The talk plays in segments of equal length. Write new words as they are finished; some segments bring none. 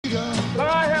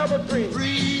screen.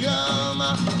 Freedom,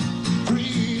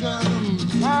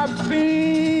 freedom. I've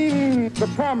seen the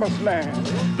promised land.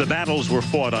 The battles were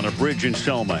fought on a bridge in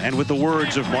Selma, and with the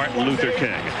words of Martin Luther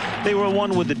King. They were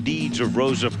won with the deeds of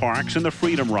Rosa Parks and the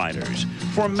Freedom Riders.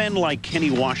 For men like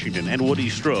Kenny Washington and Woody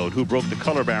Strode, who broke the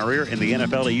color barrier in the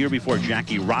NFL a year before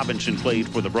Jackie Robinson played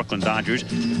for the Brooklyn Dodgers,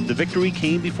 the victory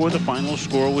came before the final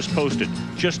score was posted.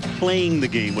 Just playing the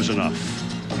game was enough.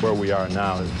 Where we are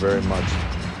now is very much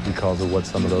because of what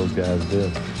some of those guys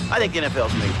did. I think the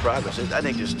NFL's made progress. I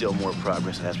think there's still more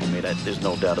progress that has to be made. There's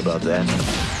no doubt about that.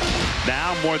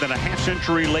 Now, more than a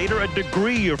half-century later, a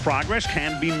degree of progress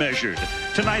can be measured.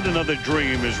 Tonight, another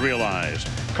dream is realized.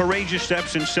 Courageous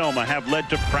steps in Selma have led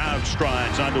to proud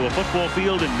strides onto a football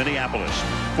field in Minneapolis.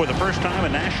 For the first time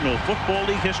in National Football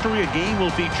League history, a game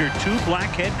will feature two black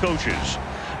head coaches.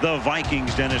 The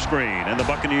Vikings, Dennis Green, and the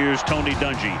Buccaneers, Tony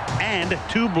Dungy, and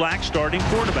two black starting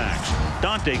quarterbacks,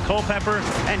 Dante Culpepper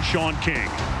and Sean King.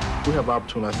 We have the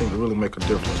opportunity, I think, to really make a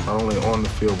difference, not only on the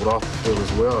field, but off the field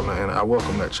as well, and I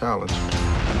welcome that challenge.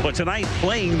 But tonight,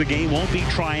 playing the game won't be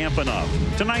triumph enough.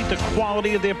 Tonight, the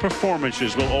quality of their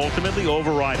performances will ultimately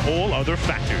override all other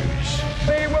factors.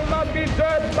 They will not be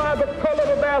judged by the color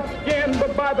of their skin,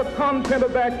 but by the content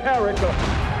of their character.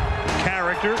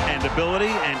 Character and ability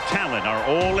and talent are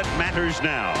all that matters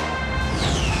now.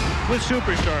 With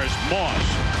superstars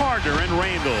Moss, Carter, and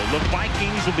Randall, the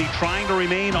Vikings will be trying to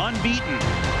remain unbeaten.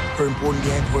 Very important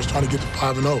game for us, trying to get to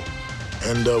 5-0.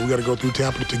 And we got to go through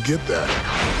Tampa to get that.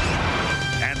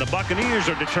 And the Buccaneers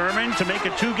are determined to make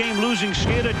a two-game losing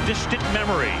skid a distant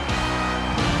memory.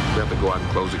 We have to go out and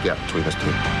close the gap between us two.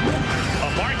 A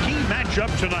marquee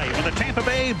matchup tonight when the Tampa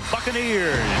Bay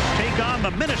Buccaneers take on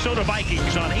the Minnesota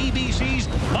Vikings on ABC's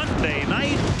Monday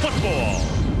Night Football.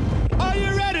 Are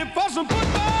you ready for some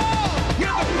football? With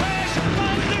a flash of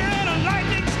thunder and a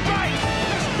lightning strike,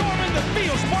 the storm in the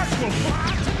field, sparks will fly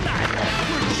tonight.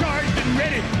 We're charged and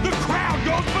ready. The crowd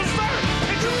goes berserk.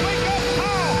 It's a wake-up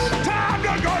call. Time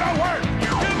to go to work.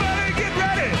 You better get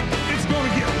ready. It's going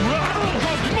to get rough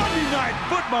because Monday Night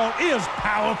Football is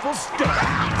powerful stuff.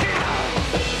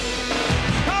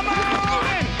 Come on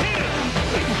and hit it.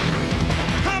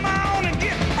 Come on and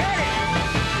get ready.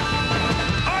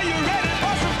 Are you ready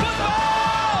for some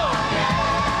football?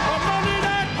 A Monday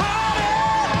night party?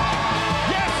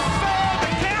 Yes, sir. The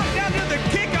countdown to the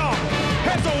kickoff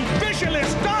has officially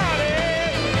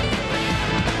started.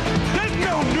 There's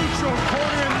no neutral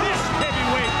corner in this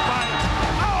heavyweight fight.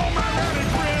 All my early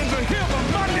friends are here for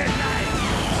Monday night.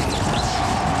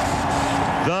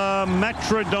 The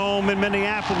Metrodome in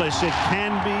Minneapolis. It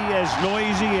can be as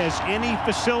noisy as any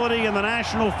facility in the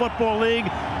National Football League.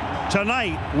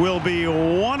 Tonight will be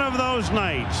one of those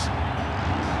nights.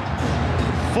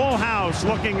 Full house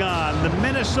looking on. The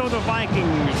Minnesota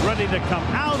Vikings ready to come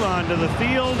out onto the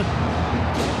field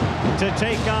to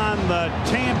take on the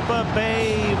Tampa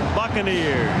Bay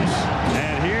Buccaneers.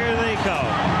 And here they come.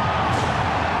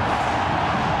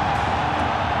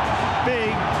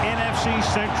 Big NFC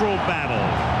Central battle.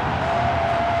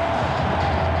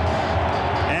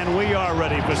 And we are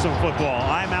ready for some football.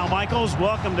 I'm Al Michaels.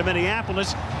 Welcome to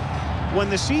Minneapolis. When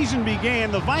the season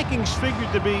began, the Vikings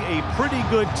figured to be a pretty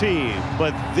good team.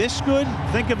 But this good?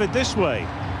 Think of it this way.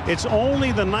 It's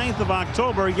only the 9th of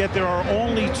October, yet there are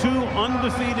only two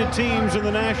undefeated teams in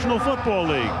the National Football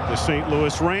League. The St.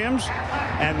 Louis Rams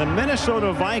and the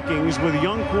Minnesota Vikings with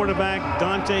young quarterback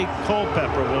Dante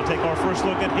Culpepper. We'll take our first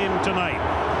look at him tonight.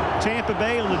 Tampa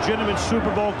Bay, a legitimate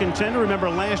Super Bowl contender. Remember,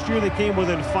 last year they came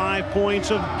within 5 points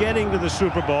of getting to the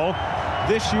Super Bowl.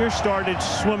 This year started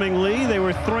swimmingly. They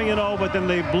were 3-0, but then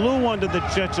they blew one to the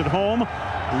Jets at home.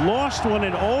 Lost one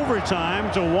in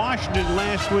overtime to Washington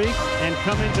last week and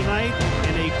come in tonight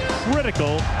in a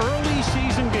critical early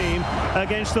season game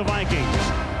against the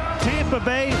Vikings. Tampa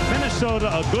Bay, Minnesota,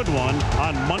 a good one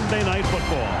on Monday Night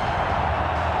Football.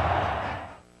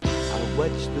 I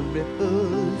watch the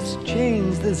ripples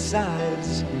change the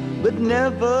size, but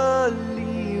never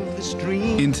leave the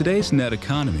stream. In today's net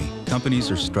economy, companies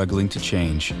are struggling to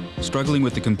change, struggling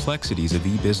with the complexities of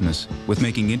e-business, with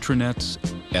making intranets,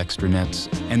 extranets,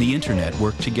 and the internet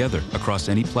work together across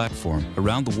any platform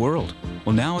around the world.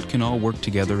 Well, now it can all work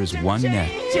together as one net.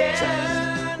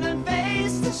 Turn and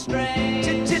face the strain.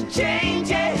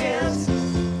 Changes.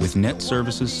 With Net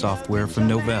Services software from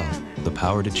Novell, the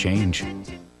power to change.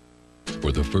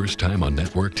 For the first time on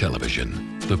network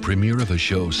television, the premiere of a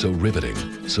show so riveting,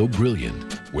 so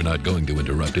brilliant, we're not going to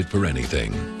interrupt it for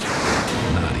anything.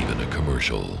 Not even a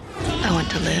commercial. I want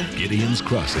to live. Gideon's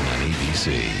Crossing on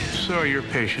ABC. So your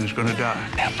patient's gonna die.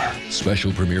 Never.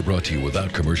 Special premiere brought to you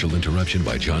without commercial interruption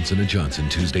by Johnson & Johnson,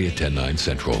 Tuesday at 10/9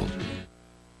 Central.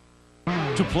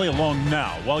 To play along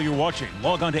now while you're watching,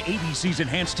 log on to ABC's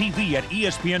Enhanced TV at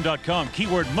ESPN.com,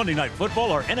 keyword Monday Night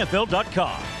Football or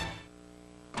NFL.com.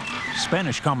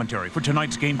 Spanish commentary for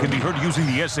tonight's game can be heard using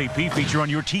the SAP feature on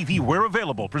your TV where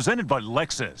available, presented by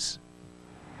Lexus.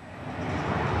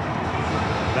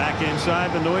 Back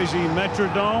inside the noisy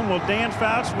Metrodome. Well, Dan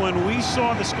Fouts, when we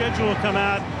saw the schedule come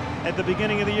out at the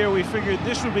beginning of the year, we figured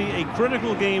this would be a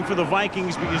critical game for the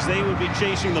Vikings because they would be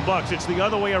chasing the Bucs. It's the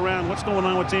other way around. What's going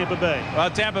on with Tampa Bay?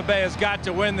 Well, Tampa Bay has got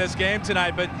to win this game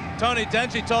tonight, but Tony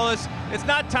Dungy told us it's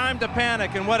not time to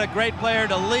panic, and what a great player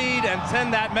to lead and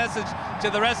send that message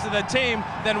to the rest of the team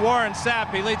than Warren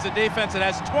Sapp. He leads the defense and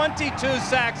has 22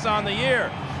 sacks on the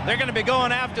year. They're going to be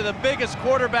going after the biggest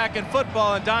quarterback in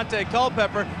football in Dante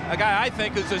Culpepper, a guy I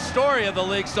think who's the story of the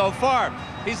league so far.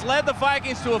 He's led the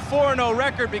Vikings to a 4-0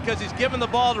 record because he's given the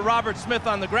ball to Robert Smith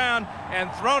on the ground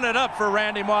and thrown it up for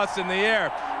Randy Moss in the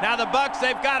air. Now the Bucs,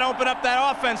 they've got to open up that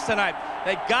offense tonight.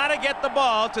 They got to get the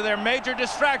ball to their major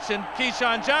distraction,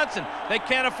 Keyshawn Johnson. They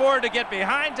can't afford to get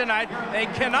behind tonight. They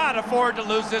cannot afford to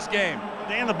lose this game.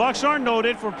 Dan, the Bucs are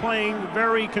noted for playing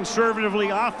very conservatively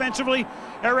offensively.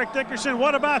 Eric Dickerson,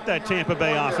 what about that Tampa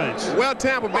Bay offense? Well,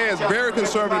 Tampa Bay is very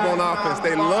conservative on offense.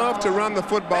 They love to run the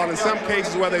football in some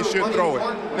cases where they should throw it.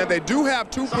 Now, they do have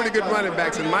two pretty good running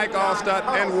backs in Mike Allstott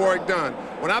and Warwick Dunn.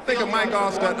 When I think of Mike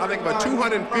Allstott, I think of a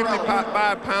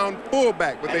 255-pound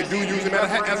fullback, but they do use him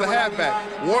as a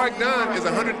halfback. Warwick Dunn is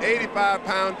a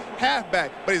 185-pound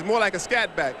halfback, but he's more like a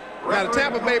scat back. Now, the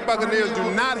Tampa Bay Buccaneers do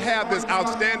not have this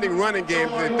outstanding running game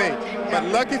as they think, but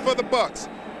lucky for the Bucs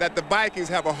that the Vikings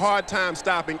have a hard time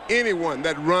stopping anyone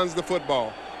that runs the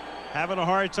football. Having a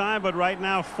hard time, but right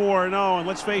now 4-0. And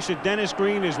let's face it, Dennis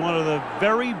Green is one of the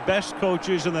very best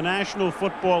coaches in the National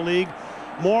Football League.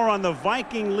 More on the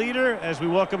Viking leader as we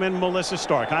welcome in Melissa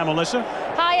Stark. Hi, Melissa.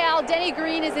 Hi, Al. Denny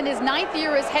Green is in his 9th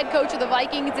year as head coach of the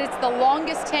Vikings. It's the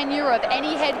longest tenure of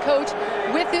any head coach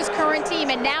with his current team,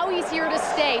 and now he's here to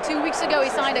stay. 2 weeks ago, he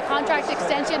signed a contract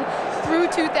extension through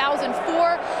 2004,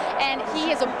 and he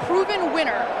is a proven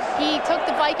winner. He took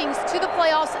the Vikings to the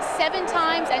playoffs 7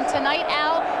 times, and tonight,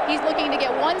 Al, he's looking to get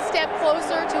one step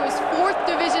closer to his 4th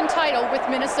division title with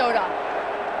Minnesota.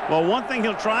 Well, one thing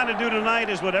he'll try to do tonight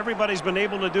is what everybody's been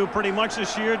able to do pretty much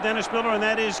this year, Dennis Miller, and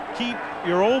that is keep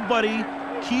your old buddy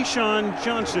Keyshawn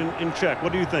Johnson in check.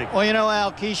 What do you think? Well, you know,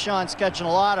 Al, Keyshawn's catching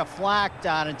a lot of flack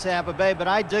down in Tampa Bay, but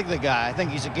I dig the guy. I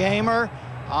think he's a gamer,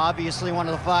 obviously one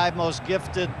of the 5 most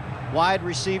gifted wide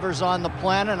receivers on the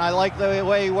planet, and I like the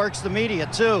way he works the media,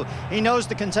 too. He knows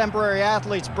the contemporary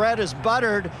athlete's bread is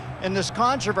buttered in this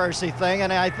controversy thing,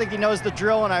 and I think he knows the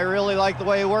drill, and I really like the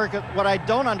way he works. What I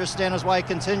don't understand is why he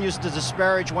continues to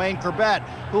disparage Wayne Corbett,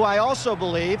 who I also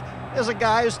believe is a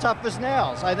guy who's tough as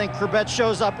nails. I think Corbett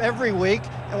shows up every week,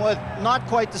 and with not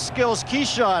quite the skills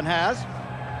Keyshawn has,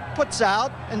 puts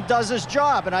out and does his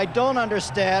job, and I don't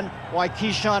understand why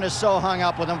Keyshawn is so hung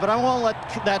up with him, but I won't let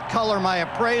that color my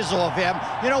appraisal of him.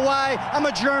 You know why? I'm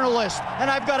a journalist, and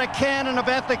I've got a canon of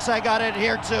ethics I got to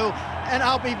adhere to, and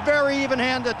I'll be very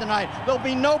even-handed tonight. There'll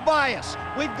be no bias.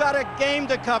 We've got a game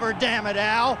to cover, damn it,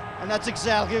 Al, and that's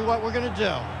exactly what we're going to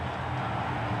do.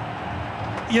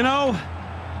 You know,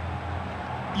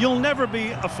 you'll never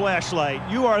be a flashlight.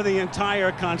 You are the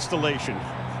entire constellation.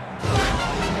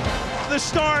 The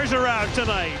stars are out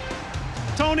tonight.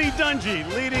 Tony Dungy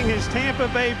leading his Tampa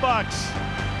Bay Bucs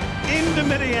into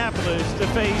Minneapolis to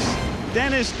face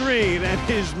Dennis Green and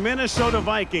his Minnesota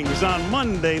Vikings on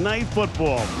Monday Night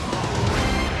Football.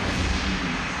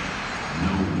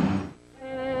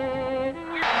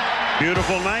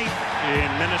 Beautiful night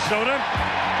in Minnesota,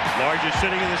 largest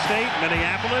city in the state,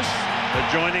 Minneapolis,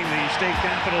 adjoining the state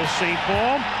capital, St.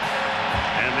 Paul.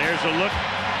 And there's a look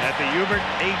at the Hubert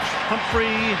H.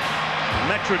 Humphrey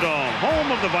Metrodome,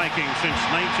 home of the Vikings since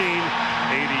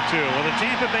 1982. Well, the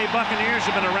Tampa Bay Buccaneers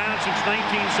have been around since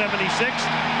 1976.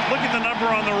 Look at the number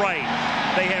on the right.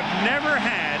 They have never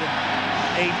had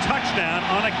a touchdown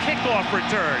on a kickoff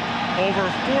return. Over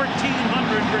 1,400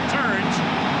 returns.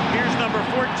 Here's number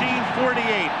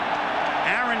 1448.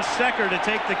 Aaron Stecker to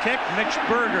take the kick. Mitch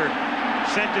Berger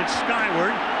sent it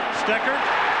skyward. Stecker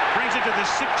brings it to the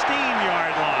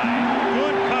 16-yard line.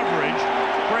 Good coverage.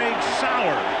 Craig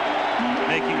Sauer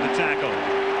making the tackle.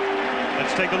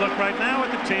 Let's take a look right now at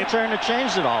the Tampa. Turn to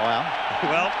change it all, Al.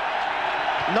 Well,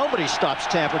 nobody stops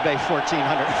Tampa Bay 1,448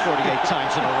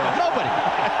 times in a row. Nobody.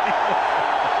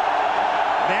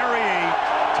 Nary a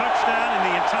touchdown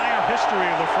in the entire history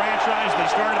of the franchise. They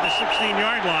start at the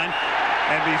 16-yard line,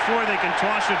 and before they can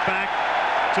toss it back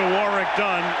to Warwick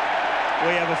Dunn,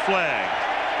 we have a flag.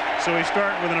 So we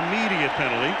start with an immediate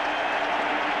penalty.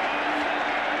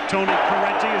 Tony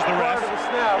Corretti is the ref. Prior to the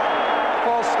snap,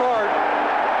 false start,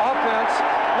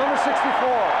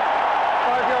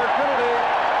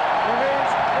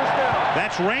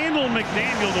 Randall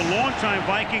McDaniel, the longtime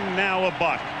Viking, now a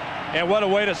Buck. And what a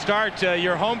way to start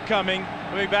your homecoming.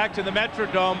 Moving back to the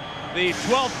Metrodome, the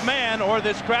 12th man, or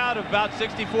this crowd of about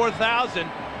 64,000.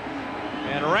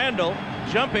 And Randall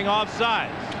jumping off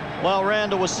sides. Well,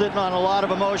 Randall was sitting on a lot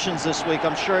of emotions this week.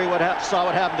 I'm sure he saw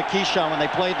what happened to Keyshawn when they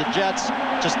played the Jets.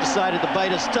 Just decided to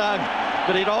bite his tongue.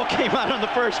 But it all came out on the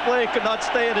first play. Could not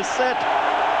stay in his set.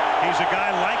 He's a guy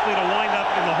likely to wind up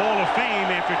in the Hall of Fame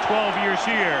after 12 years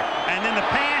here. And then the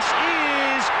pass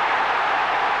is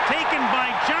taken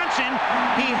by Johnson.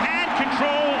 He had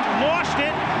control, lost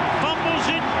it, fumbles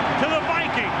it to the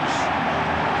Vikings.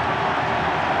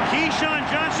 Keyshawn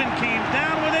Johnson came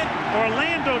down with it.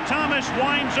 Orlando Thomas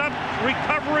winds up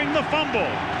recovering the fumble.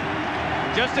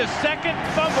 Just his second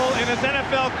fumble in his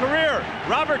NFL career.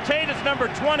 Robert Tate is number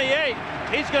 28.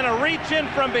 He's going to reach in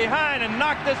from behind and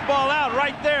knock this ball out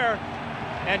right there.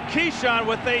 And Keyshawn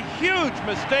with a huge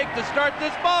mistake to start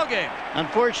this ball game.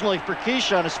 Unfortunately for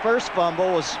Keyshawn, his first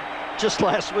fumble was just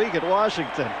last week at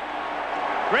Washington.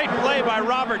 Great play by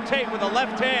Robert Tate with a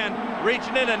left hand,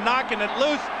 reaching in and knocking it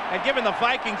loose and giving the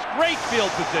Vikings great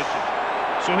field position.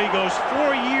 So he goes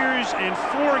 4 years and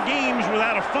 4 games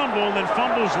without a fumble, then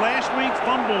fumbles last week,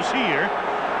 fumbles here.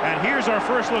 And here's our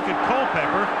first look at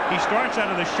Culpepper. He starts out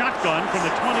of the shotgun from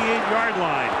the 28-yard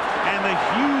line. And the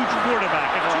huge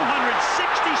quarterback at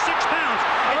 266 pounds.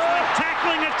 It's like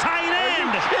tackling a tight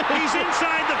end. He's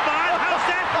inside the 5. How's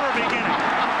that for a beginning?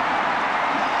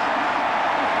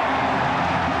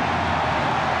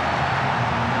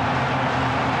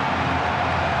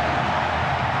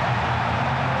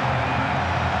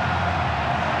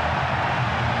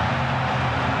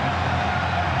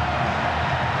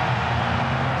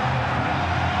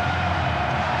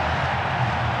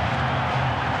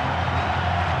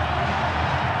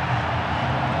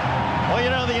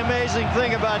 Amazing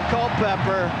thing about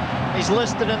Culpepper, he's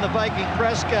listed in the Viking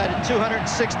press guide at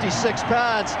 266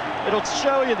 pounds. It'll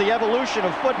show you the evolution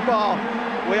of football.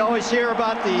 We always hear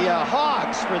about the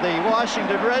Hogs for the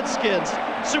Washington Redskins.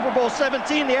 Super Bowl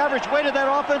 17, the average weight of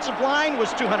that offensive line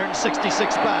was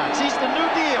 266 pounds. He's the new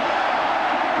deal.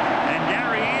 And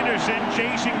Gary Anderson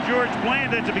chasing George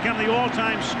Blanda to become the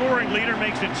all-time scoring leader,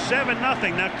 makes it 7-0.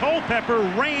 Now Culpepper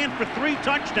ran for 3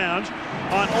 touchdowns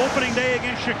on opening day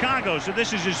against Chicago, so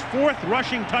this is his 4th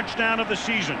rushing touchdown of the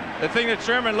season. The thing that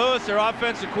Sherman Lewis, their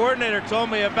offensive coordinator, told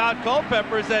me about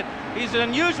Culpepper is that he's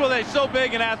unusual that he's so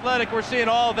big and athletic. We're seeing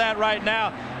all of that right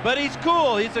now. But he's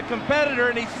cool, he's a competitor,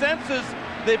 and he senses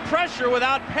the pressure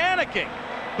without panicking.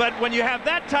 But when you have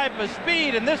that type of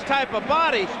speed and this type of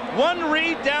body, one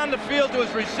read down the field to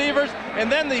his receivers, and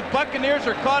then the Buccaneers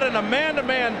are caught in a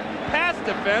man-to-man pass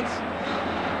defense.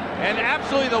 And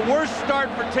absolutely the worst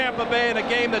start for Tampa Bay in a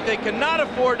game that they cannot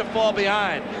afford to fall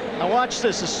behind. Now watch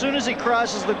this. As soon as he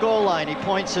crosses the goal line, he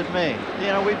points at me.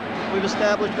 You know, we've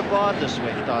established a bond this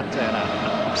week,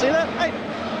 Dantana. See that? Right?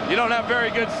 You don't have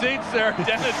very good seats there,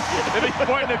 Dennis. If he's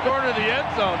pointing the corner of the end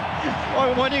zone.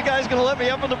 Well, when are you guys going to let me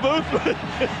up in the booth?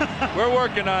 We're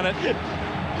working on it.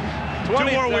 2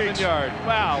 more weeks. Yards.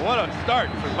 Wow, what a start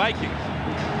for Vikings.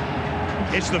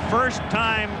 It's the first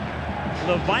time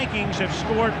the Vikings have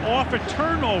scored off a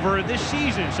turnover this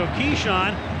season. So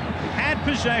Keyshawn had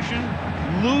possession,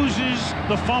 loses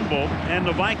the fumble, and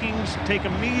the Vikings take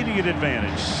immediate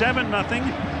advantage.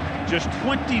 7-0, just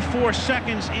 24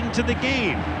 seconds into the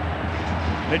game.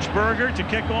 Pittsburgher to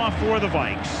kick off for the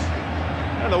Vikes.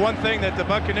 And the one thing that the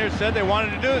Buccaneers said they wanted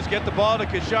to do is get the ball to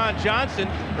Keyshawn Johnson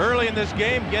early in this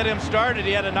game, get him started.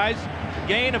 He had a nice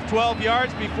gain of 12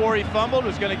 yards before he fumbled,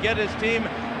 was going to get his team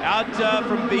out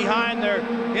from behind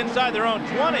inside their own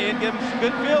 20 and give them some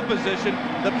good field position.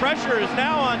 The pressure is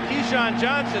now on Keyshawn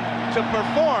Johnson to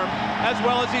perform as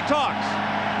well as he talks.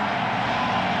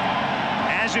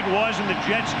 As it was in the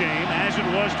Jets game, as it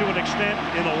was to an extent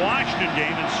in the Washington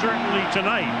game, and certainly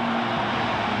tonight.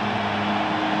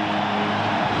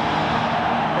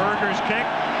 Berger's kick.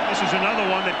 This is another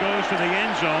one that goes to the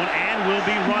end zone and will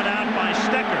be run out by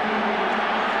Stecker.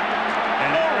 And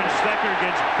Aaron Stecker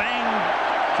gets banged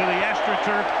to the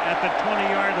AstroTurf at the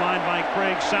 20-yard line by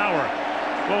Craig Sauer.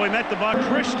 Well, we met the Buck.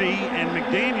 Christie and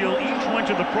McDaniel each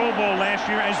went to the Pro Bowl last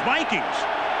year as Vikings.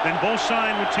 Then both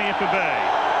signed with Tampa Bay.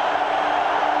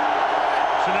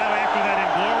 So now after that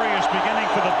inglorious beginning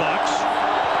for the Bucks,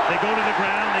 they go to the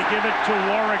ground, they give it to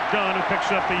Warwick Dunn, who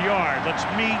picks up the yard. Let's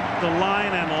meet the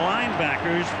line and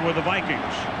linebackers for the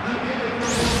Vikings.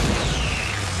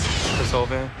 Chris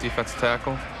Hovan, defensive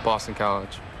tackle, Boston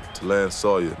College. Lance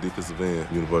Sawyer, defensive end,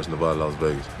 University of Nevada, Las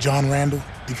Vegas. John Randall,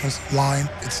 defensive line,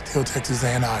 it's still Texas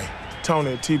A&I.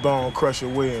 Tony T-Bone Crusher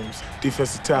Williams,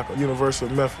 defensive tackle, University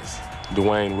of Memphis.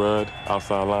 Dwayne Rudd,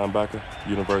 outside linebacker,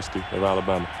 University of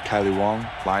Alabama. Kylie Wong,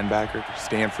 linebacker,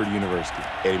 Stanford University.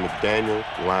 Eddie McDaniel,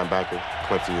 linebacker,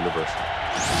 Clemson University.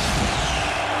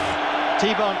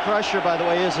 T-Bone Crusher, by the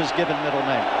way, is his given middle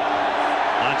name.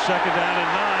 On 2nd down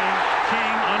and 9,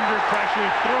 King under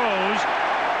pressure throws.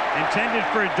 Intended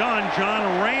for Dunn. John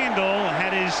Randall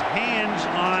had his hands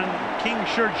on King's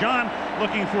shirt. John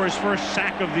looking for his first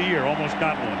sack of the year. Almost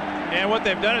got one. And what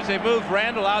they've done is they moved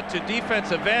Randall out to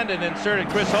defensive end and inserted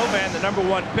Chris Hovan, the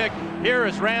 #1 pick. Here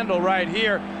is Randall right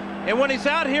here. And when he's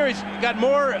out here, he's got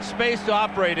more space to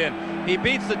operate in. He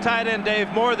beats the tight end Dave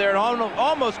Moore there and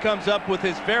almost comes up with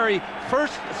his very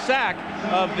first sack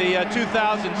of the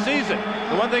 2000 season.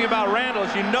 The one thing about Randall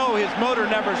is, you know, his motor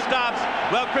never stops.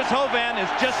 Well, Chris Hovan is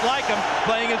just like him,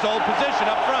 playing his old position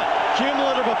up front.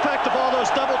 Cumulative effect of all those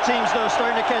double teams, though,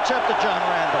 starting to catch up to John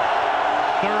Randall.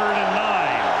 3rd and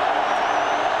 9.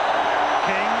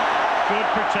 King, good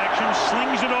protection,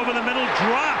 slings it over the middle,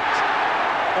 dropped.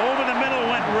 Over the middle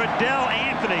went Riddell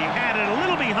Anthony, had it a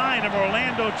little behind him.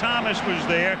 Orlando Thomas was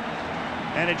there,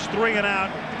 and it's 3 and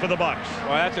out for the Bucs.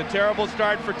 Well, that's a terrible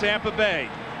start for Tampa Bay.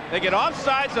 They get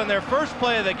offsides on their first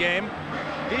play of the game.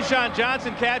 Deshaun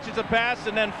Johnson catches a pass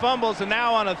and then fumbles, and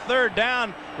now on a 3rd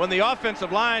down, when the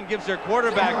offensive line gives their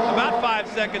quarterback about 5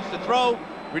 seconds to throw,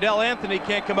 Riddell Anthony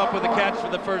can't come up with a catch for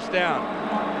the first down.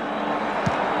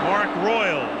 Mark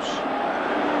Royals,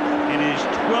 in his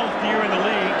 12th year in the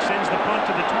league, sends the punt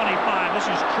to the 25. This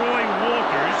is Troy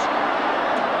Walters.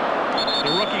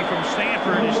 The rookie from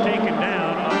Stanford is taken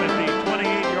down up at the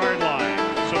 28-yard line.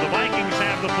 So the Vikings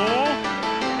have the ball,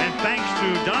 and thanks to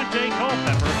Dante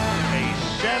Culpepper, a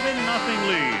 7-0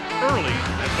 lead early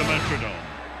at the Metrodome.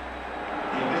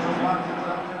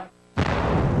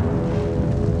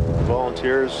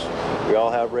 Volunteers, we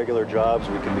all have regular jobs.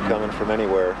 We can be coming from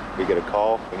anywhere. We get a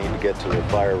call, we need to get to the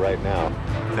fire right now.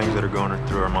 Things that are going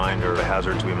through our mind are the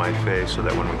hazards we might face, so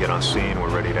that when we get on scene, we're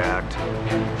ready to act.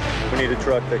 We need a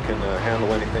truck that can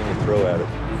handle anything you throw at it.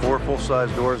 4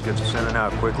 full-size doors gets us in and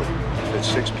out quickly. It's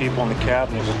 6 people in the cab,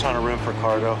 and there's a ton of room for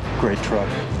cargo. Great truck.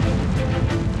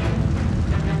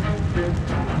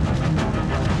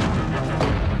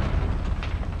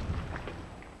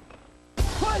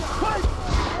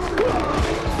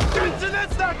 Jensen,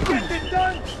 that's not getting it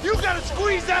done! You gotta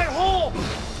squeeze that hole!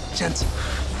 Jensen,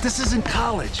 this isn't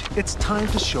college. It's time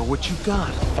to show what you got.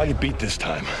 If I get beat this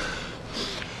time,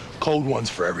 cold ones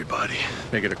for everybody.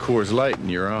 Make it a Coors Light and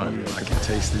you're on. I can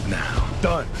taste it now.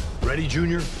 Done. Ready,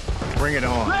 Junior? Bring it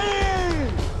on.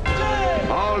 Ready!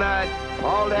 All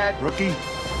that. Rookie,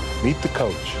 meet the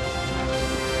coach.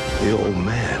 The old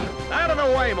man. Out of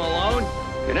the way, Malone.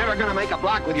 You're never gonna make a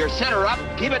block with your center up.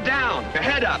 Keep it down. Your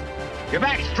head up. Your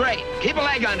back straight. Keep a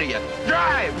leg under you.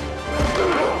 Drive!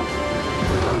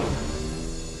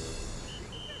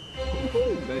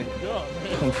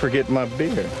 Don't forget my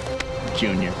beer,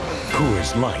 Junior.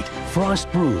 Coors Light, frost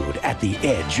brewed at the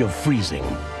edge of freezing.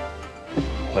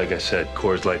 Like I said,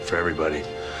 Coors Light for everybody.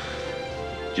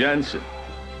 Jensen.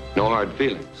 No hard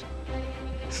feelings.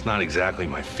 It's not exactly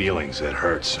my feelings that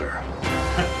hurt, sir.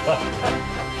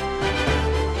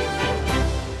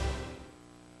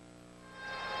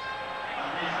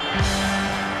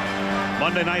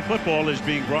 Monday Night Football is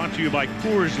being brought to you by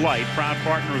Coors Light, proud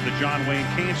partner of the John Wayne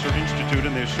Cancer Institute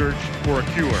in their search for a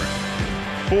cure.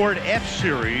 Ford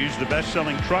F-Series, the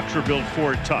best-selling trucks are built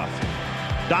Ford tough.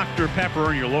 Dr.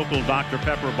 Pepper, your local Dr.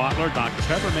 Pepper bottler. Dr.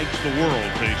 Pepper makes the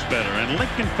world taste better. And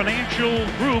Lincoln Financial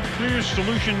Group clears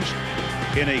solutions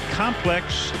in a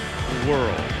complex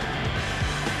world.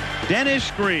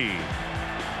 Dennis Green,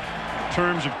 in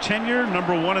terms of tenure,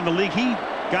 #1 in the league. He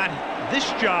got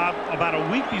this job about a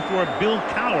week before Bill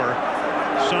Cowher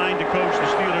signed to coach the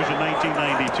Steelers in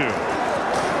 1992.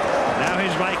 Now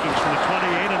his Vikings from the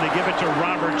 28, and they give it to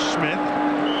Robert Smith.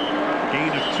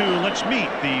 Gain of 2. Let's meet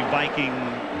the Viking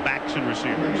backs and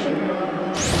receivers.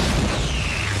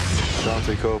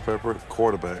 Dante Culpepper,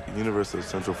 quarterback, University of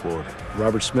Central Florida.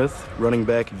 Robert Smith, running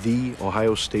back, The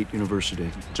Ohio State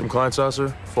University. Jim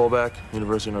Kleinsasser, fullback,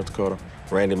 University of North Dakota.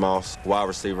 Randy Moss, wide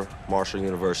receiver, Marshall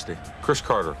University. Chris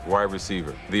Carter, wide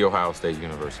receiver, The Ohio State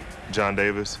University. John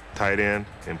Davis, tight end,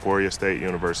 Emporia State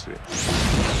University.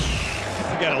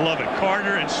 You gotta love it.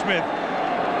 Carter and Smith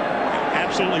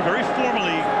absolutely very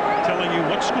formally telling you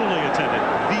what school they attended.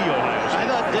 The Ohio State. I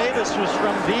thought Davis was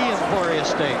from the Emporia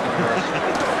State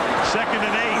University. 2nd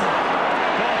and 8.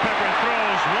 Culpepper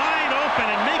throws wide open,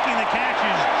 and making the catch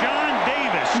is John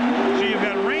Davis. So you've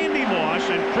got Randy Moss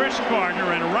and Chris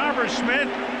Carter and Robert Smith.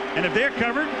 And if they're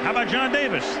covered, how about John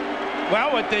Davis?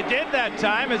 Well, what they did that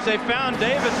time is they found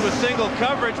Davis with single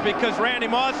coverage because Randy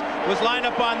Moss was lined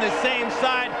up on the same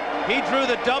side. He drew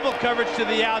the double coverage to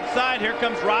the outside. Here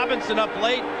comes Robinson up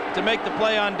late to make the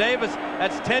play on Davis.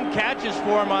 That's 10 catches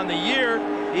for him on the year.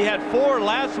 He had 4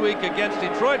 last week against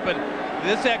Detroit, but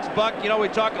this ex-Buck, you know, we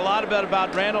talk a lot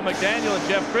about Randall McDaniel and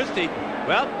Jeff Christie.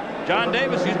 Well, John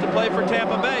Davis used to play for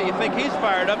Tampa Bay. You think he's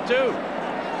fired up too?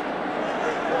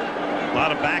 A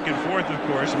lot of back and forth, of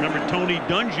course. Remember, Tony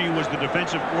Dungy was the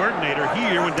defensive coordinator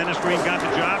here when Dennis Green got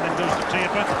the job, then goes to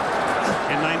Tampa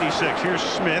in '96. Here's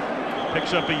Smith,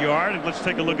 picks up a yard, and let's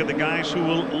take a look at the guys who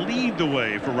will lead the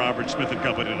way for Robert Smith and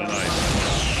company tonight.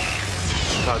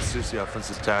 Todd Susie,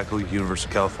 offensive tackle, University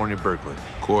of California, Berkeley.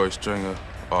 Corey Stringer,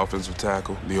 offensive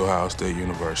tackle, The Ohio State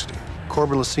University.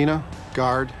 Corbin Lucina,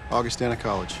 guard, Augustana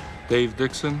College. Dave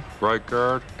Dixon, right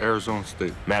guard, Arizona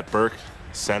State. Matt Burke,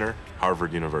 center,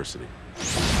 Harvard University.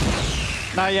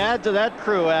 Now you add to that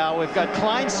crew, Al, we've got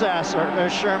Kleinsasser,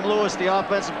 Sherm Lewis, the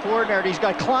offensive coordinator. He's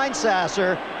got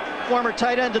Kleinsasser, former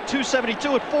tight end at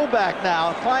 272 at fullback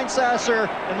now. Kleinsasser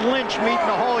and Lynch meet in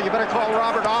the hole. You better call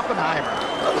Robert Oppenheimer.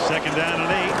 Second down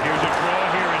and 8. Here's a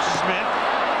draw. Here is Smith.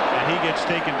 And he gets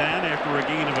taken down after a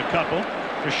gain of a couple.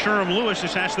 For Sherm Lewis,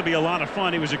 this has to be a lot of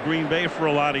fun. He was at Green Bay for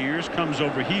a lot of years, comes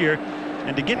over here.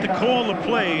 And to get to call the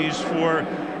plays for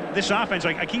this offense,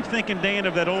 I keep thinking, Dan,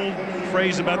 of that old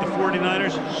phrase about the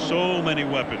 49ers, so many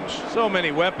weapons. So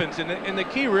many weapons, and the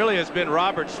key really has been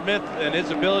Robert Smith and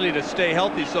his ability to stay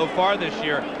healthy so far this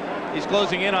year. He's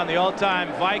closing in on the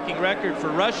all-time Viking record for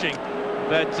rushing,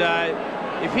 but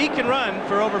if he can run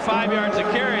for over 5 yards a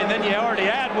carry, and then you already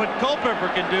add what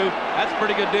Culpepper can do, that's a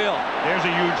pretty good deal. There's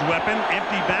a huge weapon.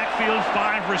 Empty backfield,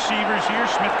 5 receivers here.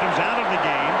 Smith comes out of the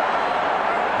game.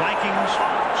 Vikings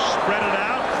spread it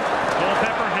out.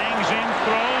 Culpepper hangs in,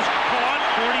 throws, caught,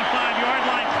 45-yard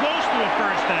line, close to a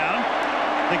first down.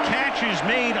 The catch is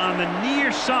made on the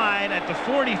near side at the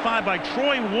 45 by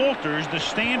Troy Walters, the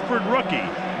Stanford rookie.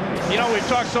 You know, we've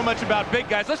talked so much about big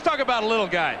guys. Let's talk about a little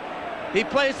guy. He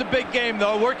plays the big game,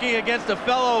 though, working against a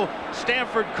fellow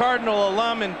Stanford Cardinal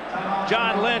alum in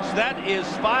John Lynch. That is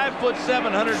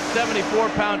 5'7",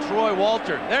 174-pound Troy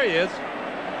Walter. There he is.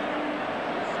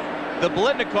 The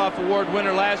Biletnikoff Award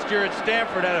winner last year at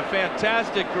Stanford had a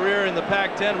fantastic career in the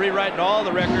Pac-10, rewriting all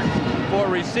the records for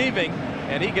receiving,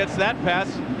 and he gets that pass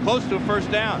close to a first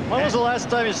down. When was the last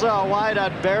time you saw a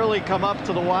wideout barely come up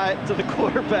to the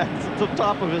quarterback at the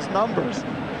top of his numbers?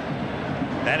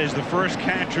 That is the first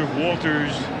catch of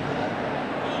Walters'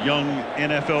 young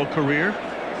NFL career.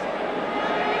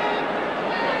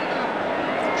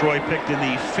 Troy picked in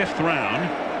the 5th round.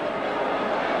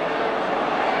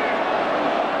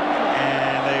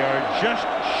 Just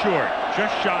short,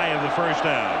 just shy of the first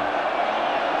down.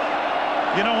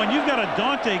 You know, when you've got a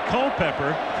Dante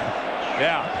Culpepper,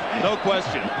 yeah, no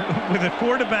question, with a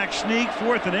quarterback sneak,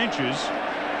 4th and inches.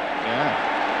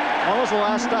 Yeah. When was the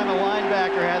last time a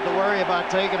linebacker had to worry about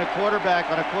taking a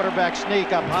quarterback on a quarterback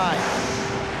sneak up high?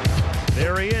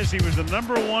 There he is. He was the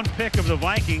 #1 pick of the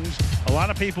Vikings. A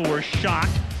lot of people were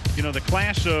shocked. You know, the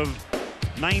class of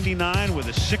 '99 with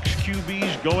the 6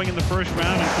 QBs going in the first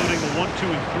round, including the 1, 2,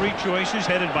 and 3 choices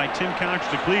headed by Tim Couch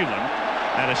to Cleveland.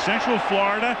 Out of Central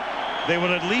Florida, they would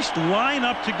at least line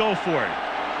up to go for it.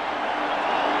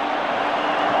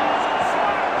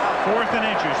 4th and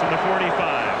inches from the 45.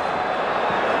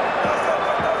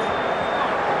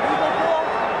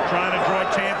 Trying to draw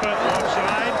Tampa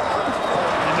offside,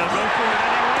 and they'll go for it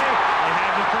anyway. They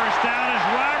have the first down as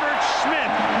Robert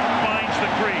Smith finds the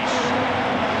crease.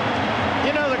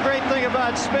 You know, the great thing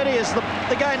about Smitty is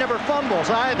the guy never fumbles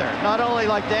either. Not only,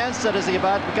 like Dan said, is he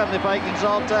about to become the Vikings'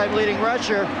 all-time leading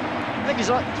rusher, I think he's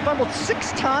fumbled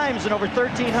 6 times in over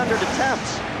 1,300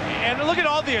 attempts. And look at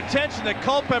all the attention that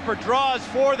Culpepper draws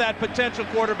for that potential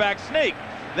quarterback sneak.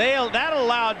 That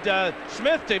allowed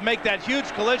Smith to make that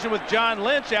huge collision with John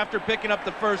Lynch after picking up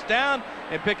the first down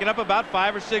and picking up about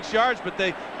 5 or 6 yards. But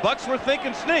the Bucks were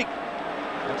thinking sneak,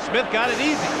 and Smith got it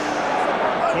easy.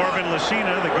 Corbin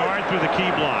Lucina, the guard, through the key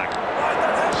block.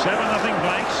 7-0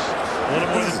 Vikes. A little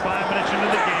more than 5 minutes into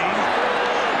the game.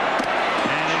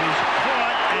 And it is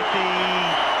caught at the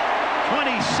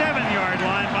 27-yard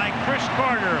line by Chris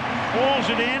Carter. Hauls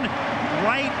it in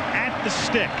right at the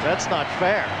stick. That's not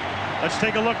fair. Let's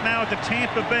take a look now at the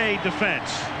Tampa Bay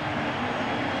defense.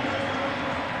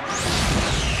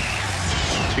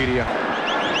 TDI.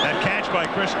 That catch by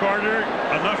Chris Carter,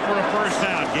 enough for a first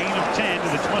down. Gain of 10 to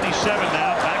the 27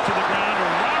 now. Back to the ground to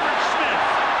Robert Smith.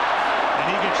 And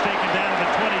he gets taken down to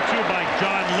the 22 by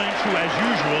John Lynch, who, as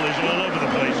usual, is all over the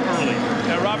place early.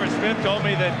 Now, Robert Smith told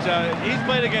me that he's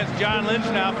played against John Lynch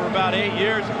now for about 8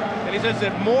 years. And he says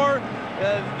that more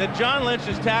that John Lynch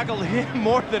has tackled him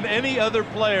more than any other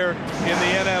player in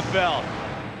the NFL.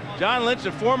 John Lynch,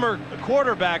 a former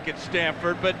quarterback at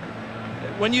Stanford, but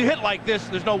when you hit like this,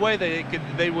 there's no way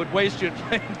they would waste you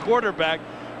playing quarterback.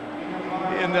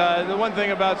 And the one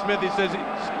thing about Smith, he says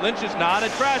Lynch is not a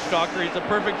trash talker. He's a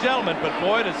perfect gentleman, but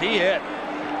boy, does he hit.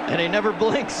 And he never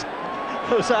blinks.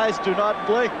 Those eyes do not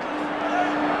blink.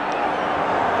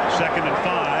 2nd and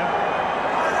 5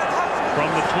 from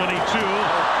the 22.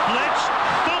 Blitz,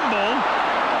 fumble,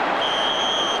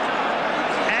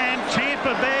 and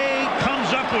Tampa Bay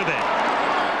comes up with it.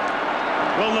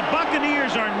 Well, the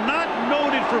Buccaneers are not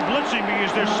noted for blitzing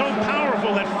because they're so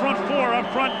powerful. That front four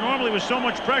up front, normally with so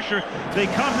much pressure, they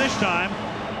come this time,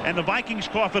 and the Vikings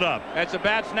cough it up. That's a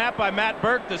bad snap by Matt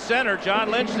Burke, the center.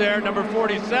 John Lynch there, number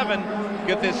 47,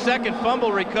 get this 2nd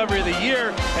fumble recovery of the year,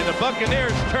 and the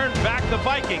Buccaneers turn back the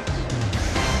Vikings.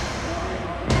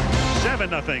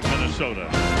 7-0 Minnesota.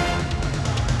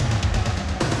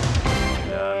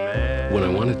 When I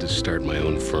wanted to start my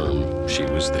own firm, she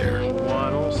was there.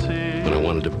 When I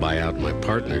wanted to buy out my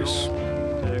partners,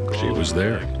 she was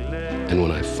there. And when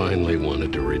I finally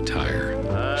wanted to retire,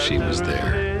 she was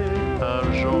there.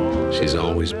 She's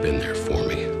always been there for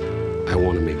me. I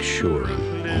want to make sure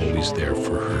I'm always there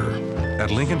for her.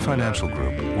 At Lincoln Financial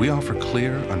Group, we offer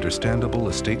clear, understandable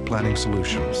estate planning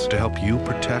solutions to help you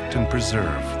protect and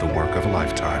preserve the work of a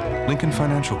lifetime. Lincoln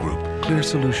Financial Group, clear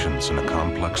solutions in a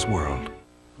complex world.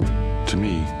 To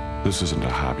me, this isn't a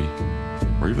hobby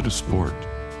or even a sport.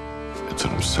 It's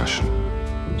an obsession.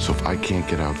 So if I can't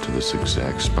get out to this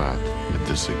exact spot at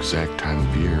this exact time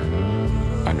of year,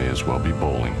 I may as well be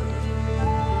bowling.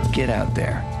 Get out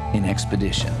there in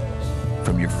Expedition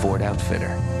from your Ford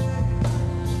outfitter.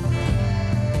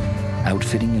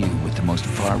 Outfitting you with the most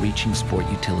far-reaching sport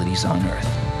utilities on Earth.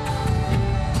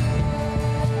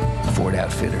 Ford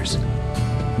Outfitters.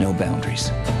 No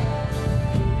boundaries.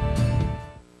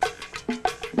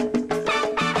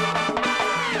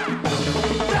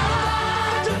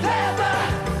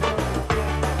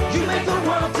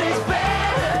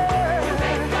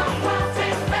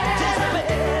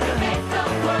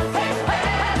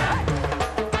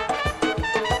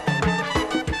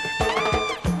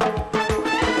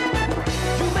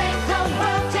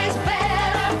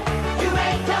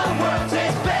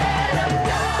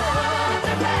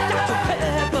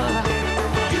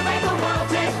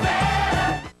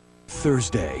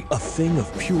 Thursday, a thing of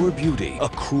pure beauty, a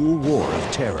cruel war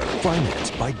of terror,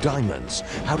 financed by diamonds.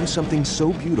 How does something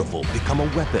so beautiful become a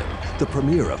weapon? The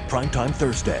premiere of Primetime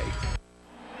Thursday.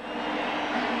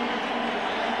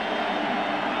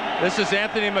 This is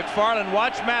Anthony McFarland.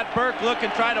 Watch Matt Burke look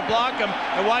and try to block him,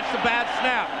 and watch the bad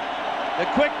snap. The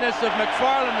quickness of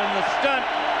McFarland and the stunt.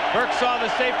 Burke saw the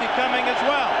safety coming as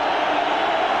well.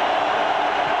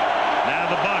 Now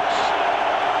the Bucs,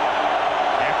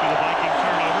 after the Viking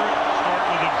turnover, start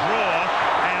with a draw,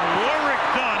 and Warwick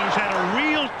Dunn, who's had a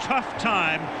real tough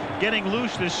time getting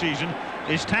loose this season,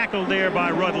 is tackled there by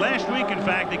Rudd. Last week, in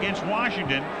fact, against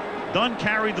Washington, Dunn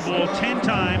carried the ball 10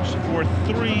 times for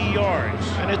 3 yards.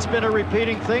 And it's been a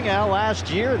repeating thing, Al. Last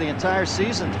year, the entire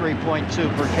season, 3.2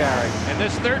 per carry. And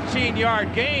this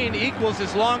 13-yard gain equals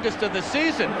his longest of the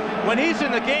season. When he's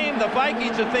in the game, the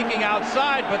Vikings are thinking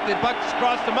outside, but the Bucs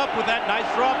crossed him up with that nice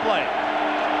draw play.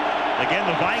 Again,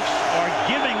 the Vikes are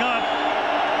giving up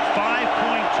 5.2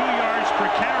 yards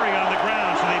per carry on the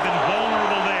ground, so they've been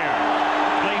vulnerable there.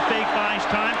 Play fake buys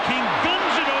time. King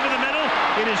guns it over the middle.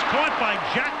 It is caught by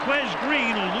Jaquez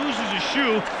Green, who loses a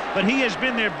shoe, but he has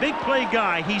been their big play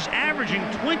guy. He's averaging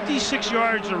 26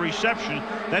 yards a reception.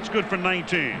 That's good for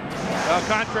 19. Well,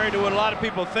 contrary to what a lot of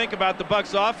people think about the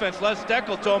Bucs offense, Les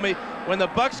Steckel told me when the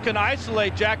Bucs can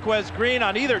isolate Jaquez Green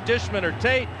on either Dishman or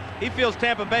Tate, he feels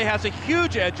Tampa Bay has a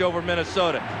huge edge over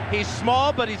Minnesota. He's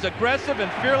small, but he's aggressive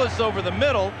and fearless over the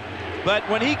middle. But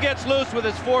when he gets loose with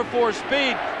his 4.4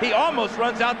 speed, he almost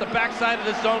runs out the backside of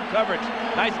the zone coverage.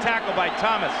 Nice tackle by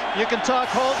Thomas. You can talk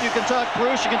Holt, you can talk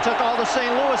Bruce, you can talk all the St.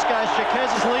 Louis guys. Jaquez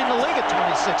is leading the league at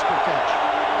 26 per catch.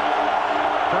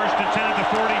 First and 10 at the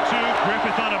 42.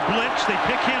 Griffith on a blitz. They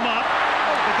pick him up.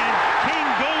 But then King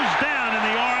goes down in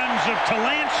the arms of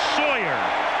Talance Sawyer.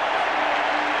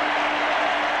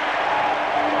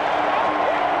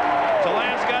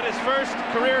 Talance got his first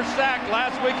career sack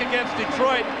last week against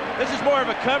Detroit. This is more of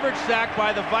a coverage sack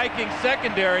by the Vikings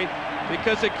secondary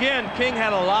because, again, King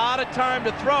had a lot of time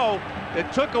to throw.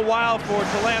 It took a while for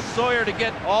Talance Sawyer to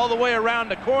get all the way around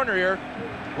the corner here,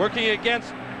 working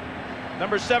against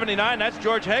number 79. That's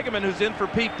George Hageman, who's in for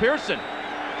Pete Pearson.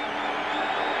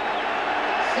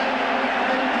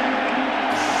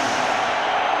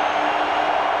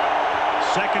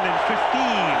 2nd and 15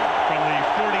 from the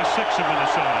 46 of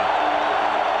Minnesota.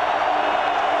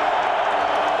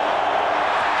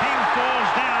 King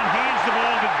falls down, hands the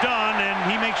ball to Dunn, and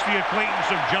he makes the acquaintance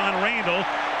of John Randall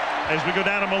as we go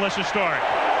down to Melissa Stark.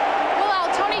 Well,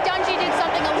 Tony Dungy did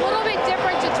something a little bit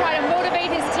different to try to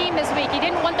motivate his team this week. He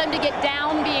didn't want them to get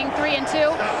down being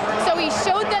 3-2. So he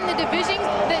showed them the divisions,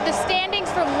 the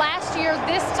standings from last year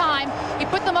this time. He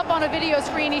put them up on a video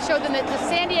screen. He showed them that the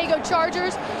San Diego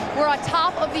Chargers were on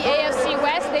top of the AFC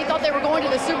West. They thought they were going to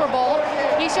the Super Bowl.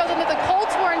 He showed them that the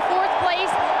Colts were in 4th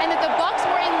place and that the Bucs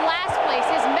were in last place.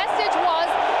 His message was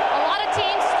a lot of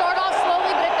teams start off slowly,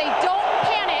 but if they don't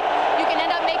panic, you can end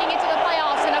up making it to the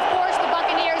playoffs. And of course, the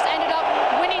Buccaneers ended up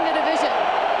winning the division.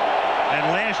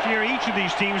 And last year, each of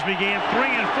these teams began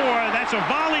 3-4. That's a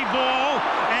volleyball,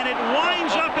 and it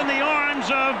winds up in the arms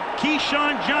of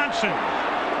Keyshawn Johnson.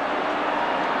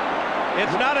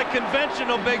 It's not a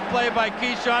conventional big play by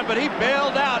Keyshawn, but he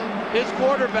bailed out his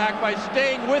quarterback by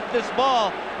staying with this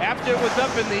ball after it was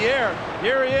up in the air.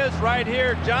 Here he is right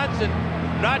here. Johnson,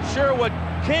 not sure what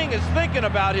King is thinking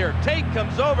about here. Tate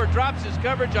comes over, drops his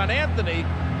coverage on Anthony.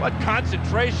 What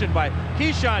concentration by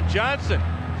Keyshawn Johnson.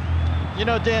 You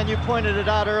know, Dan, you pointed it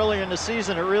out earlier in the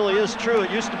season. It really is true.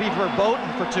 It used to be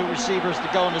verboten for 2 receivers to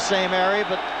go in the same area,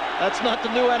 but that's not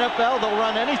the new NFL. They'll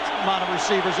run any amount of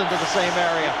receivers into the same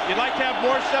area. You'd like to have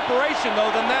more separation,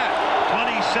 though, than that.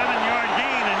 27-yard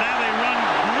gain, and now they run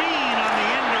green on the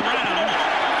end around.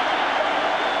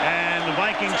 And the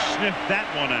Vikings sniff that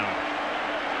one out.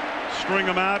 String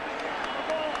them out.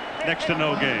 Next to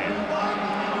no gain.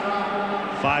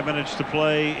 5 minutes to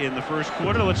play in the first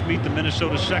quarter. Let's meet the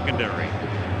Minnesota secondary.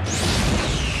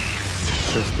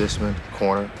 Chris Dishman,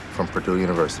 corner from Purdue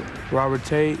University. Robert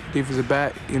Tate, defensive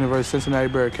back, University of Cincinnati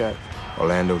Bearcats.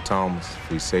 Orlando Thomas,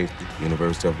 free safety,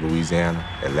 University of Louisiana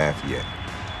at Lafayette.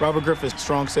 Robert Griffith,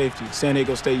 strong safety, San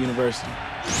Diego State University.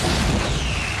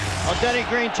 Well, Denny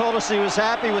Green told us he was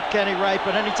happy with Kenny Wright,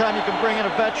 but anytime you can bring in a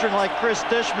veteran like Chris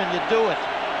Dishman, you do it.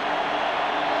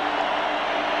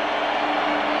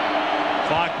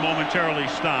 Clock momentarily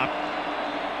stopped.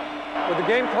 Would the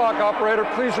game clock operator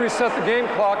please reset the game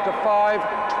clock to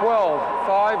 5:12,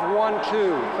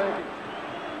 5:12. Thank you.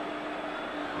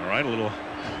 All right, a little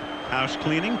house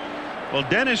cleaning. Well,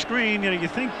 Dennis Green, you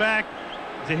think back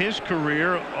to his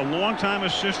career, a longtime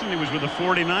assistant. He was with the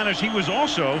 49ers. He was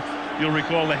also, you'll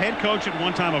recall, the head coach at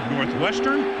one time of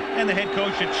Northwestern and the head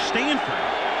coach at Stanford.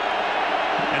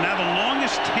 And now the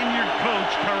longest tenured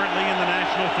coach currently in the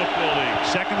National Football League.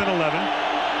 2nd and 11.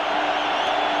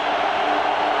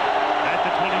 At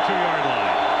the 22-yard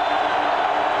line.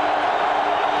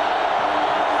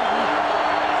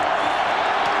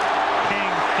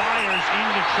 King fires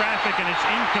into traffic, and it's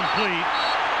incomplete.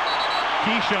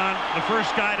 Keyshawn, the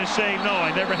first guy to say, no,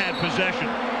 I never had possession.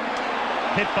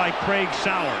 Hit by Craig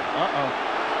Sauer. Uh-oh.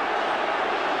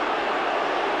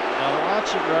 Gotta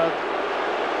watch it, Rod.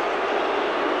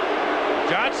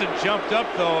 Johnson jumped up,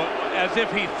 though, as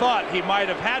if he thought he might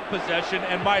have had possession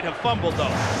and might have fumbled,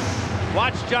 though.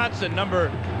 Watch Johnson,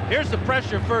 here's the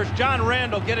pressure first. John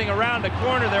Randall getting around the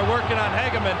corner. They're working on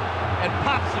Hegeman and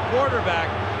pops the quarterback.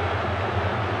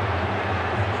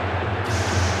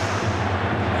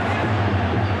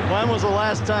 When was the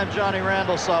last time Johnny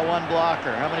Randall saw one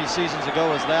blocker? How many seasons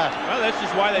ago was that? Well, that's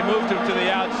just why they moved him to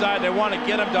the outside. They want to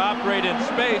get him to operate in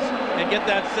space and get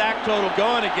that sack total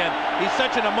going again. He's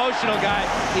such an emotional guy.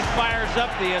 He fires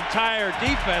up the entire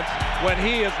defense when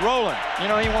he is rolling.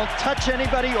 You know, he won't touch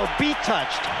anybody or be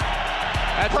touched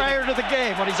prior to the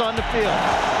game when he's on the field.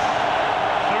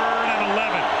 3rd and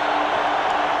 11.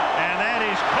 And that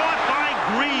is caught by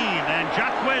Green. And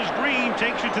Jaquez Green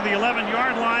takes it to the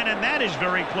 11-yard line, and that is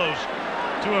very close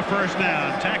to a first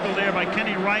down. Tackled there by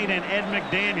Kenny Wright and Ed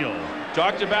McDaniel.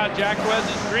 Talked about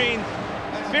Jaquez's Green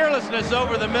fearlessness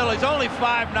over the middle. He's only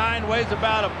 5'9", weighs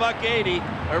about $180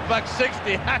 or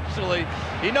 $160 actually.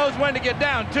 He knows when to get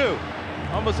down too.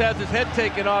 Almost has his head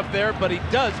taken off there, but he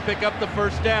does pick up the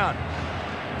first down.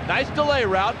 Nice delay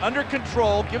route, under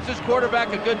control, gives his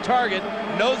quarterback a good target,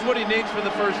 knows what he needs for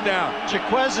the first down.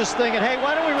 Jaquez is thinking, hey,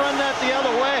 why don't we run that the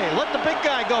other way? Let the big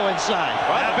guy go inside.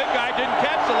 Well, the big guy didn't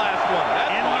catch the last one.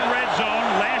 In the red zone,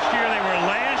 last year they were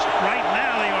last. Right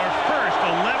now they are first.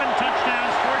 11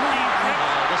 touchdowns, 14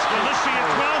 picks. Will this be a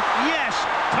 12th? Yes.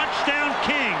 Touchdown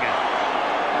King.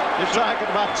 You're talking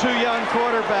about 2 young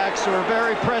quarterbacks who are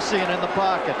very prescient in the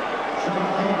pocket.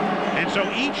 And so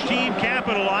each team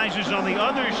capitalizes on the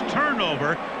other's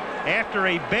turnover. After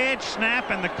a bad snap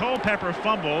and the Culpepper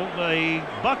fumble, the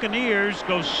Buccaneers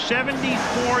go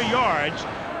 74 yards,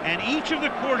 and each of the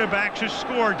quarterbacks has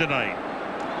scored tonight.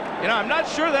 You know, I'm not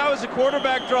sure that was a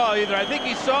quarterback draw either. I think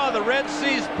he saw the Red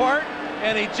Seas part,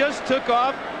 and he just took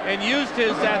off and used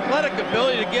his athletic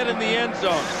ability to get in the end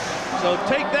zone. So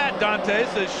take that, Dante,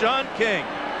 says Sean King.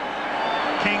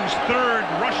 King's third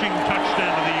rushing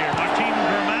touchdown of the year. Martin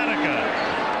Gramatica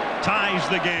ties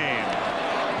the game.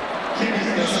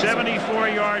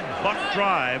 74-yard Buck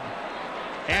drive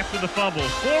after the fumble.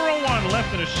 4:01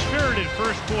 left in a spirited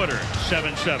first quarter.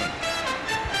 7-7.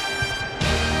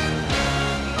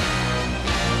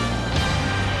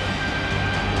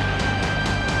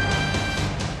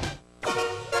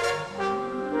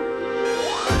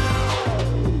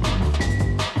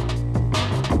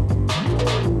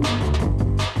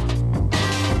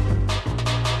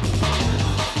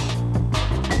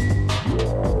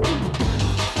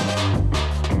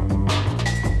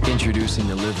 Introducing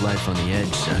the Live Life on the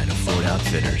Edge side of Ford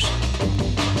Outfitters.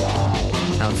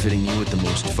 Outfitting you with the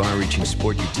most far-reaching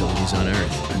sport utilities on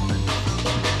Earth.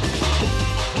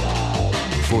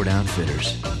 Ford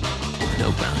Outfitters.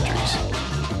 No boundaries.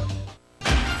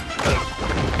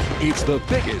 It's the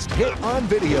biggest hit on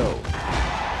video.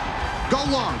 Go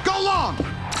long! Go long!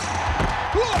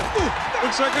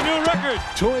 Looks like a new record.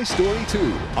 Toy Story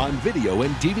 2 on video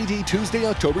and DVD Tuesday,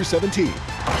 October 17th.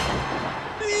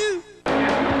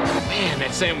 Man,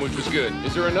 that sandwich was good.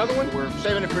 Is there another one? We're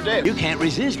saving it for Dave. You can't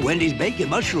resist Wendy's bacon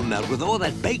mushroom melt with all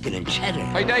that bacon and cheddar.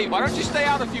 Hey, Dave, why don't you stay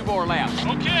out a few more laps?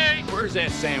 Okay. Where's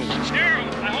that sandwich? Here,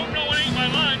 I hope no one ate my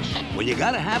lunch. When you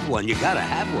gotta have one, you gotta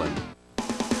have one.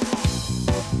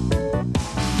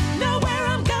 Know where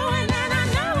I'm going and I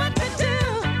know what to do.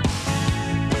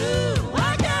 Ooh,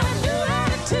 I got a new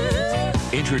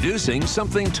attitude. Introducing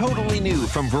something totally new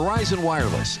from Verizon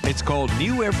Wireless. It's called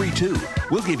New Every 2.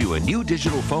 We'll give you a new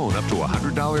digital phone up to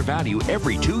 $100 value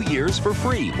every 2 years for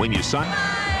free when you sign.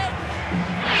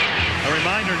 A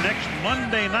reminder, next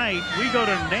Monday night, we go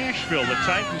to Nashville. The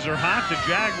Titans are hot, the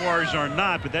Jaguars are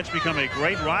not, but that's become a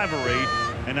great rivalry.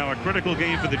 And now a critical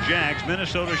game for the Jags.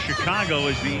 Minnesota-Chicago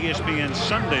is the ESPN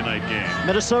Sunday night game.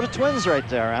 Minnesota Twins right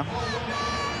there, Al.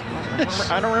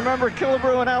 I don't remember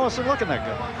Killebrew and Allison looking that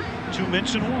good. 2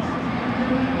 mints and 1.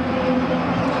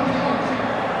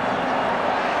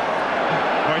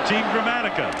 Martin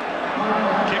Gramatica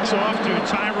kicks off to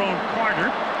Tyrone Carter.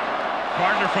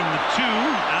 Carter from the 2,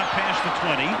 out past the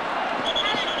 20.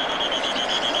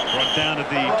 Brought down at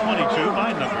the 22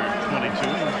 by number 22.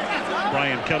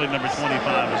 Brian Kelly, number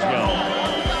 25 as well.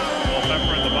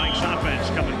 Culpepper and the Vikes offense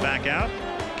coming back out.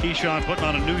 Keyshawn putting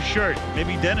on a new shirt,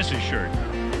 maybe Dennis's shirt.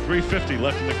 3:50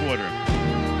 left in the quarter.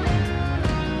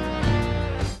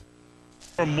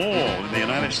 Mall in the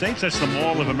United States. That's the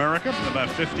Mall of America, about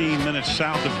 15 minutes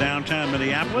south of downtown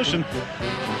Minneapolis, and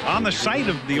on the site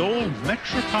of the old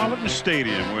Metropolitan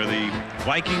Stadium where the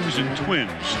Vikings and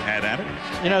Twins had at it.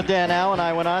 You know, Dan, Al and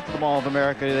I went out to the Mall of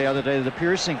America the other day to the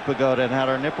piercing pagoda and had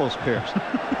our nipples pierced.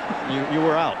 you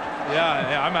were out.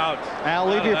 Yeah, I'm out. Al,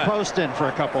 leave your post in for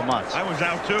a couple months. I was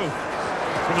out too.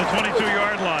 From the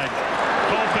 22-yard line.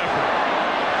 Culpepper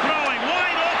throwing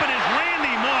wide open is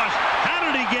Randy Moss. How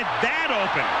did he get that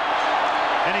open?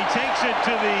 And he takes it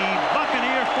to the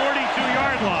Buccaneer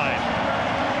 42-yard line.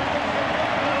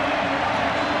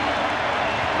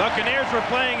 Buccaneers were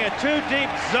playing a 2-deep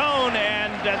zone,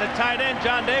 and the tight end,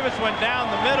 John Davis, went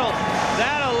down the middle.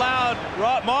 That allowed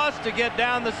Moss to get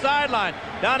down the sideline.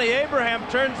 Donnie Abraham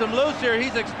turns him loose here.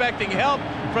 He's expecting help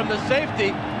from the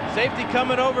safety. Safety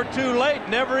coming over too late.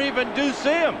 Never even do see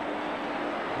him.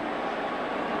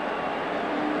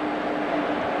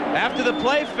 After the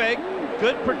play fake,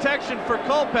 good protection for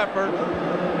Culpepper,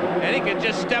 and he can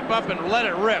just step up and let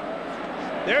it rip.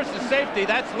 There's the safety.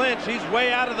 That's Lynch. He's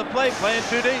way out of the play, playing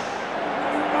too deep.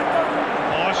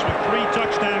 Moss with 3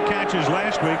 touchdown catches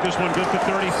last week. This one good for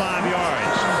 35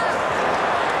 yards.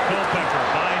 Culpepper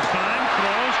buys time,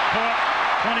 throws, caught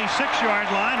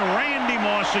 26-yard line. Randy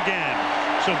Moss again.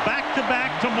 So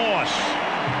back-to-back to Moss.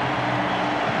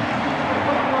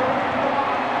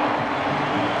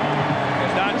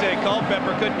 Dante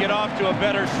Culpepper couldn't get off to a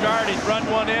better start. He'd run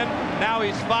one in. Now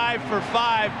he's 5 for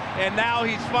 5, and now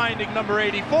he's finding number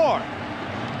 84.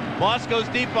 Moss goes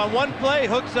deep on one play,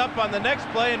 hooks up on the next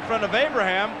play in front of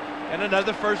Abraham, and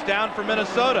another first down for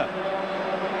Minnesota.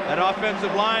 That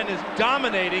offensive line is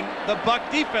dominating the Buck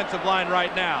defensive line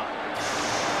right now.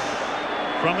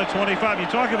 From the 25, you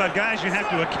talk about guys you have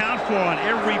to account for on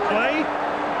every play.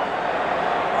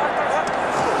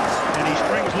 And he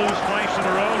springs loose twice in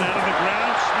a row, out of the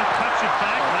ground. Smith cuts it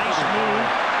back. Nice move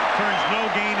turns no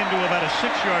gain into about a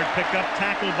 6-yard pickup,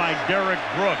 tackled by Derek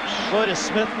Brooks. Boy, does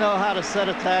Smith know how to set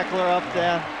a tackler up,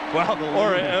 Dan? Well,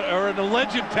 or an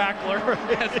alleged tackler,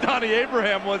 as Donnie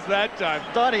Abraham was that time.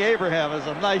 Donnie Abraham is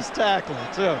a nice tackler,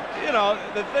 too. You know,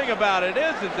 the thing about it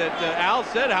is that Al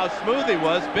said how smooth he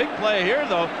was. Big play here,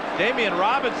 though. Damian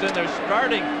Robinson, their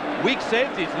starting weak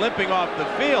safeties, limping off the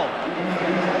field.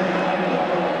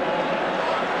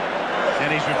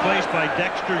 And he's replaced by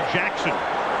Dexter Jackson.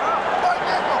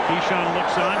 Keyshawn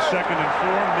looks on, 2nd and 4,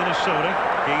 Minnesota.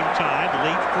 Game tied,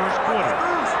 late first quarter.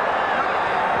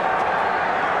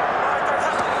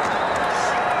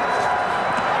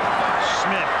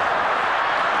 Smith.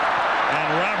 And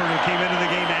Robert, who came into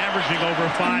the game averaging over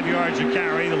 5 yards a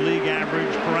carry. The league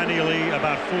average perennially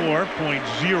about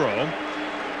 4.0.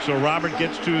 So Robert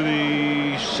gets to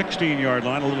the 16-yard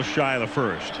line, a little shy of the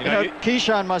first. You know,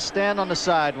 Keyshawn must stand on the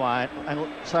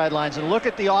sidelines and look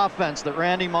at the offense that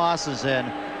Randy Moss is in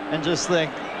and just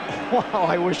think, wow,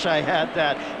 I wish I had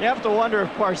that. You have to wonder if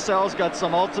Parcells got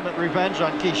some ultimate revenge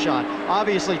on Keyshawn.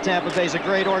 Obviously, Tampa Bay's a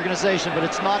great organization, but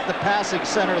it's not the passing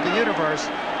center of the universe.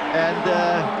 And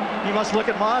he must look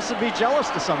at Moss and be jealous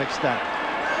to some extent.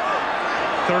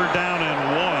 3rd down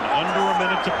and 1, under a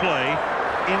minute to play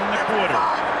in the quarter.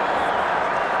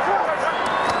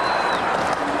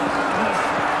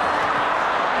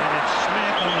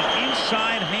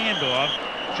 Inside handoff.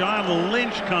 John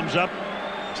Lynch comes up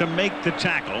to make the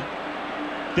tackle.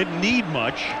 Didn't need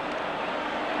much.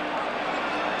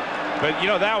 But, you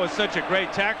know, that was such a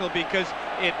great tackle because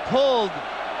it pulled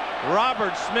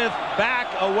Robert Smith back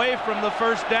away from the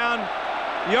first down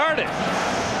yardage.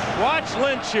 Watch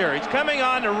Lynch here. He's coming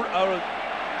on a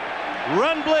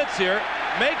run blitz here,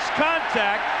 makes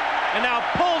contact, and now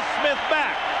pulls Smith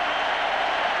back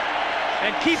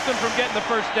and keeps him from getting the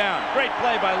first down. Great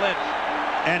play by Lynch.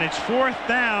 And it's 4th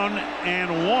down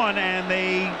and 1, and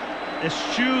they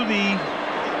eschew the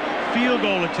field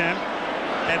goal attempt,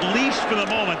 at least for the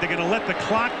moment. They're going to let the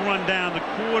clock run down. The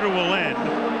quarter will end,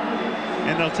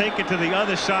 and they'll take it to the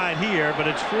other side here, but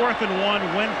it's 4th and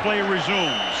 1 when play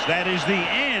resumes. That is the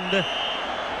end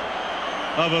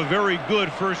of a very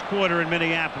good first quarter in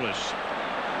Minneapolis.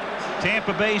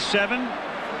 Tampa Bay 7.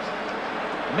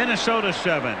 Minnesota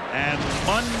 7, and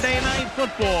Monday Night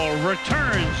Football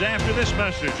returns after this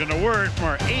message and a word from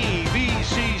our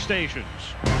ABC stations.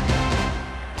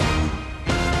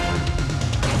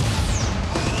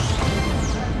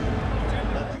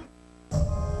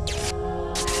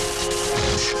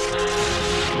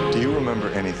 Do you remember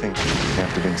anything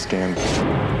after being scanned?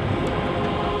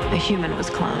 A human was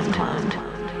cloned.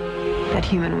 That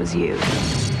human was you.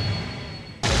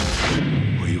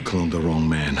 Well, you cloned the wrong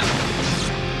man.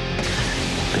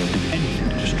 They'll do anything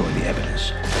to destroy the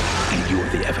evidence. And you're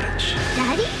the evidence.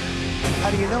 Daddy? How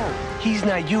do you know? He's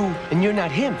not you, and you're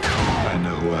not him. I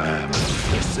know who I am. The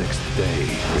 6th Day.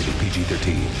 Rated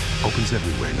PG-13. Opens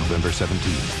everywhere November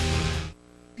 17th.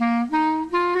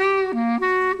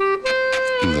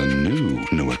 The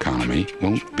new economy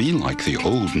won't be like the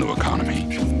old new economy.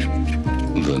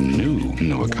 The new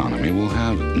economy will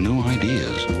have new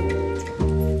ideas.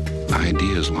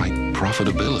 Ideas like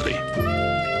profitability.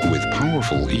 With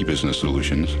powerful e-business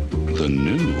solutions, the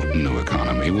new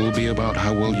economy will be about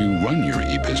how well you run your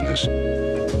e-business,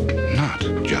 not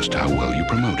just how well you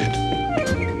promote it.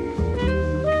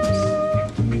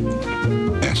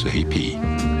 SAP.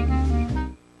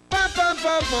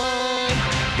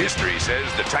 History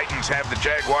says the Titans have the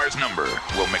Jaguars' number.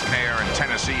 Will McNair and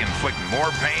Tennessee inflict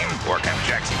more pain, or can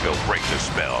Jacksonville break the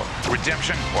spell?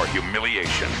 Redemption or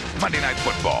humiliation? Monday Night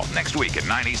Football, next week at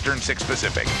 9 Eastern, 6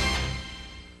 Pacific.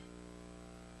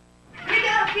 We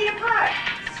gotta be apart.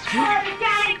 Square it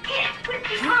down and kick with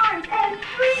the arms and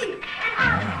breathe and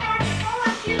out and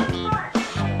forward to the front.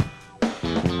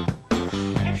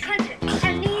 And Clinton,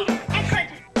 and me, and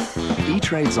Clinton.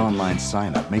 E-Trade's online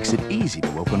sign-up makes it easy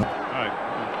to open up.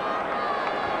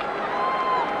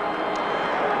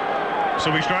 So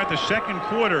we start the second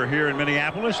quarter here in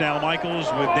Minneapolis. Al Michaels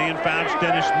with Dan Fouts,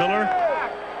 Dennis Miller,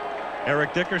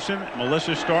 Eric Dickerson,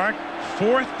 Melissa Stark.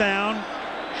 4th down,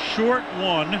 short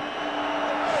 1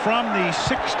 from the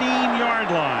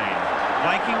 16-yard line.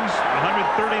 Vikings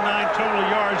 139 total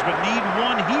yards, but need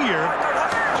 1 here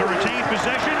to retain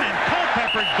possession, and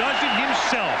Culpepper does it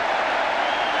himself.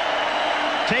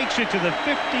 Takes it to the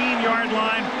 15-yard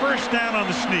line, 1st down on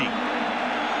the sneak.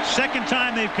 Second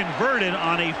time they've converted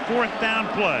on a 4th down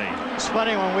play. It's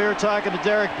funny, when we were talking to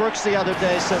Derek Brooks the other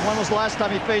day, said, when was the last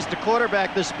time he faced a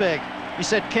quarterback this big? He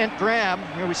said Kent Graham.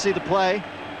 Here we see the play.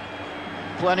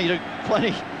 Plenty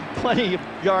plenty of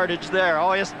yardage there.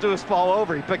 All he has to do is fall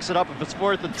over. He picks it up if it's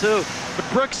 4th and 2.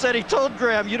 But Brooks said he told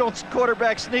Graham, you don't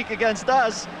quarterback sneak against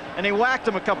us. And he whacked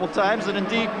him a couple times, and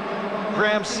indeed,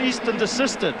 Graham ceased and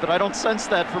desisted. But I don't sense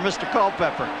that for Mr.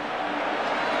 Culpepper.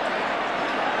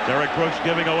 Derek Brooks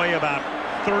giving away about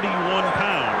 31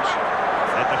 pounds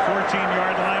at the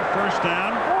 14-yard line. First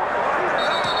down.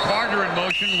 Carter in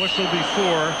motion. Whistle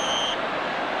before.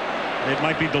 It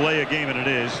might be delay a game, and it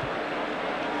is.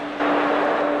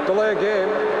 Delay a game.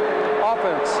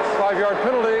 Offense. 5-yard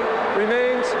penalty.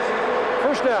 Remains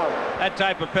first down. That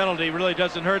type of penalty really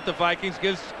doesn't hurt the Vikings.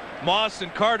 Gives Moss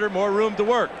and Carter more room to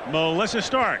work. Melissa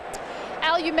Stark.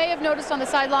 Al, you may have noticed on the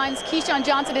sidelines, Keyshawn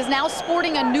Johnson is now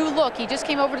sporting a new look. He just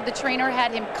came over to the trainer,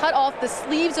 had him cut off the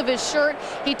sleeves of his shirt.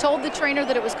 He told the trainer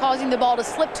that it was causing the ball to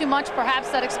slip too much. Perhaps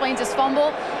that explains his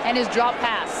fumble and his drop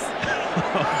pass.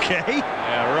 Okay.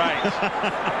 Yeah, right.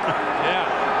 Yeah.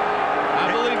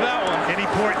 I believe that one. Kenny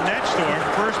Port net storm.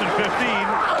 1st and 15.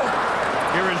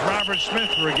 Here is Robert Smith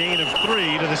for a gain of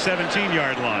 3 to the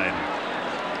 17-yard line.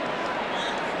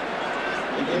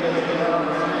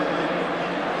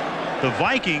 The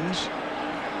Vikings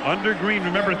under Green,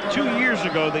 remember 2 years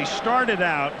ago they started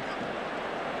out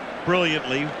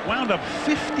brilliantly, wound up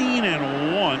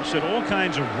 15-1, set all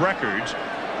kinds of records,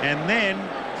 and then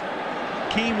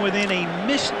came within a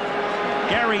missed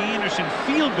Gary Anderson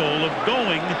field goal of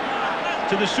going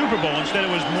to the Super Bowl. Instead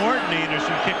it was Morton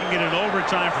Anderson kicking it in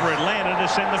overtime for Atlanta to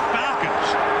send the Falcons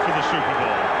to the Super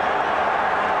Bowl.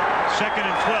 2nd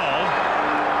and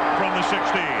 12 from the 16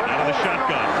 out of the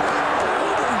shotgun.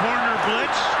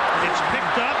 Blitz, it's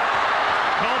picked up.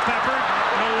 Culpepper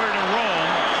nowhere to roam.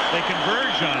 They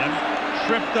converge on him.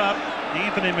 Tripped up.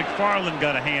 Anthony McFarland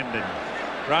got a hand in.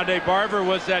 Rondé Barber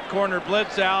was that corner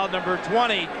blitz, Al, number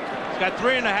 20. He's got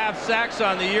 3.5 sacks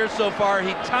on the year so far.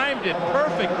 He timed it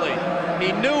perfectly.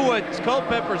 He knew what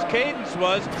Culpepper's cadence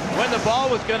was when the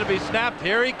ball was going to be snapped.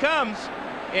 Here he comes.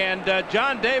 And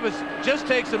John Davis just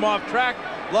takes him off track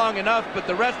long enough, but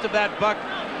the rest of that Buck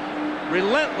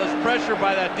relentless pressure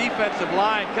by that defensive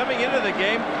line. Coming into the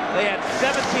game, they had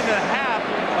 17.5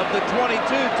 of the 22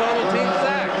 total team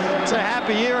sacks. It's a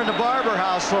happy year in the Barber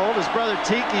household. His brother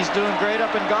Tiki's doing great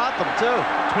up in Gotham, too.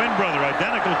 Twin brother,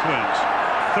 identical twins.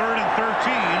 3rd and 13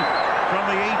 from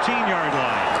the 18-yard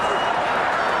line.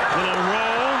 Little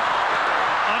roll,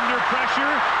 under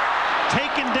pressure,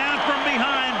 taken down from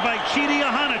behind by Chidi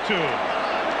Ahanotu.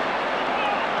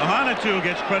 Ahanotu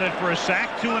gets credit for a sack,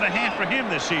 2.5 for him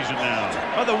this season now.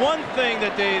 Well, the one thing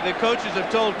that the coaches have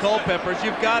told Culpepper is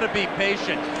you've got to be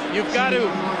patient. You've got to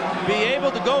be able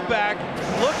to go back,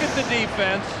 look at the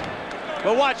defense.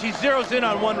 But watch, he zeroes in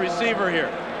on one receiver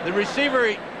here. The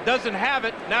receiver doesn't have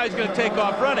it. Now he's going to take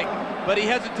off running. But he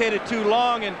hesitated too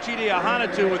long, and Chidi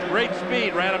Ahanotu with great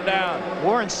speed ran him down.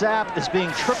 Warren Sapp is being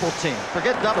triple teamed.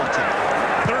 Forget double teamed.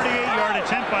 38-yard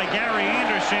attempt by Gary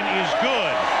Anderson is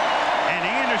good. And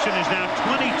Anderson is now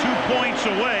 22 points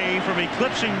away from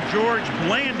eclipsing George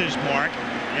Bland's mark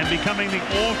and becoming the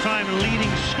all-time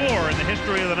leading scorer in the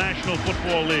history of the National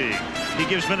Football League. He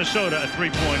gives Minnesota a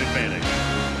 3-point advantage.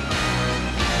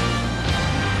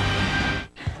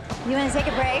 You want to take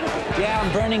a break? Yeah,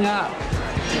 I'm burning up.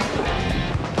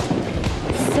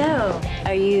 So,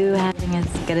 are you having as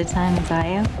good a time as I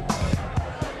am?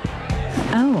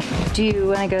 Oh, do you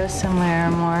want to go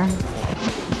somewhere more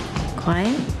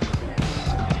quiet?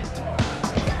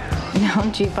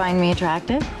 Don't you find me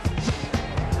attractive?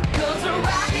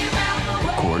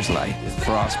 Coors Light,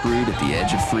 frost brewed at the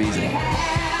edge of freezing.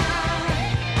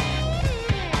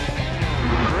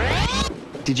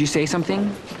 Did you say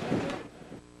something?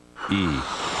 E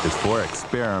is for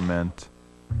experiment,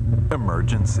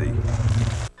 emergency,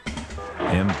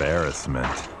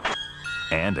 embarrassment,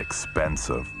 and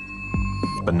expensive.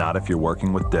 But not if you're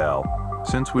working with Dell.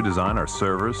 Since we design our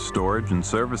servers, storage, and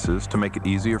services to make it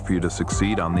easier for you to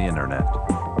succeed on the internet.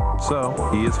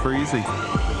 So, E is for easy.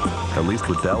 At least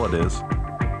with Dell it is.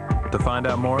 To find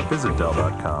out more, visit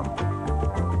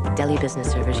Dell.com. Dell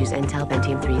business servers use Intel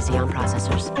Pentium 3 Xeon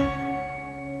processors.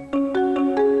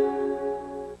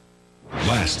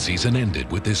 Last season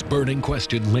ended with this burning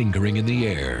question lingering in the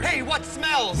air. Hey, what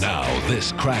smells? Now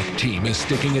this crack team is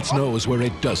sticking its nose where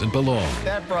it doesn't belong.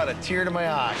 That brought a tear to my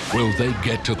eye. Will they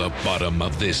get to the bottom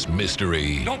of this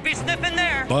mystery? Don't be sniffing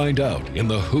there. Find out in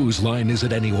the Whose Line Is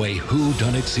It Anyway?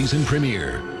 Whodunit season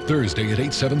premiere. Thursday at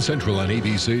 8/7 Central on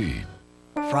ABC.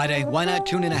 Friday, why not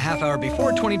tune in a half hour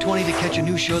before 2020 to catch a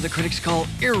new show the critics call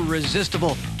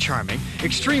irresistible, charming,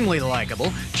 extremely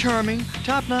likable, charming,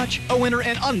 top-notch, a winner,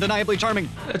 and undeniably charming.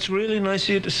 That's really nice of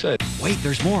you to say. Wait,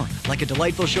 there's more. Like a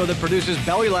delightful show that produces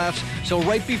belly laughs. So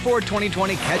right before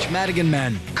 2020, catch Madigan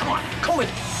Men. Come on, come with.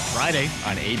 Friday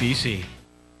on ABC.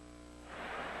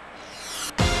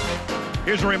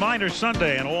 Here's a reminder: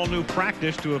 Sunday, an all-new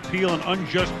practice to appeal an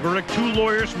unjust verdict. 2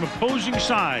 lawyers from opposing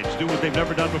sides do what they've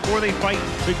never done before. They fight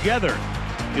together.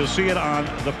 You'll see it on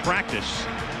The Practice,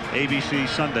 ABC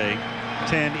Sunday,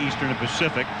 10 Eastern and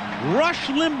Pacific. Rush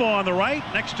Limbaugh on the right,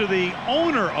 next to the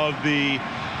owner of the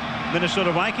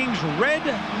Minnesota Vikings, Red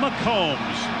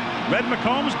McCombs. Red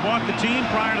McCombs bought the team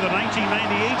prior to the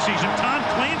 1998 season. Tom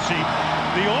Clancy,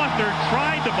 the author,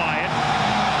 tried to buy it,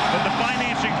 but the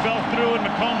financing fell through and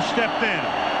McCombs stepped in.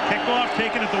 Kickoff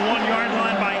taken at the 1-yard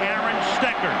line by Aaron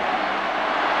Stecker.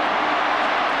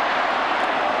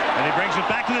 And he brings it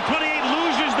back to the 28,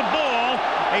 loses the ball.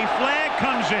 A flag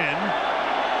comes in.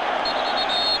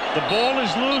 The ball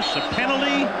is loose, a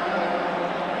penalty.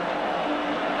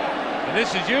 And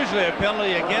this is usually a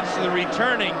penalty against the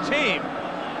returning team.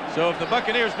 So if the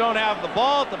Buccaneers don't have the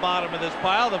ball at the bottom of this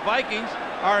pile, the Vikings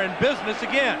are in business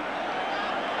again.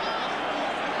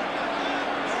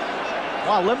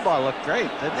 Wow, Limbaugh looked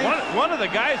great, didn't he? One of the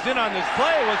guys in on this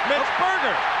play was Mitch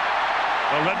Berger.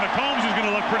 Well, Red McCombs is going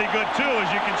to look pretty good, too,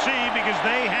 as you can see, because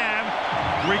they have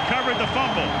recovered the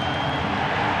fumble.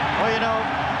 Well, you know.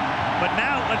 But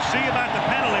now let's see about the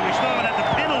penalty. We still haven't had the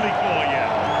penalty call yet.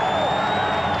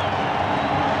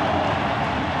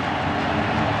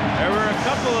 There were a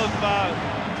couple of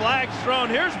flags thrown.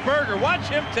 Here's Berger. Watch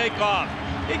him take off.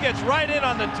 He gets right in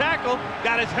on the tackle,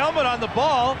 got his helmet on the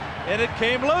ball, and it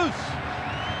came loose.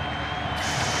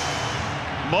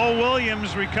 Mo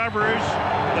Williams recovers.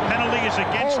 The penalty is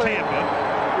against Tampa.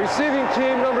 Receiving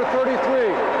team number 33.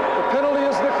 The penalty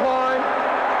is declined.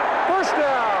 First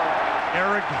down.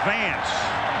 Eric Vance.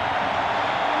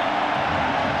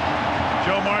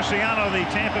 Joe Marciano, the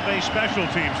Tampa Bay special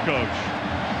teams coach.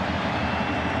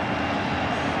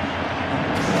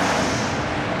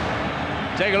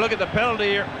 Take a look at the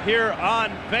penalty here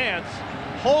on Vance.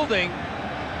 Holding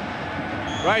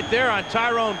right there on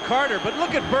Tyrone Carter. But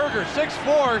look at Berger,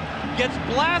 6'4", gets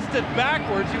blasted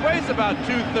backwards. He weighs about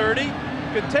 230.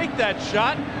 Could take that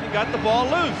shot. He got the ball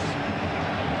loose.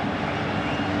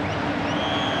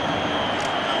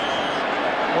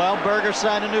 Well, Berger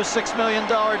signed a new $6 million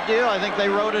deal. I think they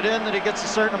wrote it in that he gets a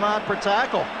certain amount per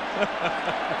tackle.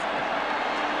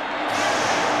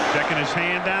 Checking his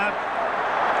hand out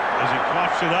as he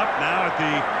coughs it up now at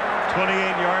the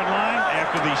 28-yard line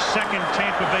after the second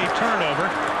Tampa Bay turnover.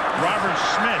 Robert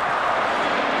Smith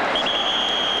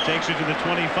takes it to the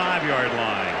 25-yard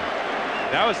line.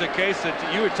 That was the case that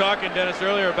you were talking, Dennis,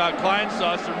 earlier about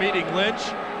Kleinsasser meeting Lynch.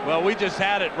 Well, we just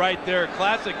had it right there.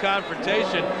 Classic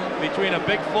confrontation between a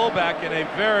big fullback and a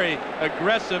very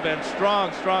aggressive and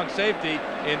strong safety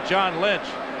in John Lynch.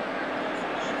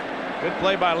 Good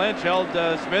play by Lynch, held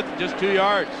Smith just 2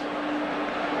 yards.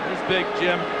 There's big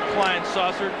Jim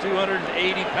Kleinsasser,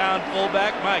 280-pound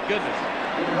fullback. My goodness.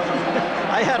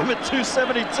 I had him at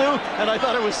 272, and I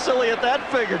thought it was silly at that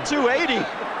figure. 280.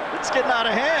 It's getting out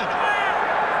of hand.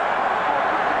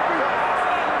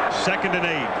 2nd and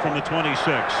 8 from the 26.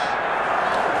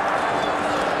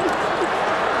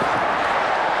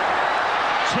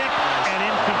 Tipped and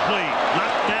incomplete.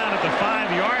 Knocked down at the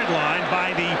 5-yard line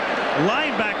by the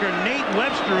linebacker Nate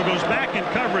Webster, who goes back in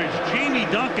coverage. Jamie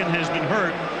Duncan has been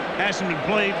hurt.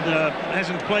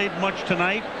 Hasn't played much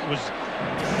tonight. Was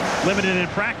limited in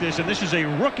practice, and this is a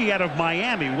rookie out of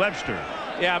Miami, Webster.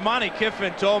 Yeah, Monty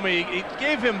Kiffin told me, he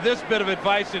gave him this bit of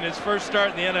advice in his first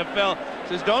start in the NFL.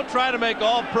 He says, don't try to make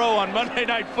All-Pro on Monday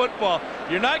Night Football.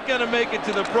 You're not going to make it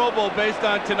to the Pro Bowl based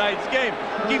on tonight's game.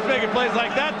 Keeps making plays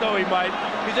like that, though, he might.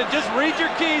 He said, just read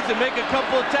your keys and make a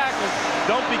couple of tackles.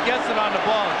 Don't be guessing on the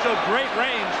ball. Show great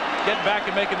range getting back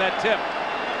and making that tip.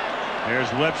 There's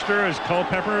Webster as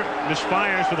Culpepper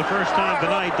misfires for the first time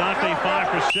tonight. Dante 5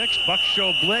 for 6. Bucks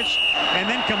show blitz and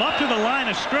then come up to the line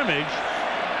of scrimmage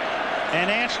and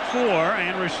ask for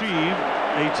and receive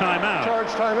a timeout. Charge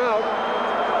timeout.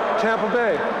 Tampa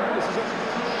Bay.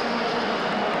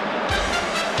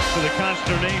 To the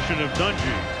consternation of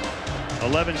Dungy.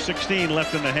 11:16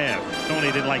 left in the half.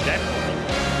 Tony didn't like that.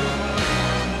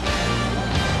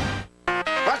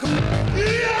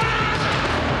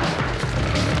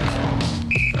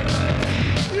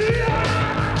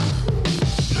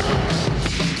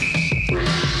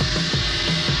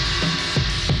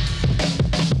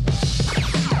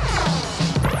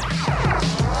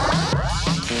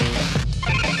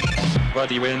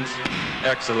 Buddy wins.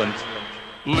 Excellent.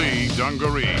 Lee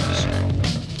Dungarees.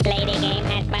 Play the game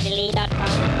at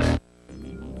buddylee.com.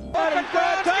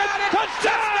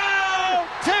 Touchdown!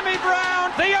 Timmy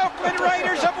Brown, the Oakland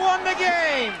Raiders have won the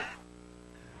game.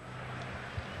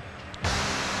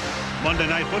 Monday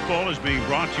Night Football is being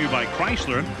brought to you by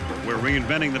Chrysler. We're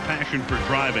reinventing the passion for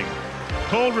driving.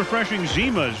 Cold, refreshing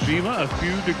Zima. Zima, a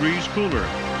few degrees cooler.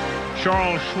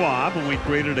 Charles Schwab, when we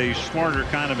created a smarter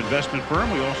kind of investment firm,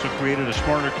 we also created a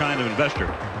smarter kind of investor.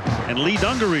 And Lee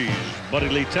Dungarees, Buddy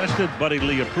Lee tested, Buddy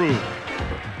Lee approved.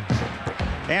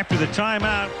 After the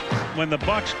timeout, when the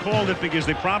Bucs called it because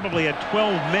they probably had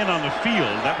 12 men on the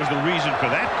field, that was the reason for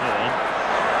that call.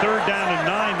 3rd down and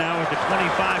 9 now at the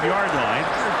 25-yard line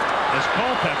as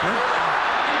Culpepper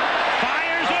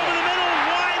fires over the middle,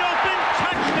 wide open,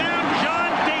 touchdown,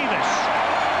 John Davis.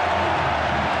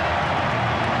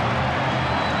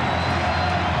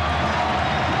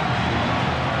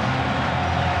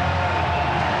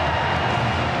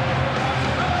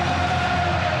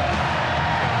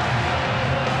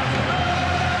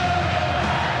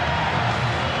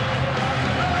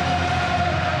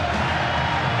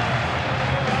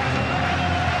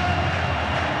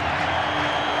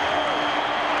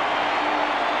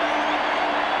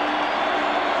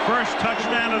 First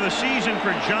touchdown of the season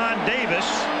for John Davis.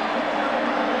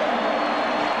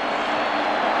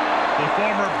 The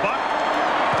former Buck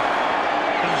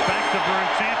comes back to burn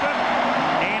Tampa.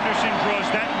 Anderson draws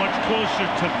that much closer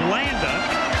to Blanda.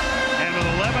 And with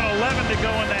 11:11 to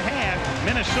go in the half,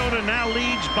 Minnesota now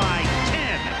leads by 10.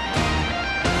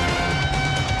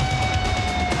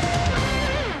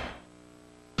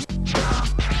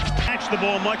 The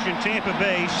ball much in Tampa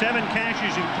Bay. 7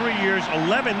 catches in 3 years,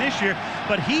 11 this year.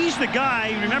 But he's the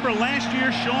guy. Remember last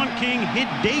year, Sean King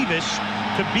hit Davis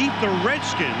to beat the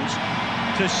Redskins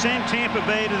to send Tampa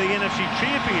Bay to the NFC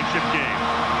Championship game.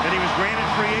 Then he was granted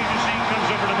free agency,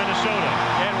 comes over to Minnesota.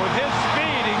 And with his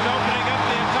speed, he's opening up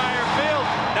the entire field,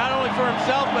 not only for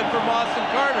himself, but for Boston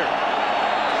Carter.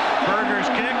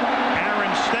 Berger's kick,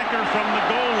 Aaron Stecker from the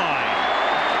goal line.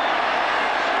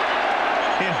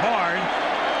 Hit hard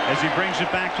as he brings it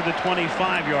back to the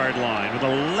 25-yard line with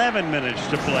 11 minutes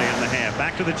to play in the half.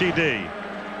 Back to the TD.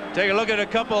 Take a look at a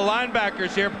couple of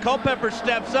linebackers here. Culpepper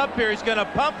steps up here. He's going to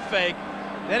pump fake.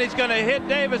 Then he's going to hit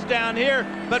Davis down here.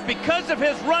 But because of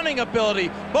his running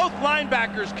ability, both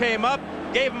linebackers came up,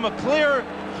 gave him a clear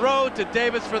throw to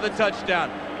Davis for the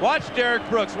touchdown. Watch Derek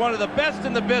Brooks, one of the best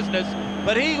in the business,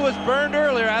 but he was burned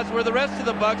earlier, as were the rest of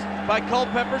the Bucs, by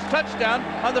Culpepper's touchdown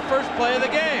on the first play of the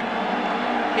game.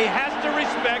 He has to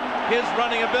respect his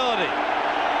running ability.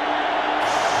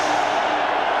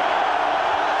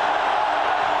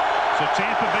 So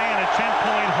Tampa Bay in a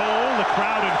 10-point hole, the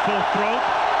crowd in full throat.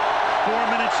 4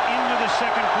 minutes into the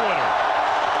second quarter.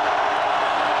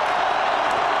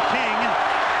 King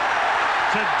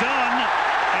to Dunn,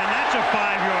 and that's a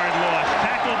 5-yard loss.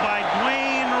 Tackled by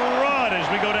Dwayne Rudd as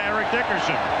we go to Eric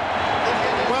Dickerson.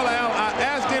 Well, Al, I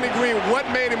asked Denny Green what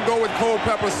made him go with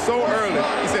Culpepper so early.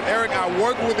 He said, Eric, I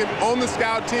worked with him on the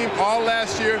scout team all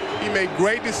last year. He made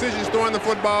great decisions throwing the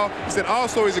football. He said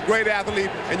also he's a great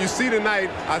athlete, and you see tonight,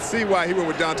 I see why he went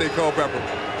with Dante Culpepper.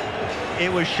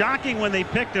 It was shocking when they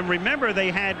picked him. Remember, they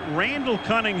had Randall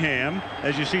Cunningham,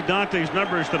 as you see Dante's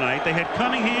numbers tonight. They had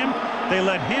Cunningham. They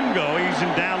let him go. He's in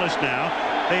Dallas now.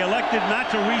 They elected not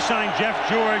to re-sign Jeff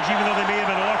George, even though they made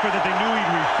him an offer that they knew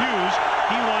he'd refuse.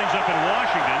 He winds up in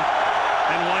Washington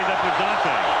and wind up with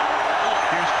Dante.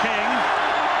 Here's King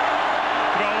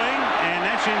throwing, and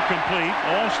that's incomplete.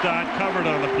 Allstott covered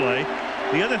on the play.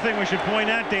 The other thing we should point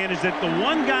out, Dan, is that the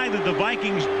one guy that the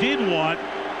Vikings did want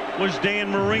was Dan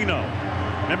Marino.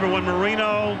 Remember when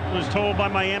Marino was told by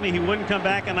Miami he wouldn't come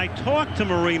back? And I talked to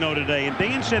Marino today, and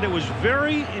Dan said it was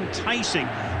very enticing.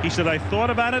 He said, I thought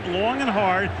about it long and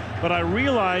hard, but I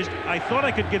realized I thought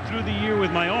I could get through the year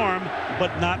with my arm,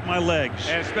 but not my legs.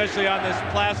 And especially on this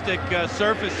plastic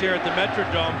surface here at the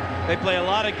Metrodome. They play a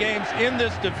lot of games in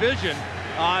this division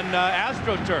on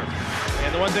AstroTurf. And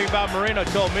the one thing about Marino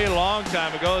told me a long time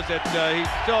ago is that he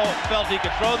still felt he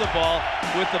could throw the ball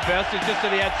with the best. It's just that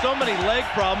he had so many leg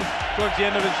problems towards the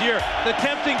end of his year. The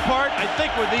tempting part, I think,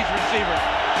 were these receivers.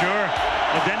 Sure.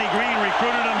 Well, Denny Green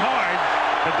recruited him hard,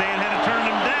 but Dan had to turn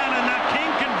him down, and now King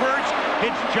converts.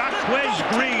 It's Jaquez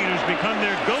Green who's become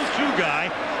their go-to guy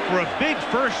for a big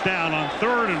first down on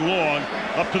 3rd and long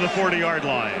up to the 40-yard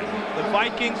line. The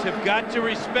Vikings have got to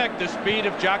respect the speed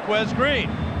of Jaquez Green.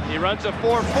 He runs a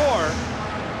 4.4.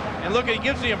 And look, he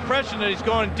gives the impression that he's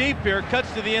going deep here.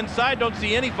 Cuts to the inside. Don't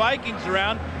see any Vikings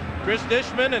around. Chris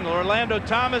Dishman and Orlando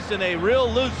Thomas in a real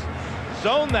loose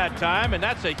zone that time. And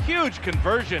that's a huge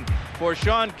conversion for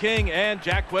Sean King and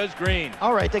Jaquez Green.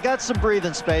 All right, they got some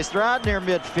breathing space. They're out near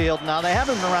midfield now. They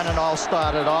haven't been running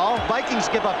Allstott at all. Vikings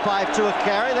give up 5-2 a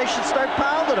carry. They should start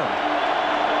pounding them.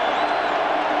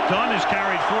 Dunn has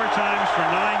carried 4 times for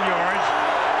 9 yards.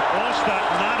 Allstott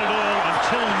not at all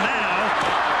until now.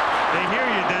 They hear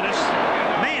you, Dennis.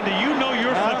 Man, do you know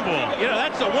your football. You know,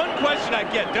 that's the one question I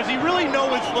get. Does he really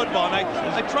know his football? And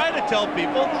I try to tell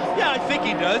people, yeah, I think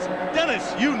he does.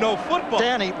 Dennis, you know football.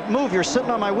 Danny, move. You're sitting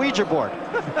on my Ouija board.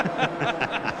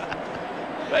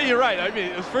 Well, you're right. I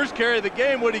mean, his first carry of the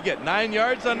game, what did he get? 9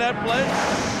 yards on that play?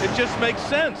 It just makes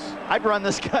sense. I'd run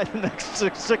this guy the next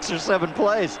six or seven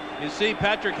plays. You see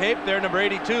Patrick Hape there, number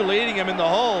 82, leading him in the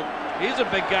hole. He's a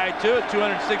big guy, too, at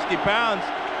 260 pounds.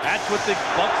 That's what the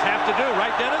Bucs have to do,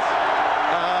 right, Dennis?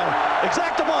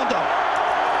 Exactamundo.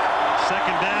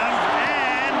 Second down,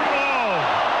 and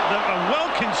a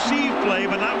well-conceived play,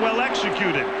 but not well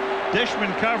executed.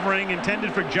 Dishman covering,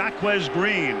 intended for Jaquez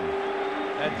Green.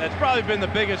 That's probably been the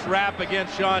biggest rap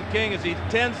against Sean King, as he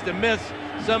tends to miss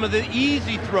some of the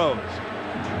easy throws.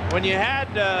 When you had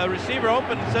a receiver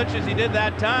open such as he did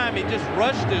that time, he just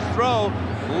rushed his throw,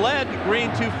 led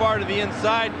Green too far to the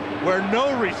inside, where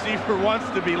no receiver wants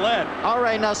to be led. All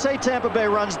right, now say Tampa Bay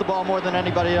runs the ball more than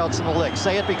anybody else in the league.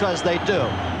 Say it because they do.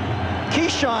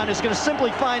 Keyshawn is going to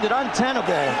simply find it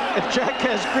untenable if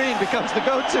Jaquez Green becomes the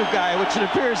go-to guy, which it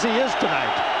appears he is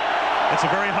tonight. It's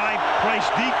a very high-priced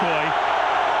decoy.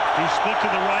 He split to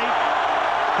the right,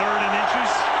 3rd and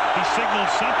inches. He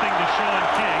signals something to Sean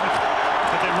King,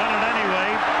 but they run it anyway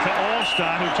to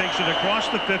Allstott, who takes it across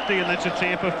the 50, and that's a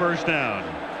Tampa first down.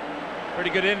 Pretty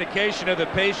good indication of the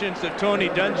patience of Tony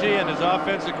Dungy and his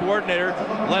offensive coordinator,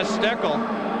 Les Steckel.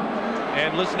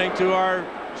 And listening to our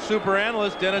super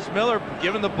analyst, Dennis Miller,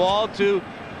 giving the ball to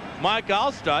Mike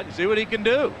Allstott. See what he can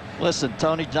do. Listen,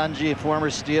 Tony Dungy, a former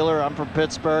Steeler. I'm from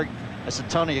Pittsburgh. I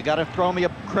said, Tony, you got to throw me a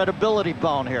credibility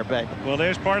bone here, baby. Well,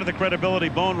 there's part of the credibility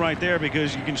bone right there,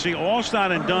 because you can see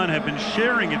Allstott and Dunn have been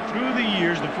sharing it through the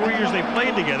years, the 4 years they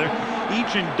played together,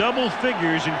 each in double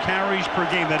figures in carries per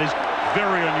game. That is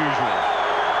very unusual,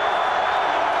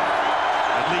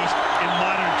 at least in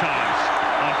modern times.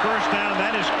 On first down,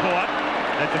 that is caught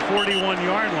at the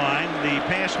 41-yard line. The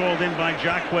pass hauled in by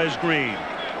Jaquez Green.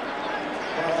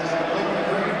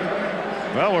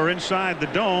 Well, we're inside the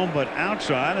dome, but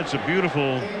outside it's a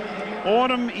beautiful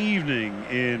autumn evening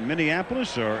in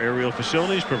Minneapolis. Our aerial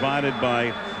facilities provided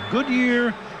by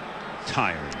Goodyear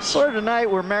Tires. Sort of night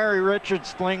where Mary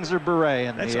Richards flings her beret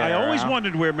in the air. I always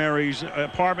wondered where Mary's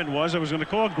apartment was. I was going to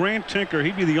call Grant Tinker.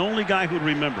 He'd be the only guy who'd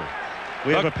remember.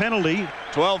 We have a penalty.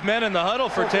 12 men in the huddle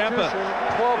for Tampa.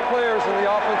 12 players in the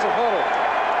offensive huddle.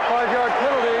 5-yard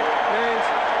penalty means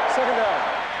second down.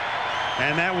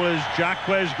 And that was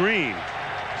Jaquez Green.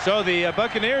 So the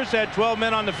Buccaneers had 12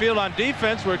 men on the field on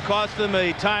defense, where it cost them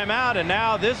a timeout, and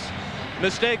now this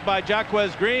mistake by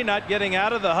Jaquez Green, not getting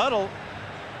out of the huddle,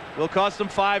 will cost them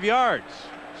 5 yards.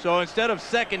 So instead of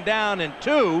second down and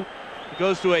 2, it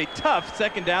goes to a tough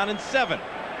second down and 7,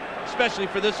 especially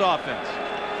for this offense.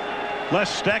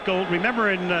 Les Steckel, remember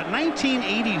in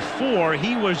 1984,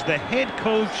 he was the head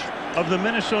coach of the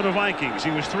Minnesota Vikings.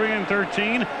 He was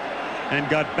 3-13. And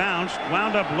got bounced,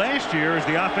 wound up last year as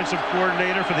the offensive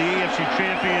coordinator for the AFC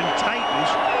champion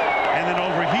Titans, and then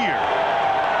over here.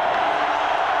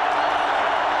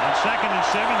 On 2nd and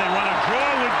 7, they run a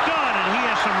draw with Dunn, and he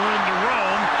has some room to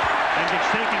roam, and gets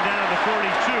taken down to the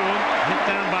 42, hit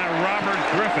down by Robert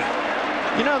Griffin.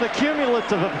 You know, the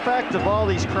cumulative effect of all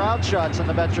these crowd shots in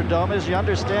the Metrodome is you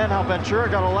understand how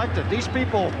Ventura got elected. These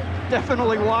people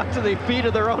definitely walk to the beat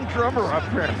of their own drummer up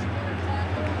here.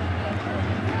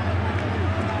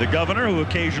 The governor, who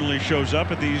occasionally shows up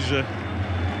at these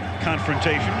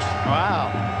confrontations.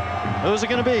 Wow. Who's it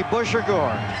going to be, Bush or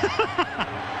Gore?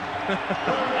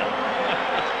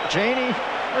 Cheney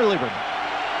or Lieberman?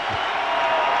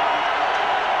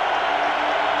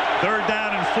 3rd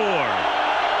down and 4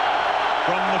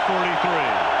 from the 43.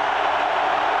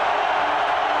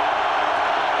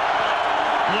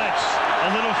 Blitz, a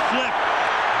little flip.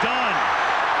 Dunn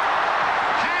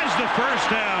has the first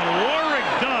down. Warwick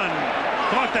Dunn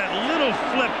caught that little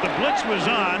flip. The blitz was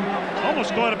on,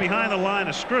 almost caught it behind the line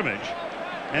of scrimmage,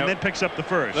 and then picks up the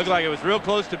first. Looked like it was real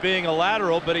close to being a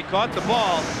lateral, but he caught the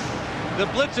ball. The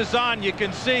blitz is on. You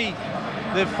can see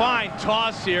the fine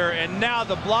toss here, and now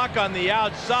the block on the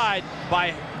outside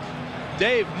by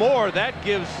Dave Moore. That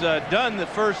gives Dunn the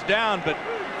first down, but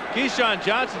Keyshawn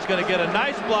Johnson's going to get a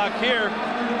nice block here,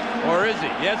 or is he?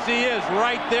 Yes, he is,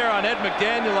 right there on Ed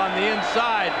McDaniel on the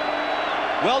inside.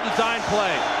 Well-designed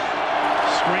play.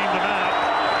 Screamed him out.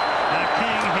 Now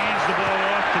King hands the ball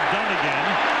off to Dunn again.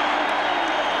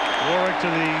 Warwick to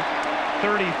the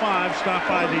 35, stopped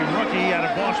by the rookie out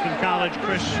of Boston College,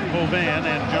 Chris Hovan,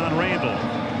 and John Randall.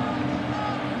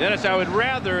 Dennis, I would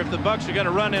rather, if the Bucs are going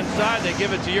to run inside, they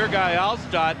give it to your guy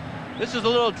Allstott. This is a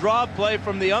little draw play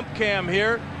from the ump cam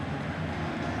here.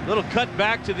 Little cut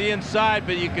back to the inside,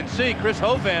 but you can see Chris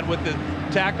Hovan with the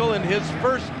tackle in his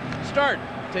first start.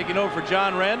 Taking over for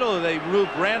John Randall. They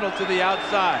moved Randall to the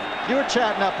outside. You were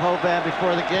chatting up Hoban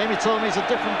before the game. You told me he's a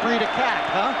different breed of cat,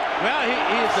 huh? Well,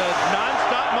 he's a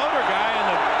non-stop motor guy, and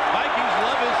the Vikings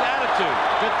love his attitude.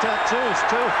 Good tattoos,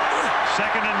 too.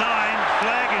 2nd and 9.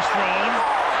 Flag is thrown.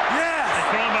 It's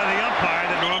thrown by the umpire.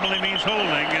 That normally means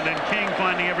holding. And then King,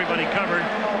 finding everybody covered,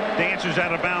 dances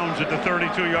out of bounds at the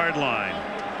 32-yard line.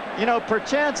 You know,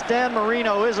 perchance Dan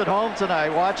Marino is at home tonight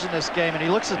watching this game, and he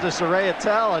looks at this array of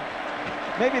talent.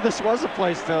 Maybe this was a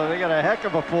place to. They got a heck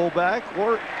of a fullback.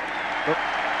 You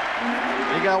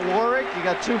got Warwick. You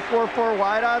got 2-4-4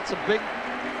 wideouts. A big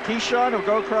Keyshawn who'll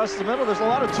go across the middle. There's a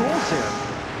lot of tools here.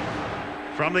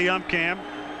 From the ump cam.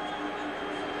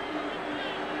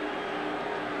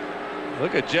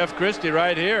 Look at Jeff Christie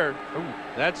right here. Ooh,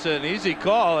 that's an easy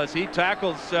call as he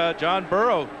tackles John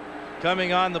Burrow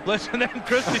coming on the blitz, and then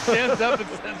Christie stands up and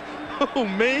says, "Oh,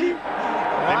 me?"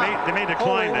 Wow. They may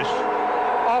decline this.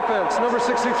 Offense, number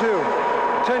 62.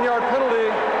 10-yard penalty.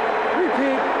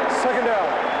 Repeat, 2nd down.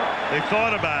 They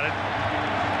thought about it,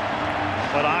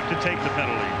 but opt to take the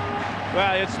penalty.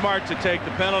 Well, it's smart to take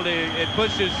the penalty. It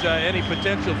pushes any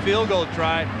potential field goal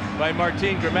try by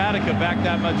Martin Gramatica back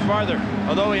that much farther.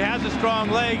 Although he has a strong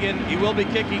leg, and he will be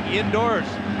kicking indoors.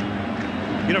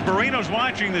 You know, Barrino's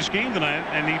watching this game tonight,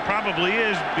 and he probably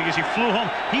is because he flew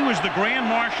home. He was the Grand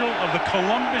Marshal of the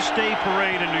Columbus Day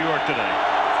Parade in New York today.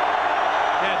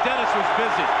 Yeah, Dennis was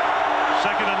busy.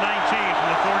 2nd and 19 from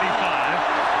the 45.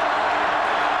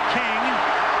 King.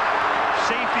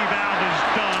 Safety valve is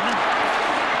done.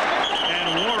 And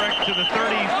Warwick to the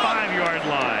 35-yard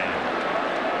line.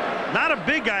 Not a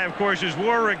big guy, of course, is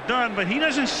Warwick Dunn, but he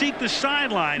doesn't seek the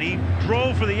sideline. He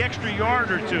drove for the extra yard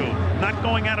or two, not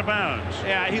going out of bounds.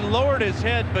 Yeah, he lowered his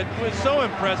head, but what was so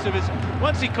impressive is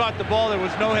once he caught the ball, there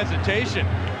was no hesitation.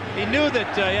 He knew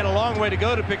that he had a long way to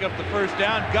go to pick up the 1st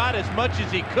down, got as much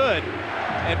as he could,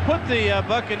 and put the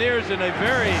Buccaneers in a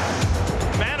very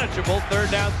manageable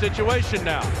 3rd down situation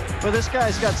now. But this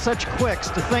guy's got such quicks.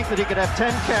 To think that he could have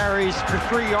 10 carries for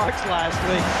 3 yards last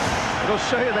week. It'll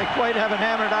show you they quite haven't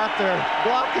hammered out their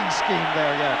blocking scheme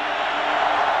there yet.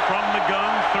 From the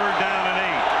gun, 3rd down and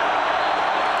 8.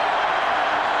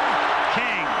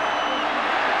 King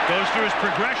goes through his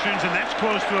progressions, and that's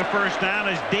close to a 1st down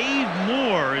as Dave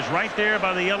Moore is right there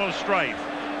by the yellow stripe.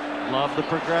 Love the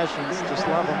progressions. Just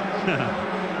love them.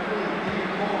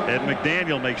 Ed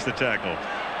McDaniel makes the tackle.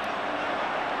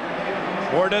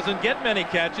 Moore doesn't get many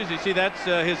catches. You see, that's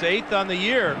his 8th on the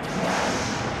year.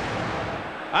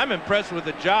 I'm impressed with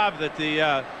the job that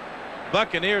the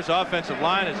Buccaneers offensive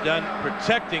line has done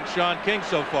protecting Sean King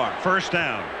so far. 1st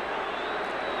down.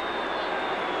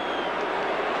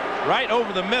 Right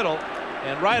over the middle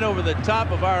and right over the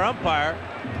top of our umpire,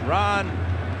 Ron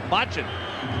Botchin.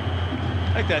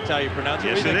 I think that's how you pronounce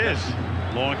it. Yes, it is.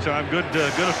 Long time. Good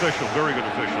official. Very good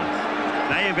official.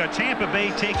 Now you've got Tampa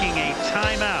Bay taking a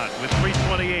timeout with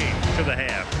 3:28 to the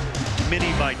half.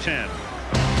 Mini by 10.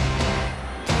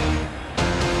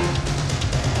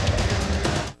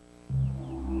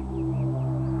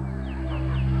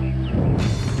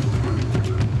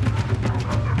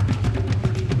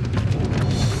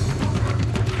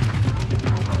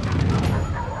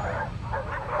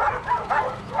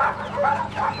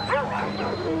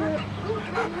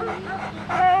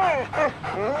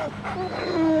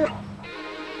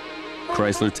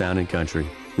 Chrysler Town & Country,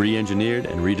 re-engineered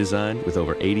and redesigned with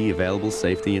over 80 available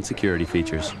safety and security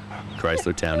features.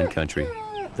 Chrysler Town & Country,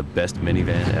 the best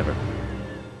minivan ever.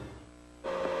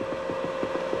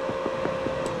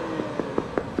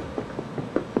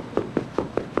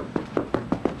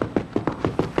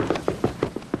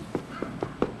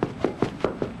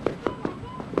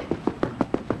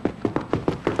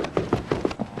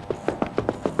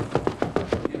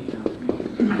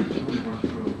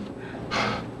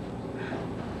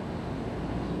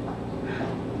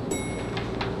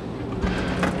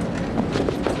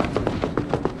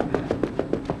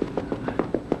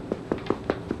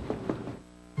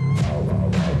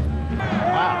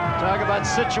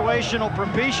 Situational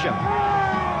propecia.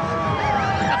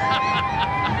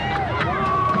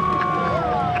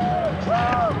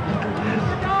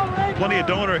 Plenty of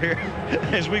donor here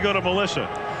as we go to Melissa.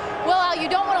 Well, Al, you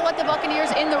don't want to let the Buccaneers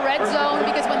in the red zone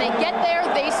because when they get there,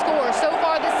 they score. So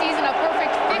far this season, a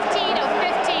perfect 15 of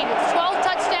 15. It's 12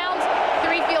 touchdowns,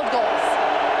 3 field goals.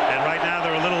 And right now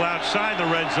they're a little outside the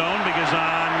red zone because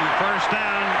on 1st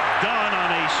down, Dunn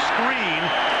on a screen,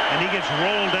 and he gets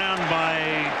rolled down by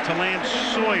Talance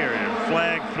Sawyer.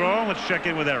 Flag throw. Let's check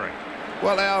in with Eric.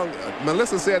 Well, Al,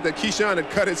 Melissa said that Keyshawn had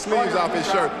cut his sleeves off his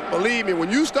shirt. Believe me, when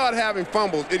you start having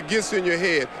fumbles, it gets in your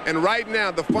head. And right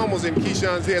now, the fumbles in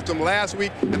Keyshawn's head from last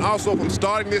week and also from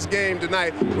starting this game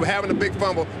tonight, from having a big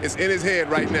fumble, it's in his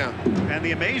head right now. And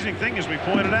the amazing thing, as we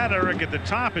pointed out, Eric, at the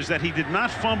top, is that he did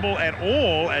not fumble at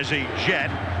all as a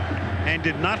Jet and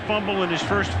did not fumble in his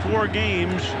first 4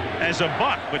 games as a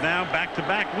Buck. But now,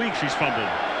 back-to-back weeks, he's fumbled.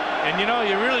 And, you know,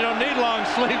 you really don't need long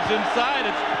sleeves inside.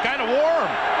 It's kind of warm.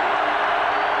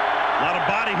 A lot of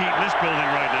body heat in this building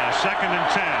right now. 2nd and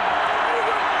 10.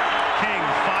 King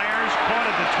fires, caught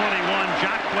at the 21.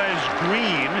 Jacquez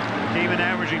Green came in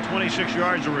averaging 26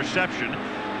 yards a reception.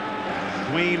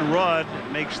 Dwayne Rudd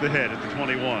makes the hit at the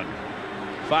 21.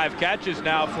 5 catches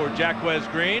now for Jacquez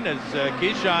Green as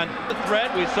Keyshawn the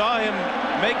threat. We saw him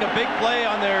make a big play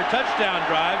on their touchdown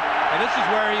drive, and this is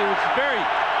where he was very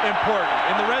important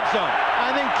in the red zone. I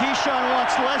think Keyshawn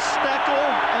wants less Steckel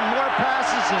and more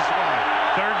passes his way.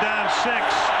 3rd down 6.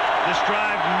 This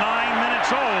drive 9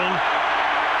 minutes old.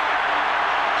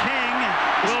 King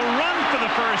will run for the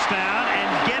first down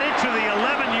and get it to the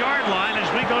 11-yard line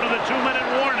as we go to the 2-minute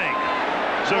warning.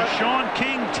 So Sean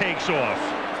King takes off.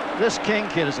 This King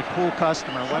kid is a cool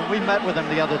customer. When we met with him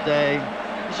the other day,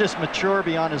 he's just mature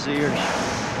beyond his ears.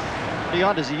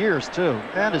 Beyond his ears, too.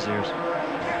 And his ears.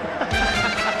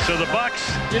 So the Bucks.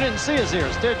 You didn't see his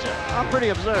ears, did you? I'm pretty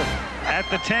observant. At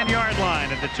the 10-yard line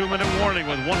at the 2-minute warning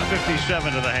with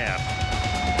 1:57 to the half.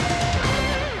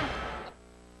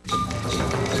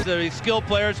 The skilled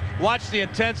players, watch the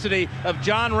intensity of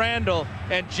John Randall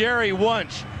and Jerry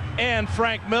Wunsch and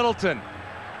Frank Middleton.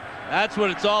 That's what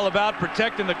it's all about,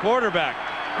 protecting the quarterback.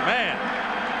 Man.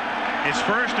 It's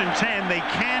 1st and 10. They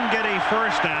can get a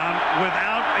first down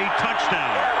without a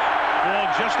touchdown. Ball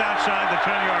just outside the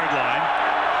 10-yard line.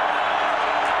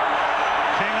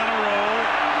 King on a roll.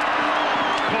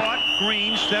 Caught.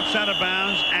 Green steps out of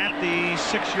bounds at the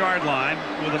 6-yard line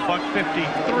with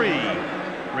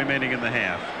 $1:53 remaining in the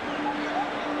half.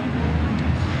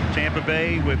 Tampa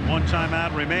Bay with 1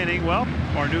 timeout remaining. Well,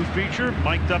 our new feature,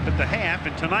 mic'd up at the half,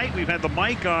 and tonight we've had the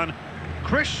mic on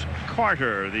Chris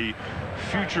Carter, the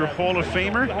future Hall of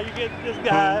Famer. How you get this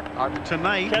guy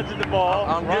tonight catching the ball,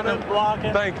 I'm running,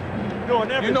 blocking. Thank you. Doing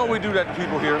everything. You know we do that to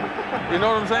people here. You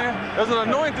know what I'm saying? There's an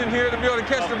anointing here to be able to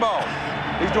catch the ball.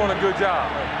 He's doing a good job.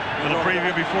 A little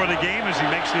preview before the game as he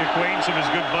makes the acquaintance of his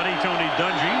good buddy Tony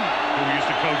Dungy, who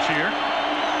used to coach here.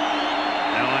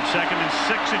 Now on 2nd and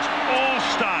 6, it's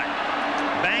Allstott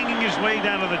banging his way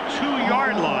down to the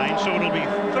 2-yard line, so it'll be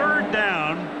 3rd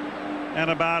down and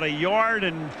about 1.75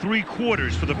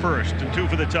 yards for the first and 2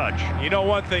 for the touch. You know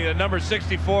one thing, that number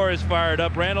 64 is fired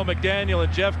up. Randall McDaniel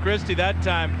and Jeff Christie that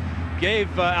time gave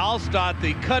Allstott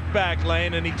the cutback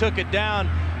lane, and he took it down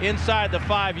inside the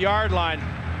 5-yard line.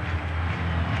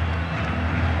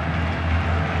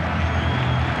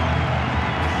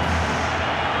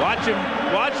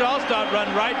 Watch Allstott run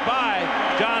right by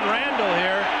John Randall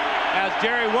here as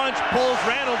Jerry Wunsch pulls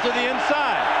Randall to the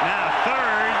inside. Now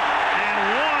 3rd and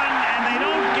 1, and they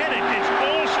don't get it. It's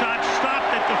Allstott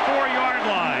stopped at the 4-yard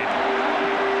line.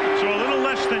 So a little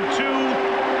less than 2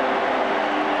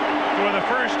 for the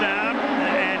first down,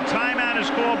 and timeout is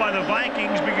called by the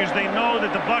Vikings because they know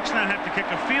that the Bucks now have to kick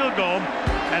a field goal,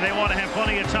 and they want to have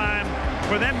plenty of time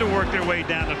for them to work their way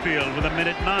down the field with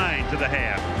 1:09 to the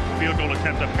half. Field goal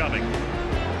attempt upcoming.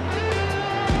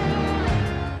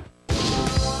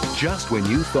 Just when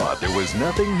you thought there was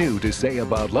nothing new to say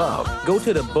about love, go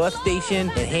to the bus station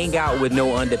and hang out with no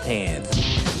underpants.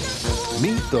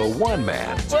 Meet the one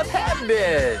man. What's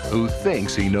happening? Who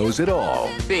thinks he knows it all.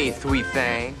 Say, sweet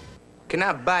thing, can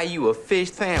I buy you a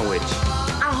fish sandwich?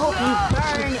 I hope you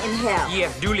burn in hell.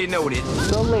 Yes, duly noted.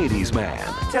 The ladies' man.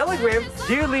 Telegram,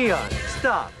 dear Leon,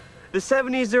 stop. The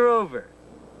 70s are over.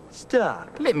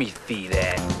 Stop. Let me see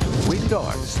that. Rated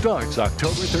R starts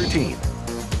October 13th.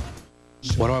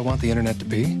 What do I want the internet to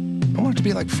be? I want it to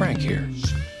be like Frank here.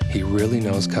 He really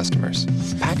knows customers.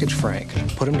 Package Frank.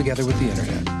 Put him together with the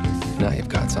internet. Now you've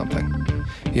got something.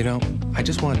 You know, I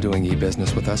just want doing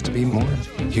e-business with us to be more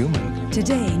human.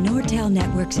 Today, Nortel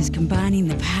Networks is combining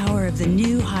the power of the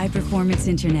new high-performance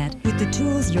internet with the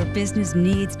tools your business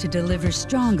needs to deliver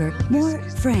stronger, more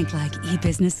Frank-like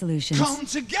e-business solutions. Come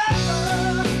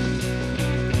together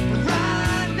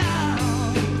right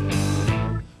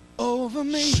now over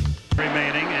me.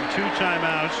 Remaining and 2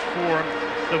 timeouts for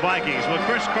the Vikings. Well,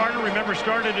 Chris Carter, remember,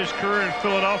 started his career in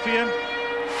Philadelphia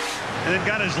and then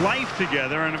got his life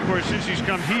together. And, of course, since he's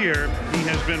come here, he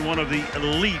has been one of the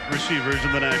elite receivers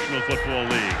in the National Football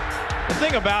League. The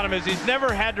thing about him is he's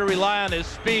never had to rely on his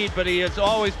speed, but he has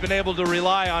always been able to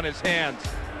rely on his hands.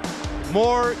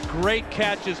 more great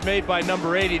catches made by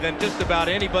number 80 than just about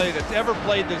anybody that's ever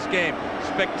played this game.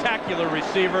 Spectacular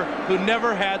receiver who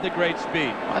never had the great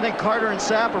speed. I think Carter and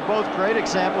Sapp are both great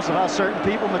examples of how certain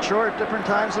people mature at different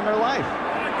times in their life.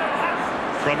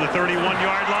 From the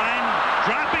 31-yard line,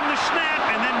 dropping the snap,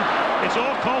 and then it's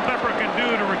all Culpepper can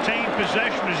do to retain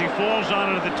possession as he falls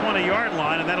onto the 20-yard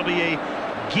line, and that'll be a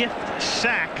gift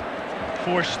sack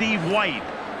for Steve White.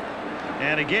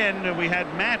 And again, we had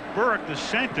Matt Burke, the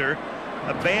center,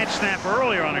 a bad snap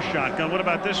earlier on a shotgun. What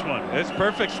about this one? It's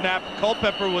perfect snap.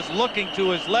 Culpepper was looking to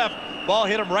his left. Ball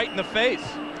hit him right in the face.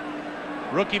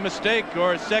 Rookie mistake,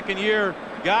 or a second-year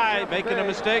guy making a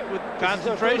mistake with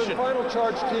concentration. Final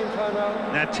charge team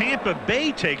timeout. Now Tampa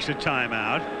Bay takes a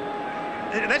timeout.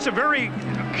 That's a very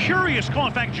curious call.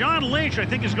 In fact, John Lynch, I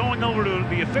think, is going over to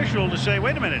the official to say,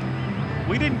 wait a minute,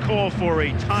 we didn't call for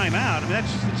a timeout. I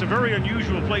mean, it's a very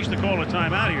unusual place to call a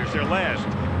timeout here. It's their last.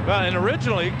 Well, and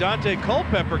originally, Dante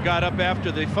Culpepper got up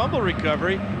after the fumble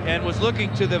recovery and was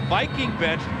looking to the Viking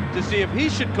bench to see if he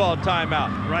should call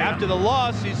timeout. Right. After the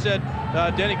loss, he said,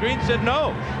 Denny Green said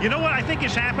no. You know what I think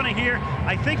is happening here?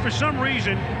 I think for some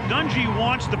reason, Dungy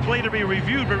wants the play to be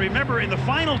reviewed, but remember, in the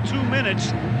final 2 minutes,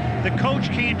 the coach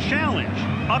can't challenge.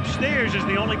 Upstairs is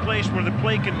the only place where the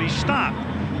play can be stopped.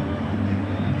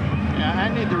 Yeah,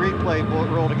 I need the replay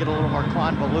rule to get a little more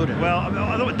convoluted. Well,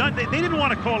 they didn't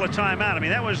want to call a timeout. I mean,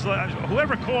 that was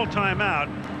whoever called timeout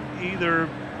either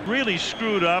really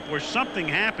screwed up or something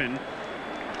happened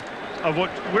of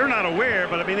what we're not aware.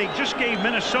 But I mean, they just gave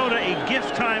Minnesota a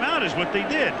gift timeout is what they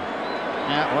did.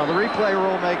 Yeah, well, the replay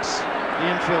rule makes the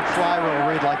infield fly rule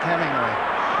read like Hemingway.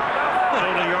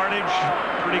 Total yardage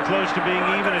pretty close to being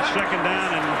even. It's second down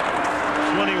and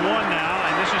 21 now,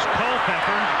 and this is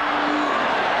Culpepper.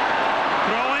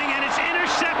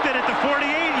 Intercepted at the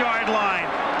 48-yard line.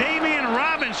 Damian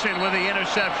Robinson with the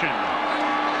interception.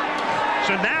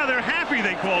 So now they're happy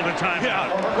they called a timeout.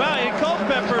 Yeah. Well,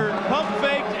 Culpepper pump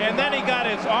faked, and then he got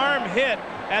his arm hit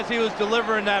as he was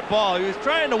delivering that ball. He was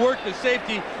trying to work the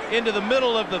safety into the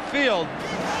middle of the field.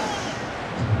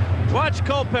 Watch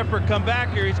Culpepper come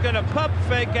back here. He's going to pump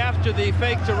fake after the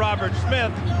fake to Robert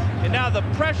Smith. And now the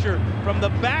pressure from the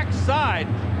backside.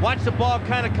 Watch the ball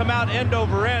kind of come out end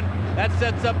over end. That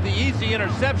sets up the easy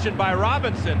interception by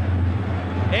Robinson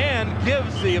and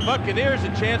gives the Buccaneers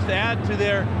a chance to add to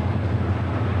their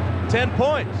 10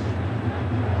 points.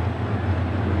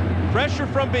 Pressure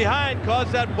from behind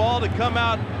caused that ball to come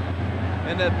out,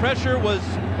 and the pressure was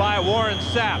by Warren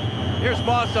Sapp. Here's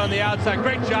Moss on the outside.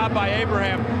 Great job by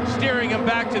Abraham, steering him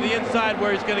back to the inside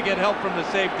where he's going to get help from the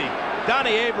safety.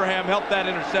 Donnie Abraham helped that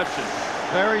interception.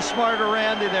 Very smart of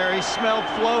Randy there. He smelled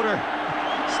floater.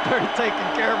 Started taking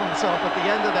care of himself. At the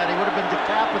end of that, he would have been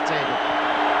decapitated.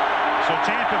 So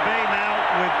Tampa Bay now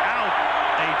without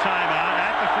a timeout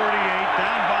at the 48,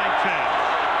 down by 10.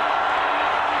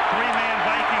 Three-man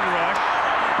Viking rush.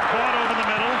 Caught over the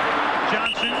middle.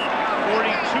 Johnson,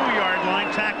 42-yard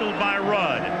line, tackled by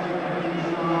Rudd.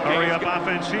 Hurry up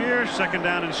offense here. Second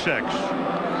down and 6.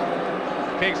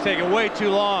 King's taking way too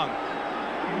long.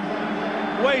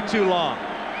 Way too long.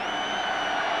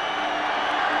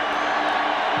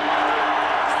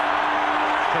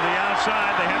 To the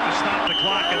outside, they have to stop the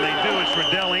clock, and they do. It's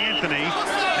Riddell Anthony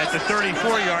at the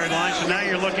 34-yard line. So now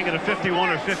you're looking at a 51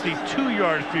 or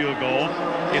 52-yard field goal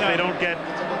if they don't get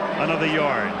another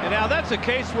yard. And now that's a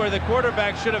case where the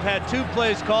quarterback should have had 2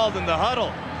 plays called in the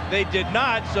huddle. They did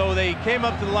not, so they came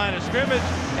up to the line of scrimmage,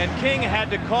 and King had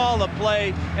to call a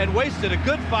play and wasted a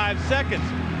good 5 seconds.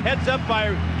 Heads up by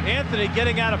Anthony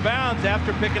getting out of bounds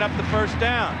after picking up the first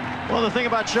down. Well, the thing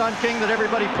about Sean King that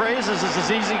everybody praises is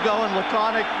his easygoing,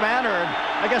 laconic manner. And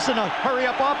I guess in a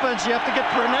hurry-up offense, you have to get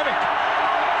frenetic.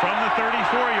 From the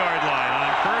 34-yard line on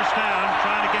first down,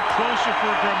 trying to get closer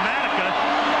for Gramatica,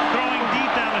 throwing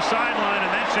deep down the sideline,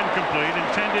 and that's incomplete,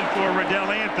 intended for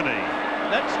Riddell Anthony.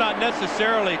 That's not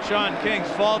necessarily Sean King's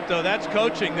fault, though. That's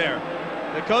coaching there.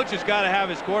 The coach has got to have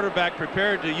his quarterback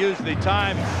prepared to use the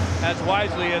time as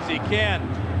wisely as he can.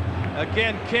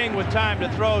 Again, King with time to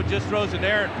throw just throws an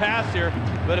errant pass here.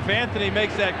 But if Anthony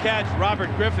makes that catch, Robert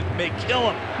Griffin may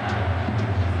kill him.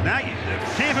 Now,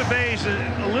 Tampa Bay's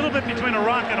a little bit between a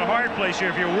rock and a hard place here.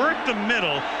 If you work the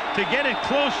middle to get it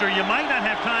closer, you might not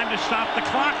have time to stop the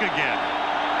clock again.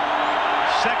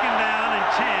 Second down and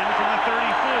 10 from the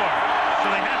 34.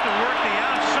 So they have to work the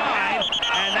outside,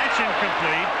 and that's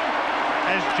incomplete,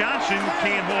 as Johnson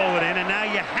can't haul it in, and now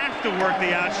you have to work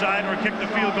the outside or kick the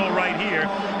field goal right here,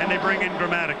 and they bring in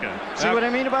Gramatica. See what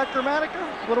I mean about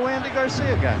Gramatica? Little Andy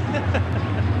Garcia guy.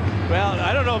 Well,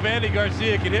 I don't know if Andy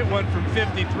Garcia can hit one from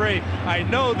 53. I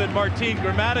know that Martin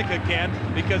Gramatica can,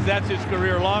 because that's his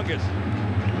career longest.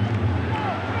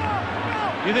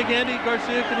 You think Andy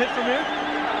Garcia can hit from here?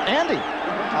 Andy?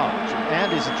 Oh,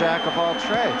 Andy's a jack of all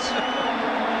trades.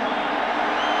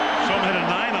 Some hit a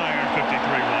 9-iron 53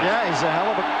 once. Yeah, he's a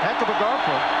heck of a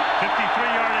golfer.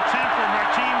 53-yard attempt for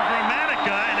Martin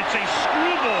Gramatica, and it's a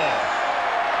screwball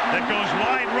that goes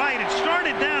wide right. It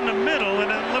started down the middle, and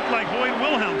it looked like Hoy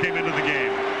Wilhelm came into the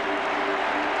game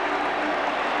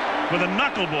with a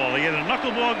knuckleball. He had a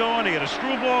knuckleball going. He had a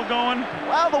screwball going.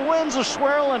 Well, the winds are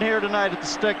swirling here tonight at the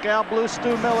stick. Al Blue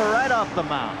Stu Miller right off the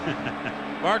mound.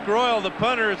 Mark Royal, the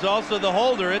punter, is also the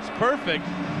holder. It's perfect.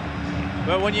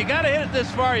 But when you got to hit it this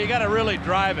far, you got to really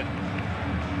drive it.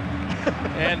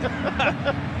 And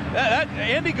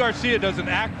Andy Garcia doesn't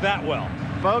act that well.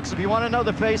 Folks, if you want to know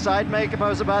the face I'd make if I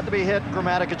was about to be hit,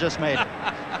 Gramatica just made it.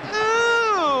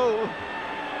 Ooh!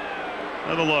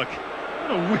 Another look.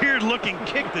 What a weird-looking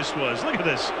kick this was. Look at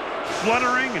this.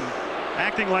 Fluttering and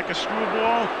acting like a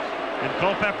screwball. And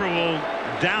Culpepper will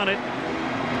down it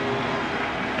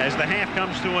as the half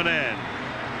comes to an end.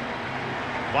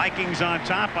 Vikings on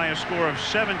top by a score of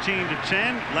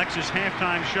 17-10. Lexus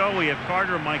halftime show. We have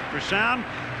Carter and Mike for sound.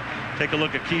 Take a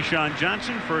look at Keyshawn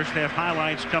Johnson. First half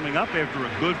highlights coming up after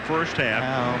a good first half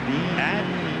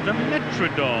at the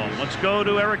Metrodome. Let's go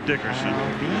to Eric Dickerson.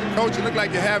 Coach, you look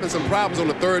like you're having some problems on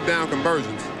the third down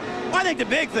conversions. Well, I think the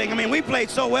big thing, I mean, we played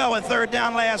so well in third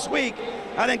down last week.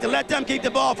 I think to let them keep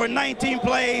the ball for 19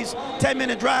 plays,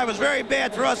 10-minute drive was very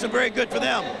bad for us and very good for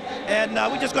them. And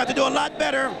we just got to do a lot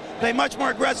better, play much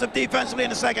more aggressive defensively in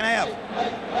the second half.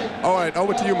 All right,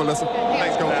 over to you, Melissa.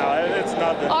 Thanks, Coach. No, it's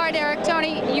nothing. All right, Eric,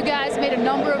 Tony, you guys made a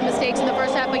number of mistakes in the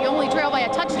first half, but you only trail by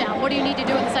a touchdown. What do you need to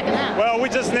do in the second half? Well, we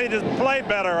just need to play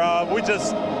better. We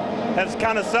just have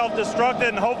kind of self-destructed,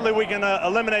 and hopefully we can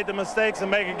eliminate the mistakes and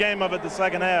make a game of it the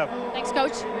second half. Thanks,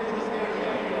 Coach.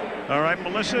 All right,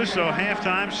 Melissa, so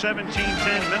halftime,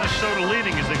 17-10, Minnesota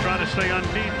leading as they try to stay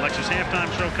unbeaten. Lexus halftime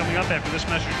show coming up after this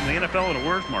message from the NFL and a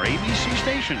word from our ABC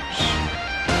stations.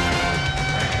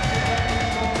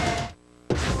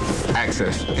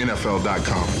 Access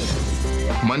NFL.com.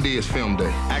 Monday is film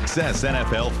day. Access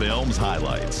NFL Films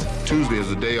highlights. Tuesday is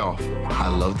a day off. I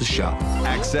love to shop.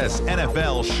 Access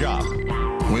NFL Shop.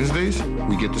 Wednesdays,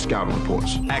 we get the scouting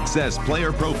reports. Access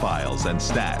player profiles and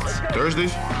stats.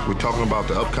 Thursdays, we're talking about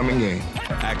the upcoming game.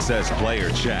 Access player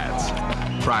chats.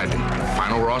 Friday,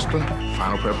 final roster,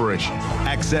 final preparation.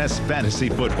 Access fantasy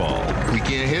football.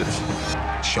 Weekend hits,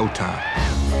 showtime.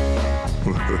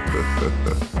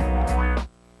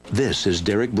 This is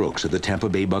Derek Brooks of the Tampa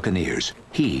Bay Buccaneers.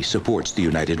 He supports the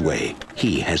United Way.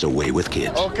 He has a way with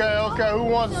kids. Okay, who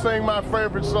wants to sing my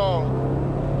favorite song?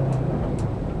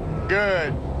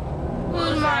 Good.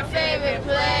 Who's my favorite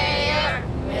player?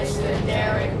 Mr.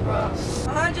 Derek Brooks.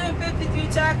 153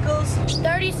 tackles.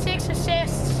 36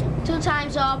 assists. 2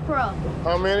 times All-Pro.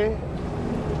 How many?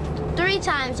 3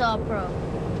 times All-Pro.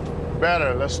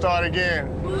 Better. Let's start again.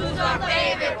 Who's my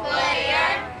favorite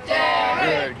player?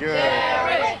 Derek. Good.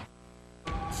 Derek.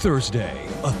 Thursday,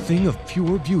 a thing of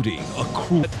pure beauty, a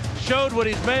cruel. Showed what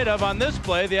he's made of on this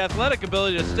play, the athletic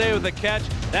ability to stay with the catch.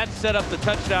 That set up the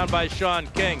touchdown by Sean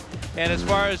King. And as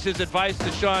far as his advice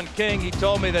to Sean King, he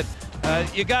told me that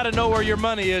you got to know where your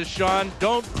money is, Sean.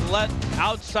 Don't let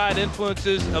outside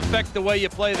influences affect the way you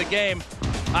play the game.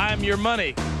 I'm your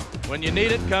money. When you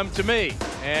need it, come to me.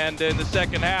 And in the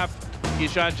second half,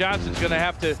 Keyshawn Johnson's going to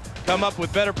have to come up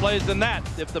with better plays than that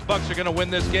if the Bucs are going to win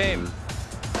this game.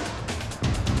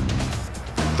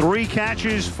 3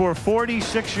 catches for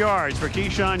 46 yards for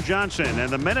Keyshawn Johnson, and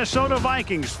the Minnesota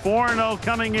Vikings 4-0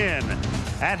 coming in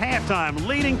at halftime,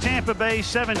 leading Tampa Bay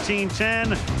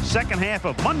 17-10. Second half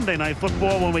of Monday Night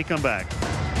Football when we come back.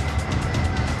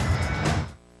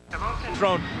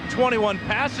 Thrown 21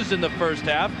 passes in the first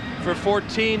half for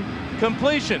 14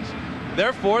 completions.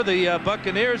 Therefore, the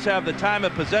Buccaneers have the time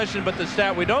of possession, but the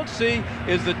stat we don't see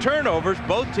is the turnovers.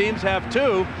 Both teams have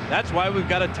 2. That's why we've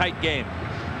got a tight game.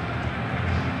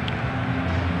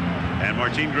 And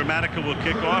Martin Gramatica will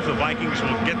kick off. The Vikings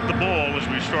will get the ball as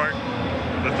we start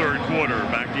the third quarter.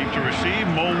 Back deep to receive,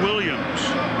 Mo Williams.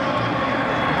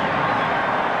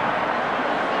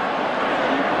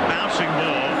 Bouncing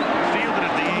ball, fielded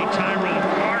at the 8. Tyrone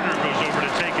Carter goes over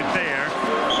to take it there.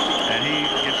 And he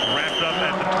gets wrapped up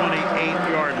at the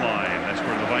 28-yard line. That's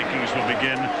where the Vikings will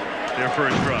begin their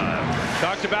first drive.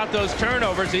 Talked about those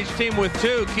turnovers. Each team with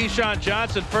 2. Keyshawn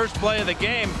Johnson, first play of the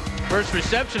game. First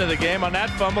reception of the game on that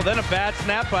fumble, then a bad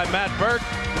snap by Matt Burke.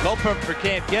 Culpepper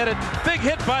can't get it. Big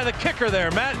hit by the kicker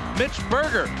there. Mitch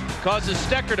Berger causes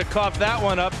Stecker to cough that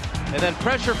one up. And then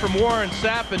pressure from Warren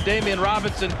Sapp and Damian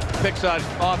Robinson picks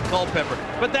off Culpepper.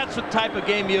 But that's the type of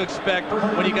game you expect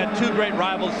when you got 2 great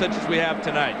rivals such as we have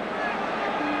tonight.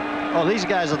 Oh, these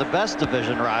guys are the best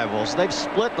division rivals. They've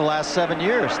split the last 7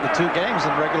 years, the 2 games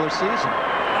in regular season.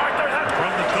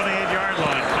 From the 28-yard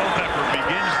line, Culpepper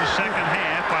begins the second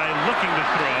half by looking to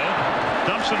throw.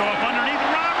 Dumps it off underneath.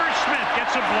 Robert Smith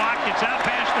gets a block. Gets out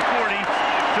past the 40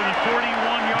 to the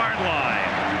 41-yard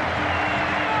line.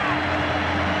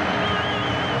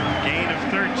 Gain of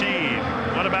 13.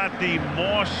 What about the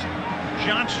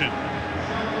Moss-Johnson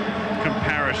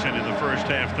comparison in the first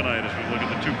half tonight as we look at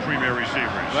the 2 premier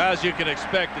receivers? Well, as you can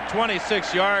expect, the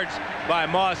 26 yards by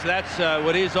Moss, that's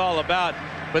what he's all about.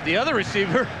 But the other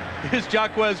receiver is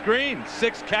Jaquez Green.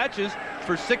 6 catches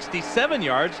for 67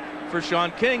 yards for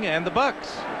Sean King and the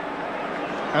Bucks.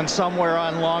 And somewhere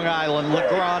on Long Island,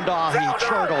 Legrandahi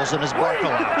chortles in his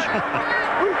Barcalouch.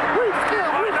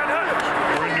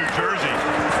 We're in New Jersey.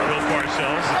 Bill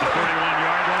Parcells at the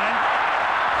 41-yard line.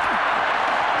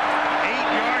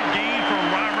 8-yard gain for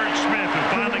Robert Smith, who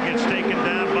finally gets taken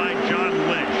down by John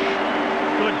Lynch.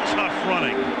 Good, tough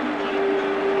running.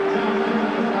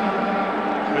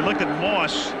 We looked at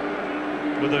Moss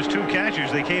with those 2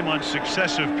 catches. They came on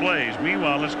successive plays.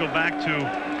 Meanwhile, let's go back to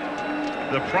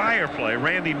the prior play.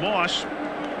 Randy Moss,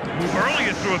 who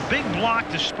earlier threw a big block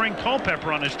to spring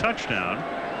Culpepper on his touchdown.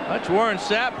 That's Warren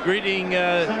Sapp greeting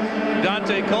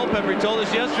Dante Culpepper. He told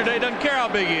us yesterday, doesn't care how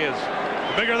big he is.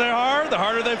 The bigger they are, the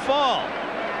harder they fall.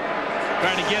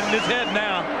 Trying to get in his head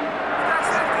now.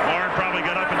 Warren probably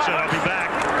got up and said, I'll be back.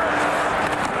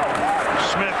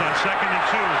 Smith on 2nd and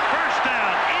 2. First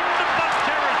down into Buck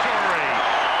territory.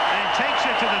 And takes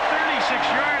it to the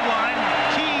 36-yard line.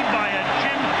 Keyed by a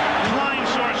Jim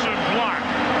Klein-Sorcer block.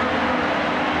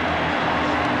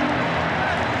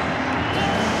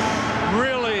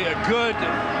 Really a good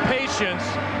patience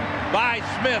by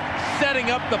Smith,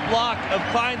 setting up the block of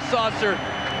Klein-Saucer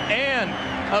and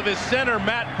of his center,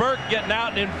 Matt Burke, getting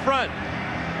out in front.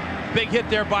 Big hit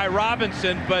there by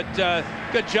Robinson, but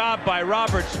good job by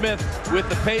Robert Smith with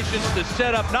the patience to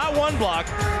set up not 1 block,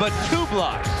 but 2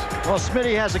 blocks. Well,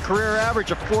 Smitty has a career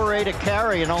average of 4.8 a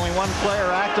carry, and only 1 player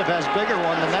active has bigger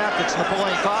one than that. That's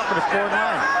Napoleon Coffin at 4.9.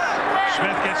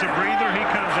 Smith gets a breather. He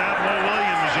comes out. Mo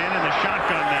Williams in the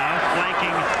shotgun now,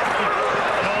 flanking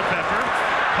Culpepper.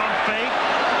 Pump fake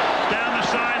down the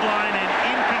sideline and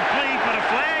incomplete, but a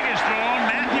flag is thrown.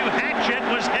 Matthew Hatchett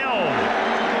was held.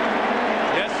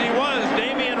 Yes, he was.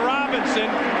 Damian Robinson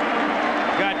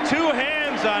got 2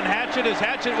 hands on Hatchett as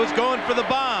Hatchett was going for the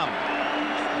bomb.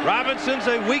 Robinson's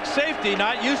a weak safety,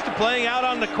 not used to playing out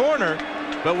on the corner.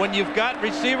 But when you've got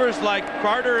receivers like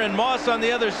Carter and Moss on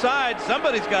the other side,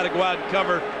 somebody's got to go out and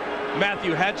cover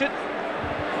Matthew Hatchett.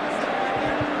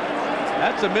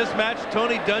 That's a mismatch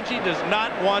Tony Dungy does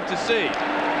not want to see.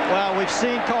 Well, we've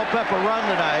seen Culpepper run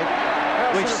tonight.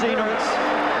 We've seen him.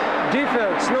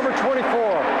 Defense, number 24.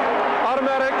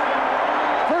 Automatic.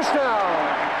 First down.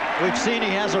 We've seen he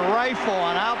has a rifle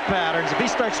on out patterns. If he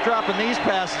starts dropping these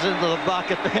passes into the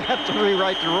bucket, they have to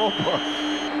rewrite the rule book.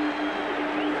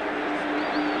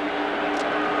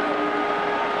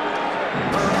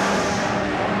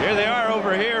 Here they are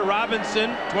over here.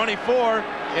 Robinson, 24,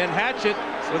 and Hatchett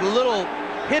with a little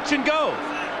hitch and go.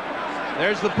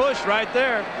 There's the push right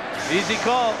there. Easy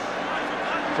call.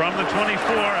 From the 24,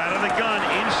 out of the gun,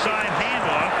 inside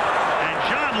handoff.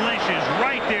 John Lynch is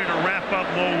right there to wrap up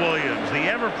Mo Williams. The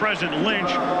ever-present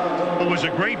Lynch, who was a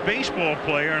great baseball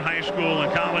player in high school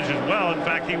and college as well. In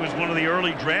fact, he was one of the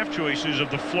early draft choices of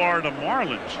the Florida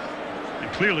Marlins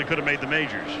and clearly could have made the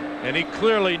majors. And he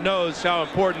clearly knows how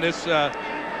important this a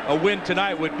win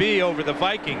tonight would be over the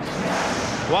Vikings.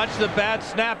 Watch the bad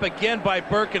snap again by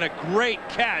Burke and a great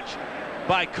catch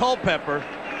by Culpepper.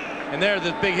 And there's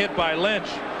the big hit by Lynch.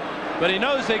 But he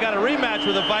knows they got a rematch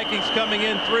with the Vikings coming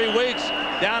in 3 weeks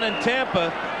down in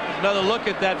Tampa. Another look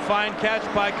at that fine catch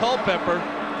by Culpepper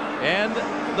and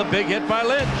the big hit by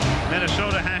Lynch.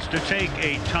 Minnesota has to take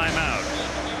a timeout.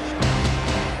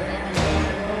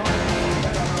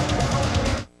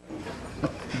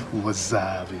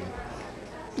 Wasabi.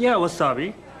 Yeah,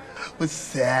 wasabi.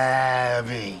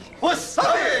 Wasabi.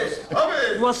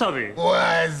 Wasabi! Wasabi! Wasabi.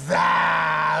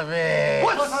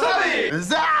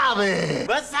 Wasabi! Wasabi.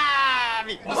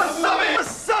 Wasabi!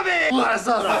 Wasabi.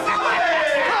 Wasabi!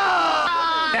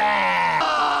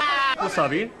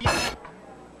 Wasabi!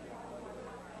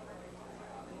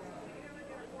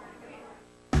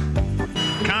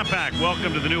 Compact,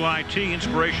 welcome to the new IT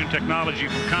inspiration technology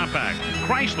from Compact.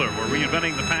 Chrysler, we're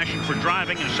reinventing the passion for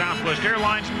driving, and Southwest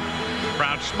Airlines,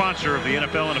 proud sponsor of the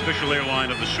NFL and official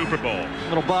airline of the Super Bowl.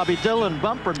 Little Bobby Dylan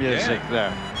bumper music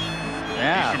there.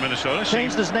 Yeah. He's from Minnesota.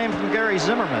 Changed his name from Gary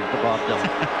Zimmerman to Bob Dylan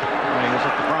when he was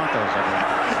at the Broncos, I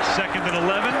believe. 2nd and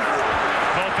 11.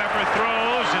 Culpepper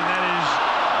throws, and that is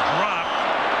dropped.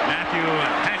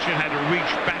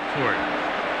 reach back for it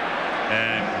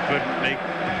and could make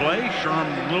the play. Sherm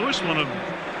Lewis, one of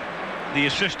the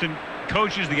assistant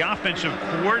coaches, the offensive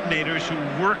coordinators who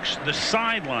works the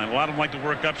sideline. A lot of them like to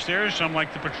work upstairs. Some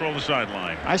like to patrol the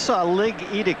sideline. I saw a league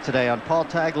edict today on Paul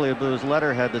Tagliabue's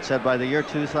letterhead that said by the year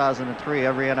 2003,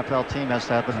 every NFL team has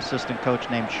to have an assistant coach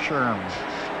named Sherm.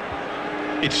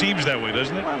 It seems that way,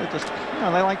 doesn't it?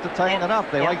 Well, they like to tighten it up.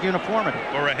 They like uniformity.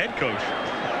 Or a head coach.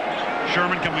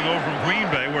 Sherman coming over from Green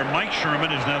Bay, where Mike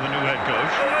Sherman is now the new head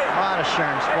coach. A lot of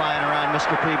Sherms flying around,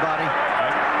 Mr. Peabody.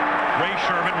 Ray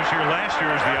Sherman was here last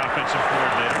year as the offensive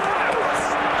coordinator.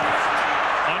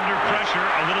 Under pressure,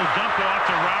 a little dump off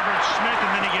to Robert Smith,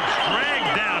 and then he gets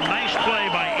dragged down. Nice play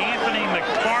by Anthony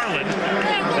McFarland,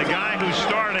 the guy who's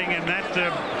starting, and that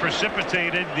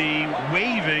precipitated the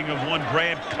waiving of one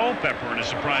Brad Culpepper in a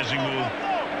surprising move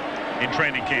in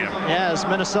training camp. Yeah, as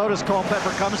Minnesota's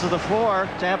Culpepper comes to the fore,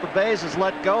 Tampa Bay's is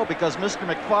let go because Mr.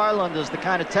 McFarland is the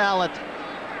kind of talent.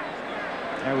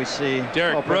 There we see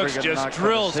Derek Culpepper Brooks just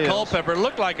drills Culpepper.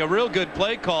 Looked like a real good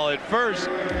play call at first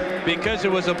because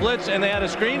it was a blitz and they had a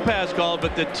screen pass call,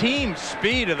 but the team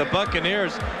speed of the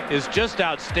Buccaneers is just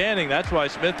outstanding. That's why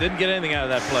Smith didn't get anything out of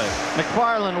that play.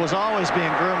 McFarland was always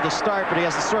being groomed to start, but he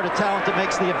has the sort of talent that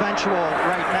makes the eventual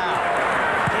right now.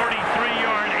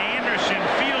 43-yard Anderson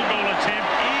field goal attempt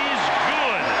is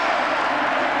good.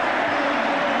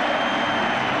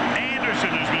 Anderson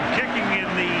has been kicking in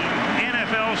the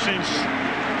NFL since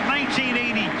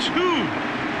 1982.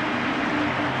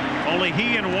 Only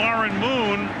he and Warren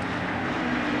Moon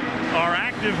are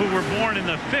active, who were born in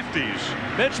the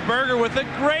 50s. Mitch Berger with a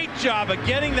great job of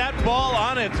getting that ball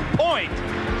on its point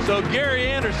so Gary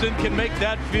Anderson can make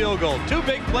that field goal. Two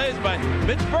big plays by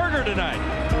Mitch Berger tonight.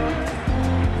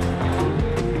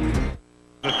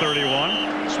 The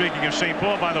 31. Speaking of St.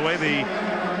 Paul, by the way, the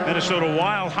Minnesota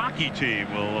Wild hockey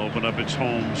team will open up its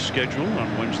home schedule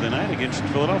on Wednesday night against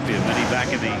Philadelphia. Many back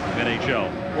in the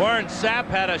NHL. Warren Sapp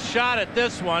had a shot at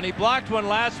this one. He blocked one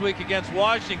last week against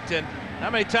Washington. How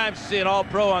many times you see an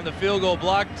all-pro on the field goal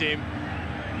block team?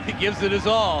 He gives it his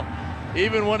all,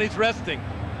 even when he's resting.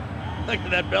 Look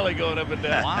at that belly going up and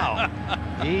down. Wow.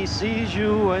 He sees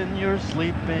you when you're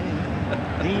sleeping.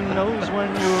 He knows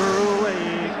when you're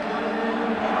awake.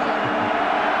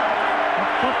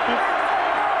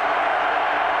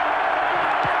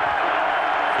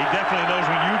 He definitely knows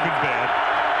when you've been bad.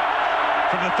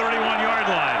 From the 31-yard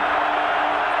line.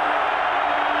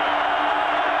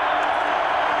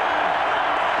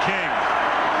 King.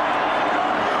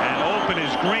 And open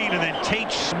is Green, and then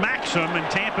Tate smacks him, and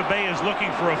Tampa Bay is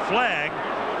looking for a flag.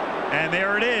 And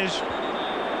there it is.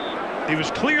 He was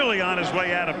clearly on his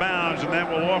way out of bounds, and that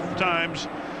will oftentimes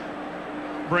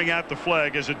bring out the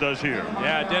flag, as it does here.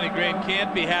 Yeah, Denny Green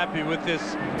can't be happy with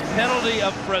this penalty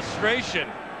of frustration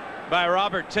by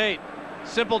Robert Tate.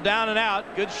 Simple down and out,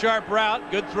 good sharp route,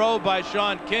 good throw by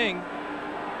Sean King.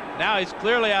 Now he's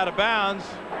clearly out of bounds.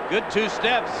 Good 2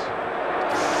 steps.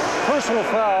 Personal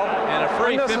foul. And a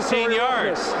free 15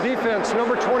 yards. Defense,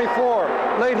 number 24,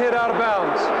 late hit out of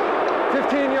bounds.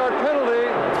 15-yard penalty.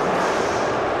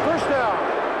 First down.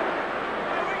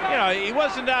 You know, he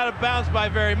wasn't out of bounds by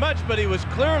very much, but he was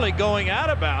clearly going out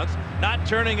of bounds, not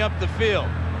turning up the field.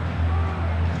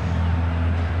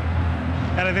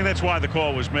 And I think that's why the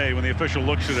call was made. When the official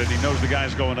looks at it, he knows the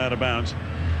guy's going out of bounds.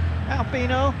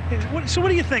 Albino. So what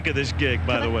do you think of this gig,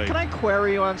 by the way? Can I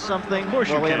query you on something? Of course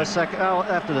you can. We have a second. Oh,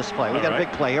 after this play. We got a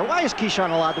big play here. Why is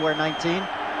Keyshawn allowed to wear 19?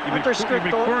 You've been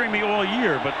querying me all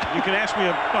year, but you can ask me.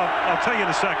 I'll tell you in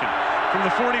a second. From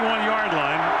the 41-yard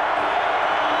line,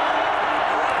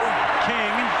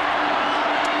 King,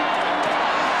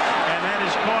 and that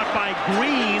is caught by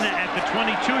Green at the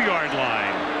 22-yard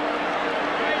line.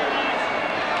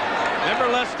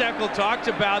 Remember, Les Steckel talked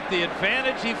about the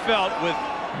advantage he felt with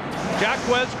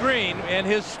Jacquez Green and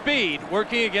his speed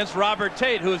working against Robert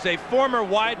Tate, who is a former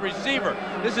wide receiver.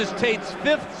 This is Tate's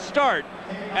 5th start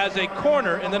as a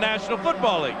corner in the National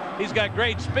Football League. He's got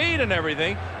great speed and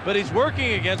everything, but he's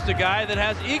working against a guy that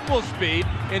has equal speed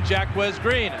in Jacquez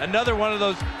Green. Another one of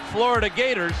those Florida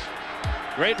Gators.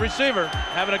 Great receiver,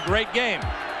 having a great game.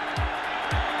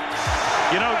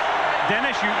 You know,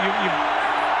 Dennis, you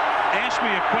asked me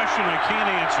a question I can't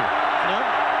answer. No.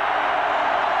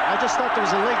 I just thought there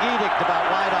was a league edict about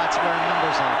wideouts wearing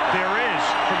numbers on. There is.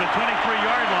 From the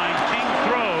 23-yard line, King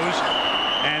throws,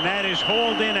 and that is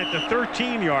hauled in at the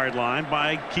 13-yard line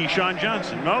by Keyshawn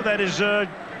Johnson. No, that is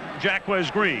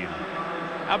Jacquez Green.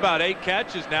 How about 8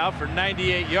 catches now for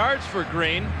 98 yards for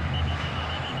Green?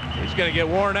 He's going to get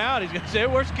worn out. He's going to say,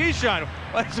 where's Keyshawn?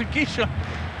 Why isn't Keyshawn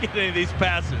get any of these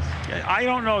passes. I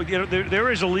don't know. You know,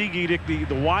 there is a league edict. The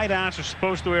wideouts are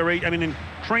supposed to wear. I mean, in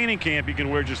training camp, you can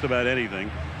wear just about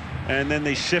anything, and then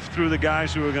they sift through the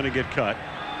guys who are going to get cut.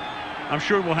 I'm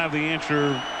sure we'll have the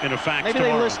answer in a fax Maybe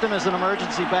tomorrow. they list him as an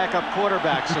emergency backup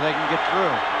quarterback so they can get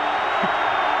through.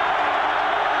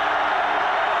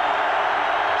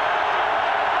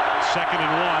 Second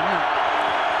and 1.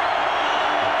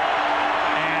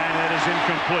 And it is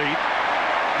incomplete.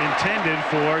 Intended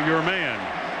for your man.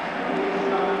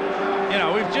 You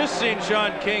know, we've just seen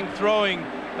Sean King throwing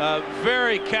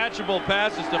very catchable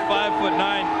passes to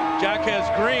 5'9" Jaquez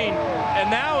Green,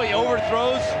 and now he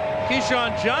overthrows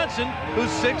Keyshawn Johnson, who's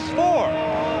 6'4".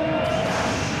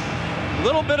 A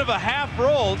little bit of a half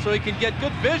roll so he can get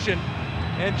good vision,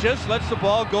 and just lets the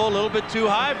ball go a little bit too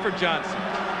high for Johnson.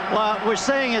 Well, we're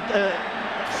saying it.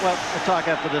 Well, we'll talk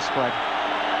after this play.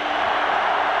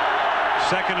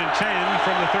 Second and 10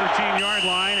 from the 13-yard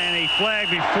line, and a flag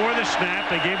before the snap.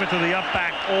 They gave it to the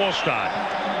up-back Allstott.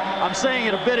 I'm saying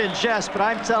it a bit in jest, but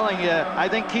I'm telling you, I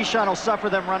think Keyshawn will suffer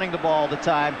them running the ball all the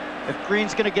time. If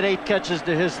Green's going to get 8 catches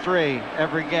to his 3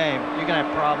 every game, you're going to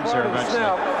have problems here eventually.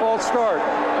 Snap, false start.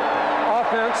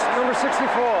 Offense, number 64.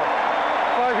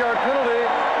 5-yard penalty,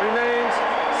 remains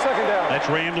second down. That's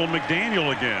Randall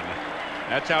McDaniel again.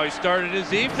 That's how he started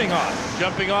his evening off,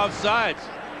 jumping off sides.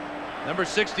 Number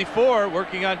 64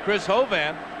 working on Chris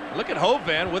Hovan. Look at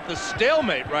Hovan with the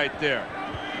stalemate right there.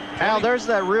 Al, there's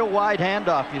that real wide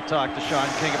handoff you talked to Sean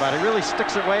King about. He really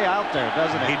sticks it way out there,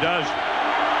 doesn't he? He does.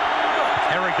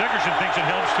 Eric Dickerson thinks it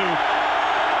helps to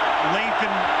lengthen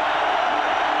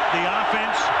the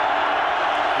offense,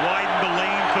 widen the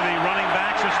lane for the running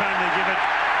backs. This time they give it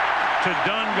to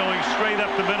Dunn going straight up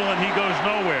the middle, and he goes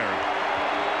nowhere.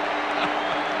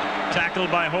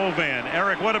 Tackled by Hovan.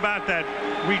 Eric, what about that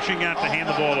reaching out to hand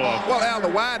the ball off? Well, Al, the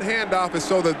wide handoff is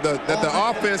so that the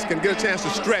offense can get a chance to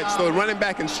stretch. So the running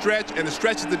back can stretch, and it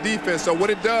stretches the defense. So what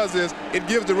it does is it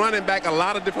gives the running back a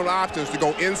lot of different options to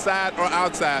go inside or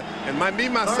outside. And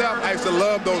myself, I used to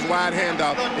love those wide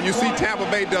handoffs. And you see Tampa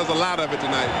Bay does a lot of it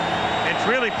tonight. It's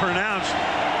really pronounced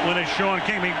when it's Sean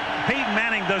King. I mean, Peyton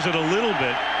Manning does it a little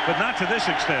bit, but not to this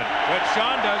extent. What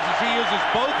Sean does is he uses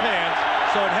both hands,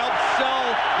 so it helps sell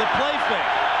the play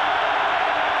fake.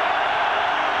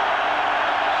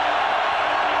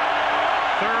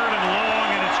 Third and long,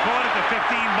 and it's caught at the 15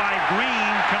 by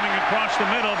Green, coming across the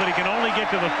middle, but he can only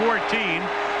get to the 14,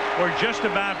 or just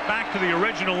about back to the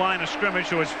original line of scrimmage.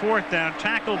 So it's 4th down,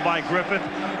 tackled by Griffith,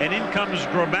 and in comes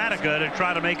Gramatica to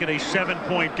try to make it a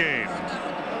 7-point game.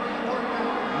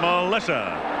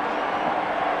 Melissa.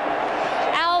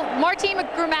 Martin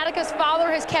Grammatica's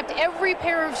father has kept every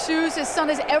pair of shoes his son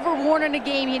has ever worn in a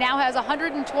game. He now has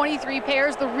 123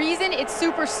 pairs. The reason, it's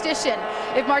superstition.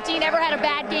 If Martin ever had a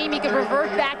bad game, he could revert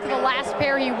back to the last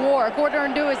pair he wore.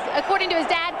 According to his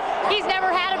dad, he's never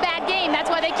had a bad game.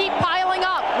 That's why they keep piling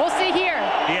up. We'll see here.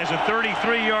 He has a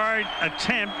 33-yard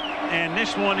attempt, and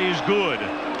this one is good.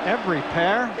 Every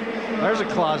pair? There's a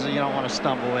closet you don't want to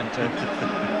stumble into.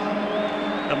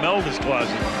 Imelda's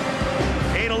closet.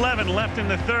 8:11 left in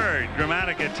the third.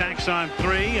 Gramatica tacks on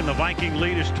 3, and the Viking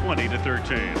lead is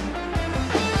 20-13.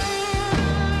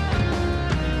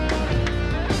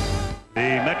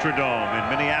 The Metrodome in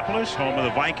Minneapolis, home of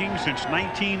the Vikings since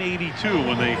 1982,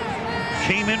 when they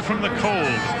came in from the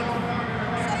cold.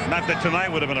 Not that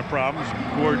tonight would have been a problem. It's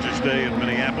a gorgeous day in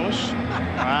Minneapolis.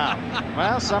 Wow.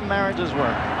 Well, some marriages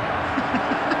work.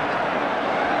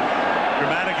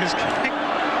 Grammatica's kick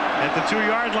at the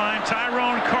 2-yard line.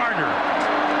 Tyrone Carter.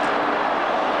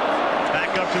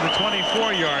 Back up to the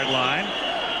 24-yard line,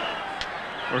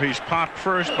 where he's popped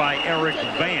first by Eric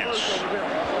Vance.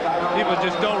 People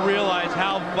just don't realize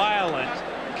how violent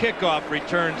kickoff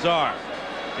returns are.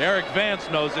 Eric Vance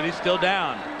knows that he's still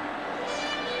down.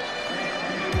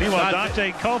 Meanwhile,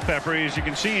 Dante Culpepper, as you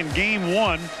can see in game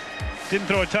 1, didn't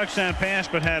throw a touchdown pass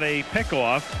but had a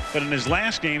pickoff. But in his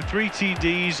last game, 3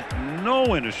 TDs, no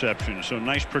interceptions. So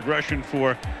nice progression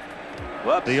for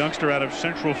the youngster out of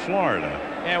Central Florida.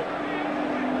 And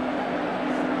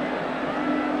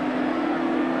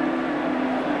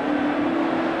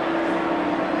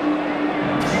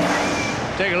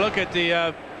take a look at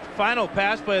the final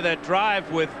pass play of that drive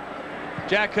with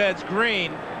Jaquez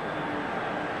Green.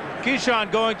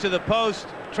 Keyshawn going to the post,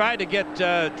 tried to get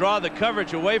draw the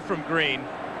coverage away from Green,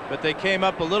 but they came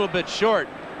up a little bit short.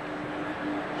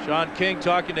 Sean King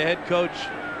talking to head coach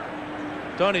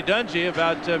Tony Dungy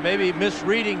about maybe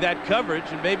misreading that coverage,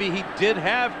 and maybe he did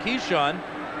have Keyshawn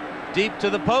deep to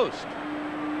the post.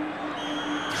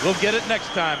 We'll get it next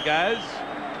time, guys.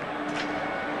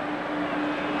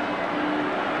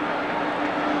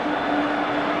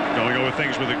 Going over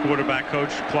things with the quarterback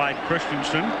coach, Clyde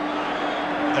Christensen,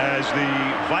 as the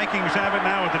Vikings have it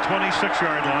now at the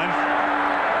 26-yard line.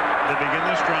 They begin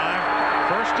this drive.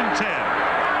 1st and 10.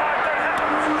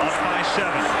 Up by 7.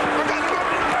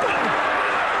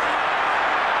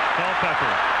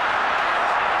 Culpepper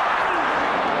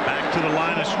back to the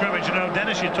line of scrimmage. You know,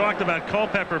 Dennis, you talked about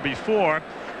Culpepper before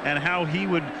and how he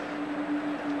would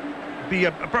be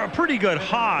a pretty good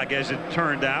hog, as it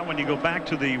turned out, when you go back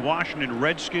to the Washington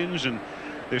Redskins and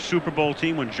their Super Bowl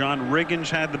team when John Riggins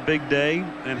had the big day,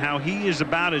 and how he is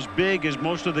about as big as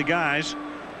most of the guys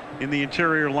in the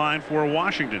interior line for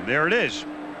Washington. There it is.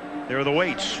 There are the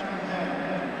weights.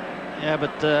 Yeah,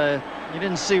 but you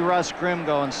didn't see Russ Grimm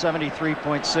going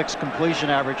 73.6 completion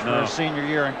average for his senior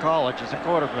year in college as a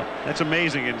quarterback. That's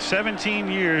amazing. In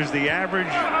 17 years, the average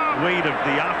weight of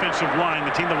the offensive line,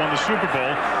 the team that won the Super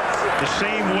Bowl, the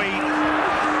same weight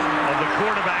of the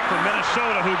quarterback from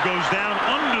Minnesota, who goes down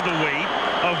under the weight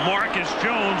of Marcus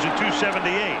Jones at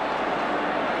 278.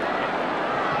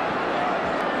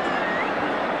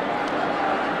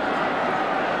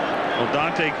 Well,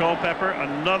 Dante Culpepper,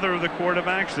 another of the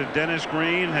quarterbacks that Dennis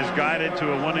Green has guided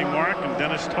to a winning mark, and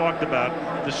Dennis talked about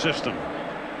the system.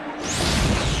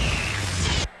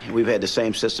 We've had the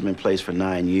same system in place for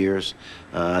 9 years.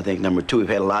 I think number 2, we've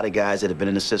had a lot of guys that have been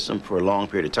in the system for a long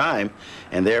period of time,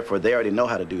 and therefore they already know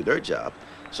how to do their job.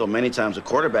 So many times a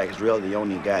quarterback is really the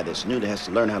only guy that's new that has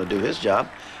to learn how to do his job.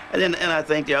 And I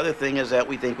think the other thing is that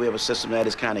we think we have a system that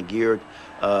is kind of geared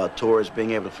towards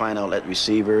being able to find outlet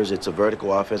receivers. It's a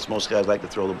vertical offense. Most guys like to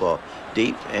throw the ball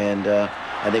deep, and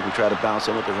I think we try to bounce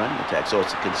in with the running attack. So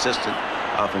it's a consistent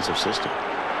offensive system.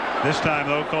 This time,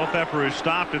 though, Culpepper is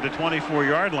stopped at the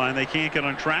 24-yard line. They can't get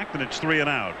on track, and it's 3 and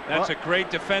out. That's a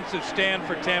great defensive stand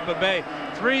for Tampa Bay.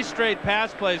 3 straight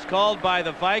pass plays called by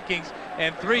the Vikings,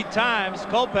 and 3 times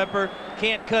Culpepper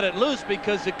can't cut it loose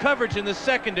because the coverage in the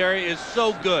secondary is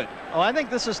so good. Oh, I think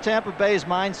this is Tampa Bay's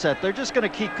mindset. They're just going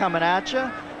to keep coming at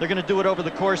you. They're going to do it over the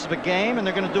course of a game, and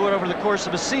they're going to do it over the course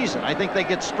of a season. I think they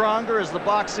get stronger as the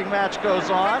boxing match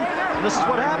goes on, and this is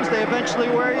what happens. They eventually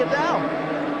wear you down.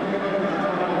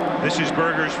 This is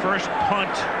Berger's first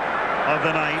punt of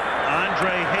the night.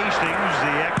 Andre Hastings,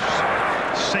 the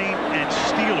ex-Saint and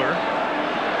Steeler,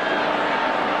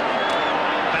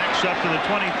 backs up to the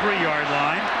 23-yard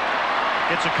line,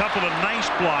 gets a couple of nice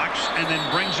blocks, and then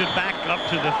brings it back up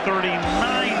to the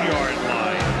 39-yard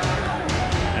line.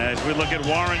 As we look at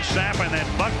Warren Sapp and that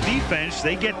Buck defense,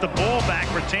 they get the ball back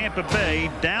for Tampa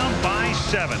Bay, down by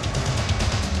 7.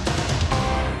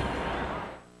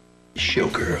 Show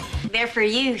girl. They're for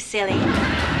you, silly.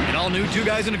 An all-new 2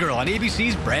 Guys and a Girl on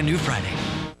ABC's Brand New Friday.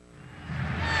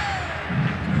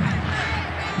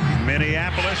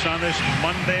 Minneapolis on this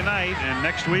Monday night, and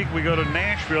next week we go to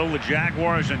Nashville. The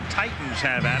Jaguars and Titans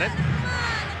have at it.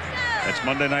 That's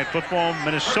Monday Night Football.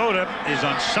 Minnesota is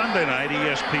on Sunday night,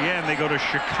 ESPN. They go to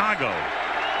Chicago.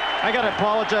 I got to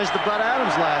apologize to Bud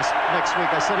Adams next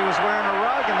week. I said he was wearing a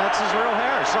rug, and that's his real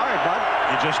hair. Sorry, Bud.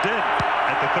 You just did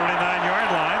at the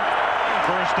 39-yard line.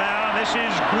 First down. This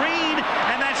is Green,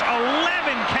 and that's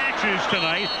 11 catches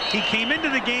tonight. He came into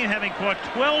the game having caught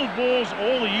 12 balls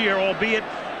all year, albeit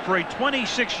for a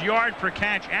 26-yard per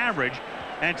catch average,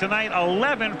 and tonight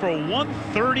 11 for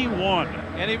 131.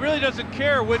 And he really doesn't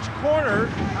care which corner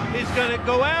he's going to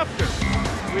go after.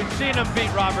 We've seen him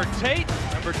beat Robert Tate,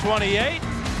 number 28.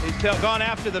 He's gone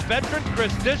after the veteran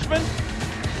Chris Dishman,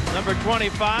 number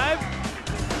 25.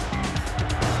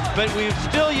 But we've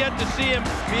still yet to see him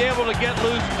be able to get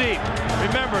loose deep.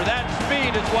 Remember, that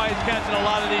speed is why he's catching a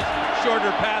lot of these shorter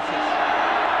passes.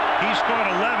 He's caught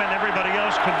 11. Everybody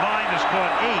else combined has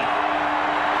caught 8.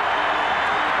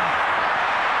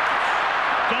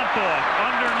 Dump off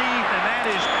underneath, and that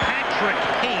is Patrick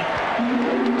Hape,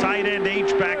 tight end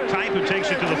H-back type, who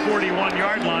takes it to the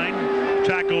 41-yard line,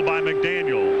 tackled by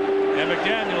McDaniel. And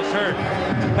McDaniel's hurt.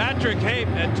 Patrick Hape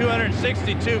at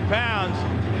 262 pounds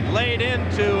laid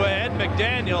into Ed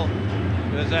McDaniel.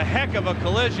 It was a heck of a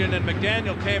collision, and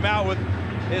McDaniel came out with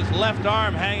his left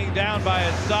arm hanging down by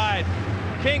his side.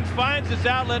 King finds his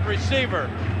outlet receiver.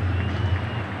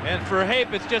 And for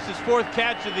Hape, it's just his 4th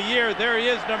catch of the year. There he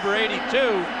is, number 82.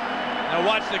 Now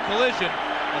watch the collision,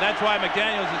 and that's why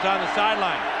McDaniels is on the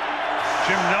sideline.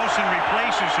 Jim Nelson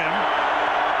replaces him.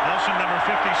 Nelson, number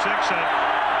 56, at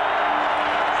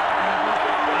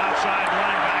outside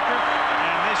linebacker.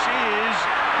 And this is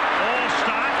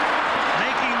Allstott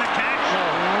making the catch,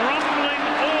 rumbling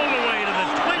all the way to the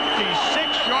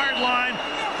 26-yard line.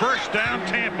 First down,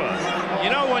 Tampa. You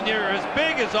know, when you're as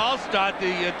big as is Allstott,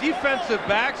 the defensive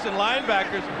backs and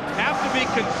linebackers have to be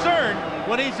concerned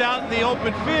when he's out in the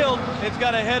open field. It's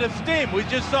got a head of steam. We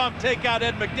just saw him take out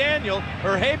Ed McDaniel,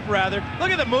 or Hape rather.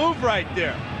 Look at the move right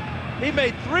there. He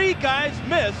made 3 guys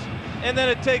miss, and then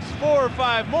it takes 4 or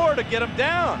 5 more to get him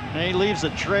down. And he leaves a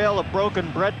trail of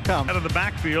broken breadcrumbs. Out of the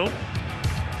backfield.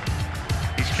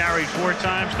 He's carried 4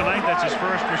 times tonight. That's his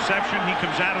first reception. He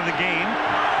comes out of the game.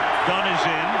 Gunn is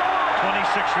in.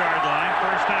 26-yard line.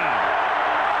 First down.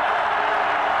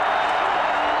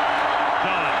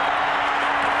 Gunn.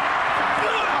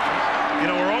 You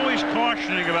know, we're always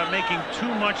cautioning about making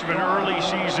too much of an early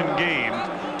season game.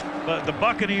 But the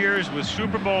Buccaneers, with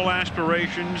Super Bowl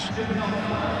aspirations,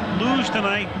 lose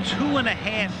tonight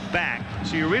 2.5 back.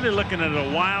 So you're really looking at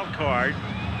a wild card.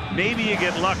 Maybe you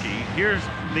get lucky. Here's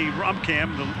the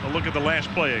Rumcam. A look at the last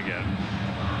play again.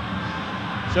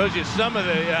 Shows you some of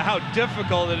the how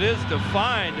difficult it is to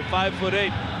find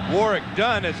 5'8" Warrick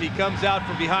Dunn as he comes out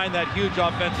from behind that huge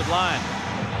offensive line.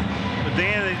 But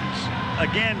Dan,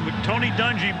 again, with Tony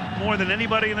Dungy, more than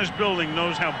anybody in this building,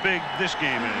 knows how big this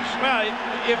game is. Well,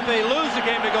 if they lose the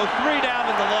game, they go 3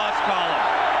 down in the loss column.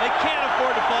 They can't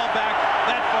afford to fall back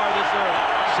that far this early.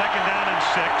 Second down and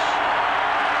 6.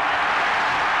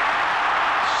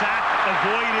 Sack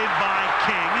avoided by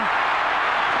King.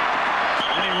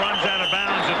 And he runs out of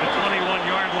bounds at the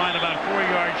 21-yard line, about 4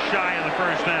 yards shy of the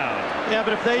first down. Yeah,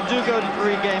 but if they do go to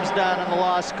 3 games down in the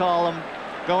loss column,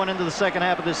 going into the second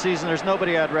half of this season, there's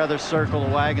nobody I'd rather circle the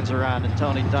wagons around than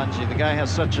Tony Dungy. The guy has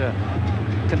such a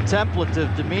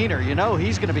contemplative demeanor. You know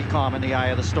he's going to be calm in the eye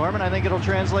of the storm, and I think it'll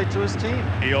translate to his team.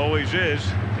 He always is.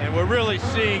 And we're really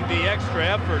seeing the extra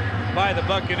effort by the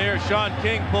Buccaneers. Sean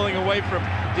King pulling away from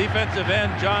defensive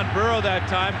end John Burrow that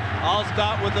time.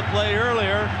 Allstott with the play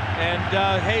earlier, and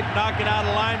Hape knocking out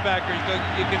a linebacker.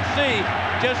 You can see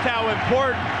just how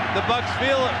important the Bucs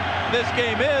feel this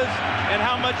game is and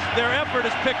how much their effort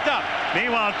is picked up.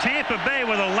 Meanwhile, Tampa Bay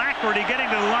with alacrity getting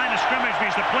to the line of scrimmage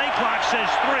because the play clock says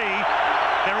 3.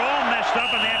 They're all messed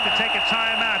up and they have to take a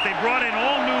timeout. They brought in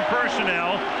all new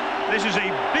personnel. This is a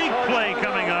big play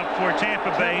coming up for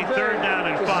Tampa Bay, 3rd down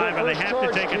and 5, and they have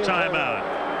to take a timeout.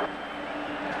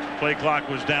 Play clock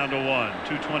was down to 1.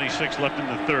 2:26 left in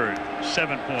the 3rd.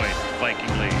 7-point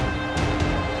Viking lead.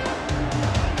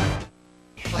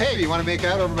 Hey, do you want to make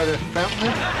out over by the fountain?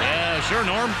 Yeah, sure,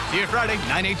 Norm. See you Friday,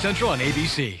 9/8 Central on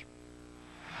ABC.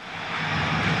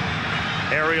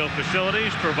 Aerial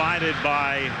facilities provided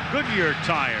by Goodyear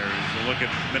Tires. A look at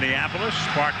Minneapolis,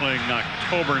 sparkling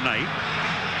October night.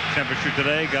 Temperature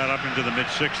today got up into the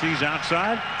mid-60s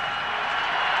outside.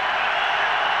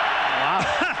 Wow.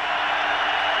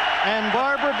 And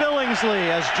Barbara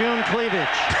Billingsley as June Cleavage.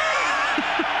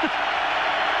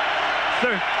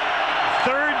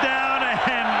 Third down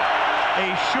and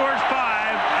a short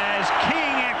 5 as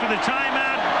King, after the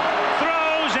timeout,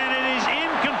 throws, and it is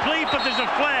incomplete, but there's a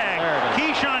flag.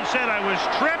 Keyshawn said I was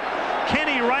tripped.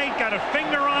 Kenny Wright got a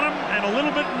finger on him and a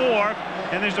little bit more,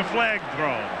 and there's a flag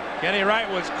thrown. Kenny Wright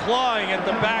was clawing at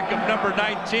the back of number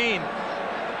 19,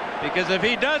 because if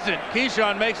he doesn't,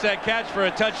 Keyshawn makes that catch for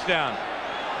a touchdown.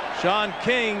 Sean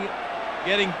King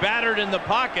getting battered in the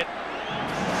pocket.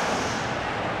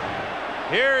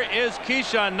 Here is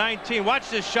Keyshawn, 19. Watch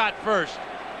this shot first.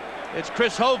 It's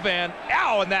Chris Hovan.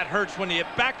 Ow, and that hurts when the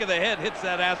back of the head hits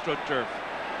that AstroTurf.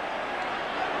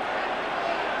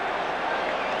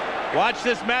 Watch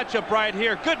this matchup right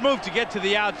here. Good move to get to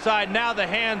the outside. Now the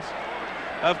hands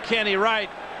of Kenny Wright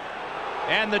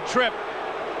and the trip.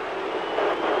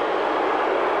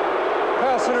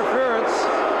 Pass interference.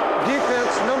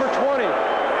 Defense number 20.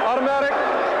 Automatic.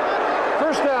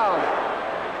 First down.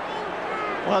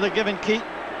 Well, they're giving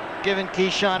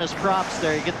Keyshawn his props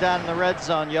there. You get down in the red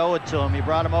zone, you owe it to him. You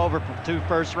brought him over for 2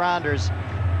 first-rounders.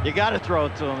 You got to throw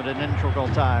it to him at an integral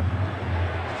time.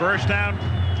 First down,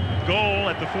 goal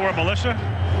at the 4, Melissa.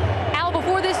 Al,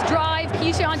 before this drive,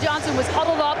 Keyshawn Johnson was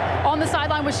huddled up on the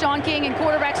sideline with Sean King and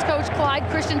quarterbacks coach Clyde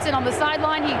Christensen on the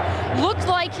sideline. He looked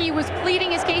like he was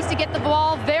pleading his case to get the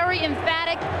ball, very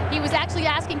emphatic. He was actually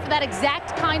asking for that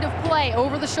exact kind of play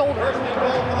over the shoulder.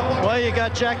 Well, you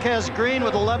got Jaquez Green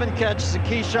with 11 catches and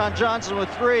Keyshawn Johnson with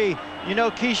 3. You know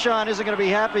Keyshawn isn't going to be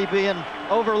happy being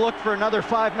overlooked for another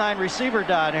 5'9" receiver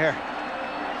down here.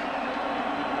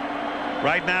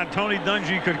 Right now, Tony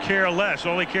Dungy could care less.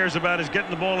 All he cares about is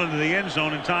getting the ball into the end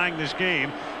zone and tying this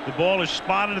game. The ball is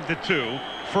spotted at the 2.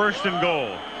 1st and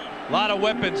goal. A lot of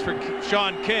weapons for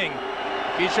Sean King.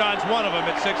 Keyshawn's one of them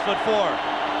at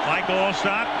 6'4". Michael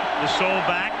Allstott, the sole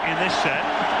back in this set.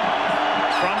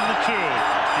 From the 2,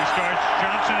 he starts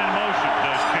Johnson in motion,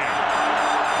 does King.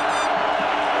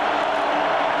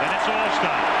 Then it's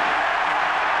Allstott.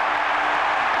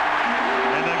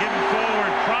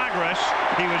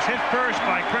 He was hit first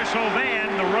by Chris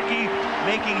Hovan, the rookie,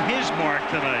 making his mark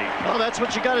tonight. Well, that's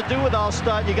what you got to do with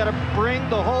Allstott. You got to bring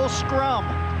the whole scrum.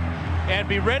 And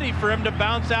be ready for him to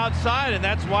bounce outside, and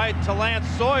that's why Talance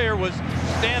Sawyer was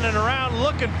standing around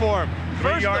looking for him.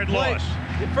 Three-yard loss.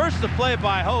 First the play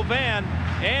by Hovan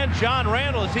and John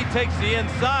Randall as he takes the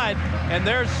inside, and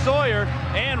there's Sawyer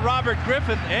and Robert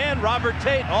Griffith and Robert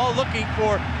Tate all looking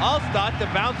for Allstott to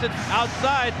bounce it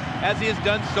outside as he has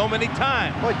done so many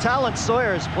times. Boy, Talance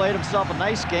Sawyer has played himself a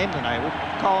nice game tonight.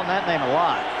 We're calling that name a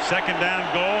lot. Second down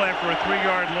goal after a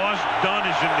 3-yard loss. Dunn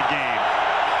is in the game.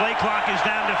 Play clock is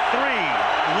down to 3.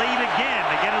 Lead again.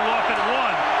 They get it off at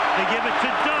 1. They give it to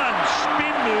Dunn.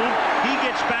 Spin move. He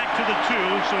gets back to the 2.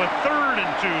 So a 3rd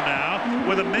and 2 now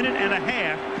with a minute and a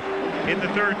half in the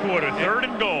third quarter. 3rd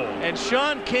and goal. And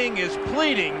Sean King is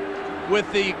pleading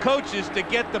with the coaches to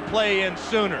get the play in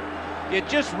sooner. It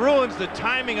just ruins the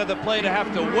timing of the play to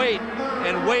have to wait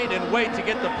and wait and wait to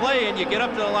get the play in. You get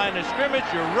up to the line of scrimmage,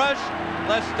 you rush.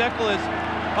 Les Steckel has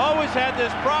always had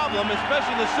this problem,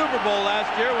 especially in the Super Bowl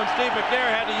last year when Steve McNair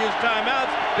had to use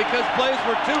timeouts because plays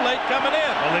were too late coming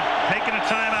in. Well, they've taken a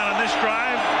timeout on this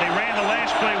drive. They ran the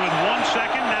last play with 1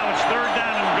 second. Now it's 3rd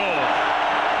down and goal.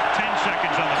 10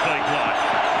 seconds on the play clock.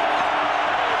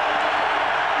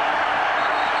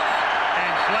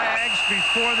 And flags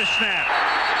before the snap.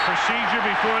 Procedure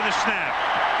before the snap.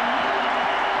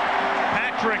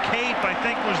 Patrick Haight, I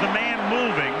think, was the man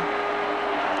moving.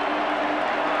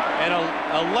 And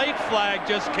a late flag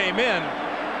just came in.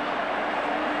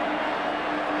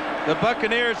 The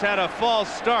Buccaneers had a false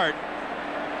start.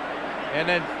 And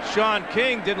then Sean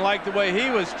King didn't like the way he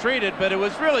was treated, but it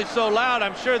was really so loud,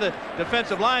 I'm sure the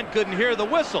defensive line couldn't hear the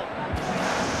whistle.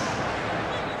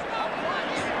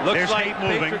 Looks There's like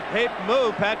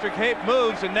Patrick Haight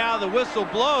moves, and now the whistle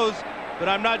blows, but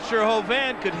I'm not sure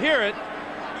Hovan could hear it.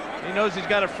 He knows he's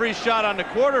got a free shot on the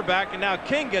quarterback, and now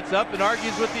King gets up and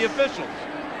argues with the officials.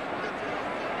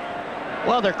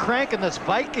 Well, they're cranking this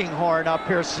Viking horn up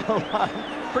here, so I'm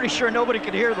pretty sure nobody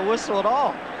could hear the whistle at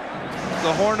all.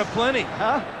 The horn of plenty.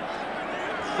 Huh?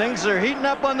 Things are heating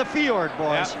up on the fjord,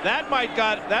 boys. Yeah, that might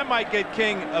get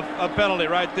King a penalty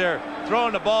right there,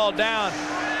 throwing the ball down.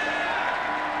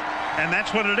 And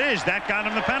that's what it is. That got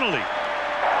him the penalty.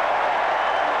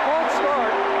 False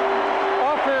start.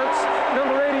 Offense,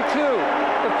 number 82.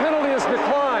 The penalty is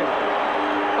declined.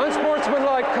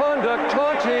 Unsportsmanlike conduct,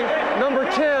 taunting, number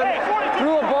 10.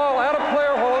 Threw a ball out of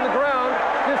player hole on the ground.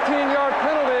 15-yard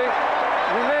penalty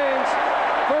remains.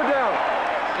 3rd down.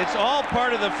 It's all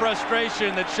part of the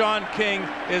frustration that Sean King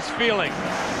is feeling.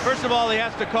 First of all, he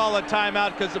has to call a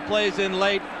timeout because the play's in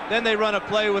late. Then they run a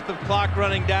play with the clock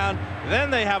running down. Then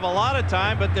they have a lot of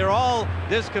time, but they're all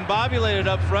discombobulated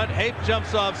up front. Haight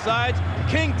jumps off sides.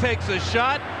 King takes a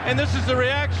shot, and this is the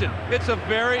reaction. It's a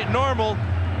very normal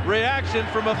reaction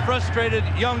from a frustrated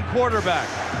young quarterback.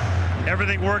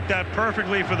 Everything worked out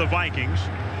perfectly for the Vikings.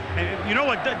 And you know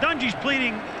what? Dungy's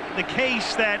pleading the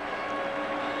case that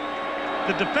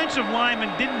the defensive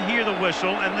lineman didn't hear the whistle,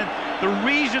 and the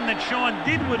reason that Sean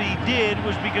did what he did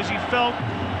was because he felt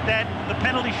that the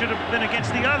penalty should have been against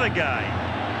the other guy.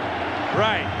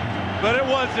 Right. But it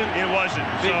wasn't. It wasn't.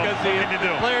 Because so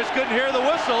the players couldn't hear the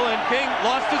whistle, and King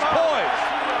lost his poise.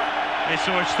 And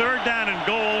so it's 3rd down and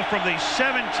goal from the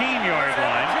 17-yard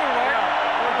line.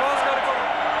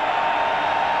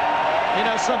 You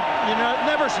know, you're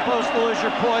never supposed to lose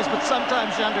your poise, but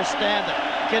sometimes you understand it.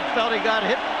 Kid felt he got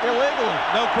hit illegally.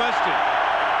 No question.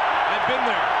 I've been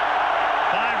there.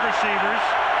 5 receivers.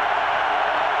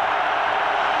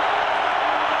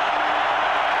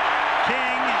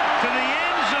 King to the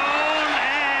end zone,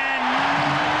 and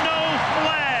no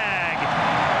flag.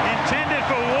 Intended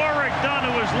for Warwick Dunn,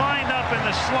 who was lined up in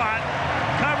the slot,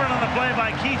 covered on the play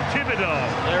by Keith Thibodeau.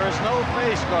 There is no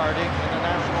face guarding in the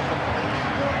National Football League.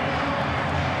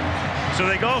 So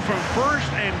they go from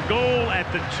 1st and goal at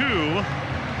the 2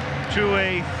 to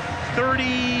a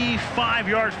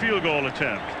 35-yard field goal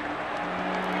attempt.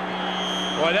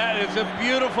 Boy, that is a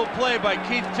beautiful play by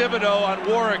Keith Thibodeau on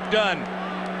Warwick Dunn.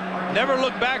 Never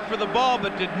looked back for the ball,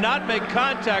 but did not make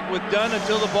contact with Dunn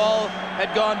until the ball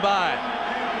had gone by.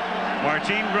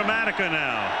 Martin Gramatica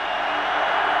now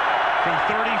from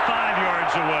 35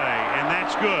 yards away, and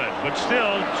that's good, but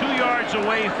still 2 yards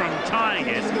away from tying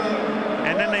it.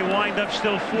 And then they wind up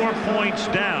still 4 points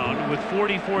down with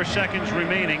 44 seconds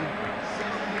remaining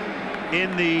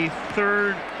in the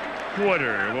third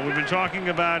quarter. Well, we've been talking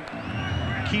about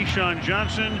Keyshawn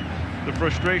Johnson, the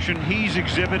frustration he's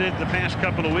exhibited the past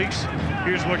couple of weeks.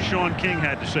 Here's what Sean King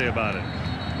had to say about it.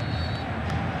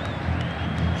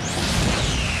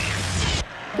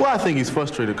 Well, I think he's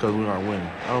frustrated because we aren't winning.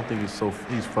 I don't think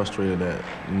he's frustrated that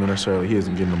necessarily he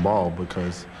isn't getting the ball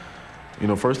because, you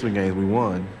know, first 3 games we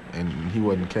won and he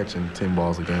wasn't catching 10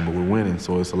 balls a game, but we're winning,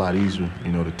 so it's a lot easier,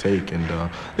 you know, to take. And I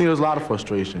think there's a lot of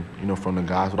frustration, you know, from the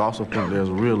guys, but I also think there's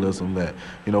a realism that,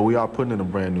 you know, we are putting in a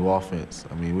brand new offense.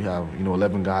 I mean, we have, you know,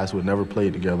 11 guys who had never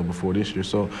played together before this year,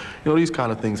 so, you know, these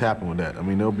kind of things happen with that. I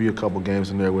mean, there'll be a couple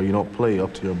games in there where you don't play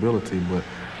up to your ability, but,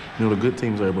 you know, the good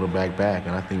teams are able to back,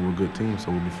 and I think we're a good team, so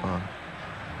we'll be fine.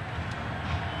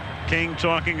 King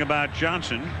talking about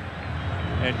Johnson.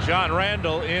 And John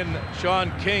Randall in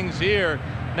Sean King's ear.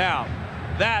 Now,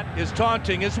 that is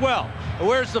taunting as well.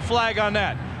 Where's the flag on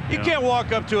that? You can't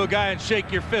walk up to a guy and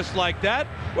shake your fist like that.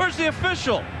 Where's the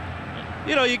official?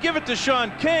 You know, you give it to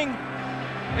Sean King,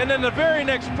 and then the very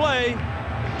next play,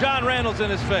 John Randall's in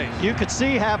his face. You could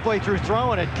see halfway through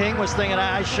throwing it, King was thinking,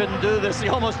 I shouldn't do this. He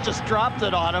almost just dropped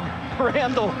it on him.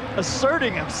 Randall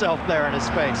asserting himself there in his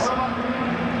face.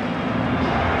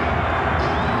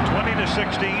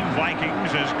 20-16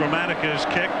 Vikings as Grammatica's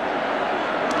kick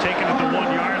taken at the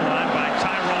 1-yard line by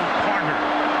Tyrone Carter.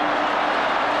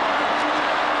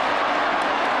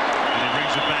 And he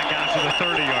brings it back out to the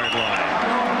 30-yard line.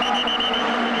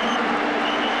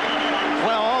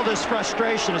 Well, all this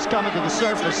frustration is coming to the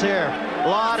surface here. A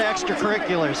lot of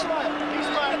extracurriculars.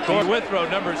 Corey Withrow,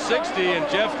 number 60, and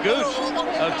Jeff Gooch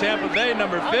of Tampa Bay,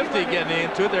 number 50, getting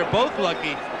into it. They're both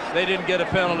lucky they didn't get a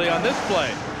penalty on this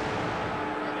play.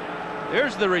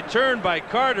 Here's the return by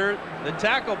Carter, the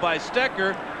tackle by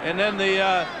Stecker, and then the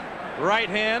right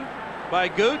hand by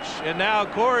Gooch. And now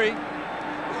Corey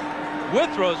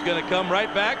Withrow's going to come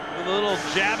right back with a little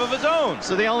jab of his own.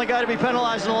 So the only guy to be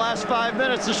penalized in the last 5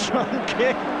 minutes is Sean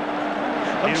King.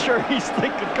 I'm sure he's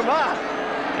thinking, come on.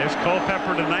 There's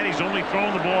Culpepper tonight. He's only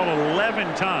thrown the ball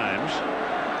 11 times.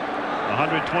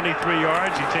 123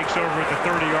 yards. He takes over at the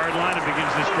 30-yard line and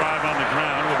begins this drive on the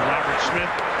ground with Robert Smith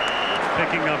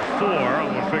picking up 4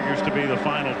 on what figures to be the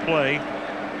final play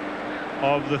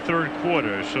of the 3rd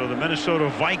quarter. So the Minnesota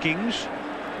Vikings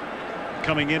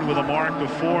coming in with a mark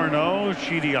of 4-0.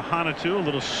 Chidi Ahanatu a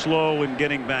little slow in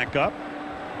getting back up.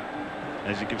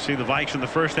 As you can see, the Vikes in the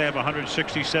first half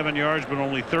 167 yards, but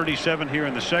only 37 here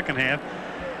in the second half,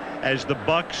 as the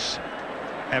Bucs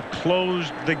have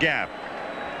closed the gap.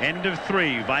 End of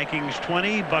 3, Vikings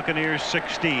 20, Buccaneers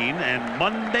 16, and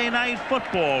Monday Night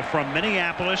Football from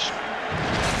Minneapolis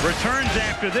returns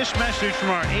after this message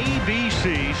from our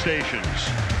ABC stations.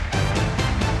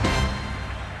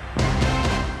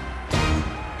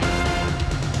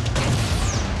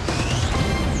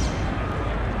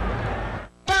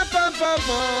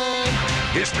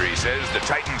 History says the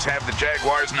Titans have the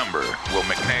Jaguars' number. Will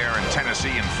McNair and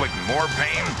Tennessee inflict more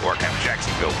pain, or can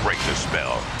Jacksonville break the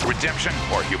spell? Redemption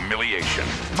or humiliation?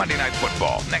 Monday Night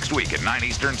Football, next week at 9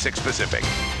 Eastern, 6 Pacific.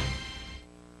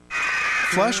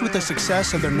 Flush with the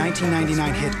success of their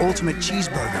 1999 hit Ultimate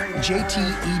Cheeseburger,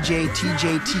 JT, EJ,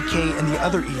 TJ, TK, and the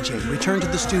other EJ returned to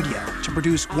the studio to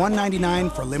produce $1.99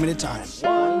 for a limited time.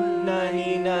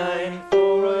 $1.99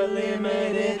 for a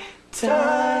limited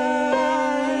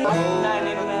time.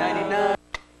 $1.99.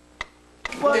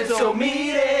 It's so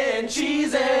meaty and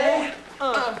cheesy.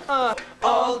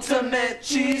 Ultimate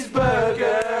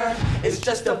Cheeseburger. It's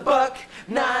just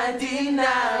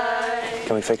 $1.99.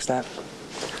 Can we fix that?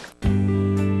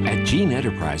 At Gene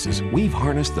Enterprises, we've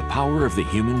harnessed the power of the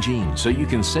human gene so you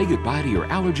can say goodbye to your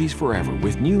allergies forever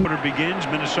with new... Quarter begins.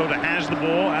 Minnesota has the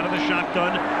ball out of the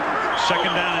shotgun.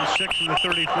 2nd down and 6 from the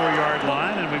 34-yard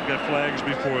line, and we've got flags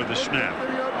before the snap.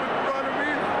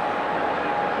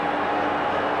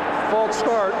 False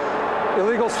start,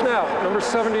 illegal snap, number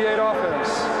 78 offense.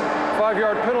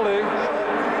 5-yard penalty,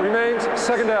 remains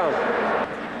 2nd down.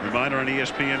 Reminder on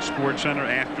ESPN Sports Center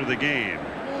after the game.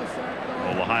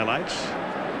 All the highlights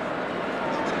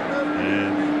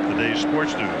and the day's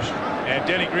sports news. And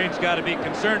Denny Green's got to be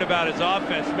concerned about his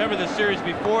offense. Remember the series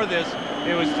before this,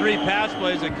 it was 3 pass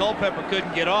plays that Culpepper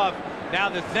couldn't get off. Now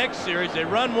this next series, they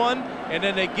run one, and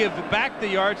then they give back the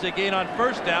yards they gain on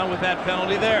 1st down with that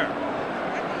penalty there.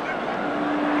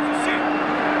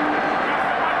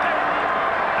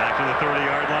 Back to the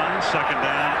 30-yard line, 2nd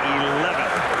down, 11.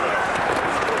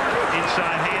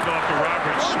 Inside handoff to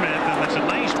Robert Smith, and that's a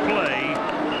nice play,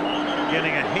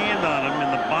 getting a hand on him in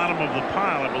the bottom of the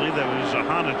pile. I believe that was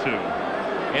Ahanatu.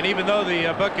 And even though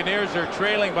the Buccaneers are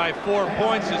trailing by 4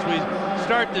 points as we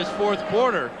start this 4th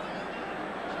quarter,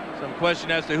 some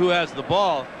question as to who has the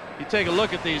ball. You take a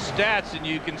look at these stats and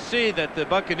you can see that the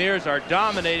Buccaneers are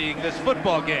dominating this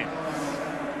football game.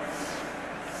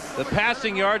 The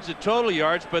passing yards, the total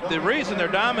yards, but the reason they're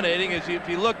dominating is if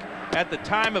you look at the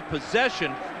time of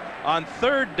possession, On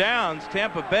third downs,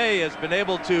 Tampa Bay has been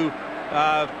able to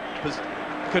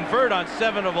convert on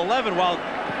 7 of 11, while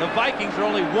the Vikings are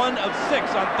only 1 of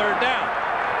 6 on third down.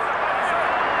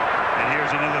 And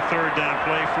here's another third down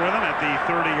play for them at the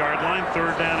 30-yard line.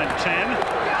 Third down and 10.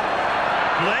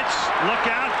 Blitz, look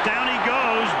out, down he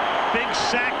goes. Big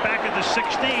sack back at the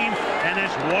 16, and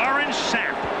it's Warren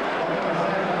Sapp.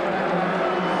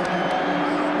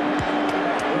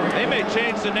 They may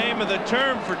change the name of the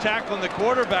term for tackling the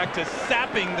quarterback to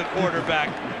sapping the quarterback.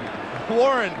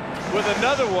 Warren with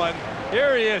another one.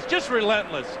 Here he is, just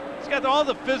relentless. He's got all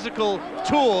the physical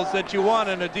tools that you want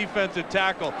in a defensive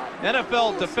tackle.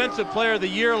 NFL Defensive Player of the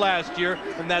Year last year,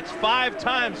 and that's 5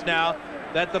 times now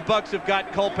that the Bucs have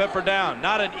got Culpepper down.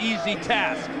 Not an easy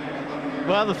task.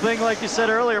 Well, the thing, like you said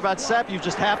earlier about Sapp, you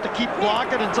just have to keep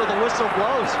blocking until the whistle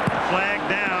blows. Flag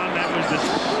down. That was the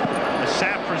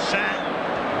Sapp for sack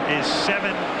is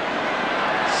seventh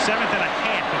and a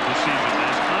half of the season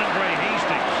as Andre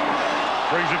Hastings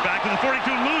brings it back to the 42,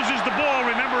 loses the ball.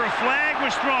 Remember, a flag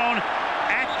was thrown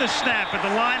at the snap at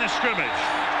the line of scrimmage.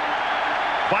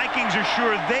 Vikings are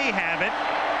sure they have it.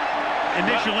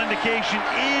 Initial indication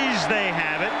is they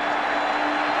have it.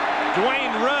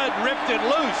 Dwayne Rudd ripped it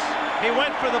loose. He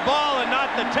went for the ball and not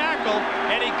the tackle,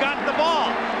 and he got the ball.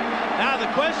 Now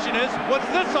the question is, what's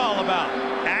this all about?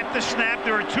 At the snap,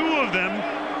 there are 2 of them.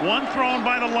 One thrown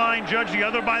by the line judge, the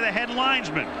other by the head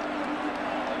linesman.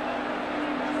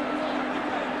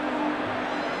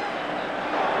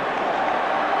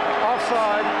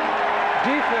 Offside.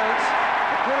 Defense.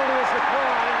 The penalty is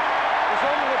declined.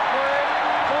 Result of the play.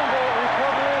 Fumble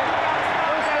recovery.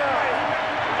 First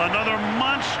down. Another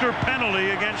monster penalty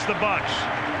against the Bucs.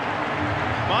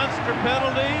 Monster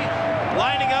penalty,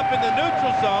 lining up in the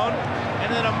neutral zone, and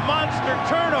then a monster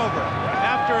turnover.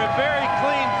 After a very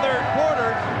clean third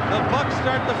quarter, the Bucs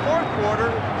start the fourth quarter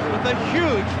with a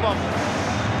huge fumble.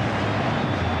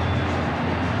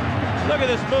 Look at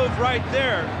this move right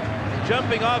there.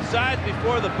 Jumping off sides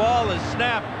before the ball is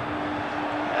snapped.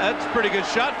 That's a pretty good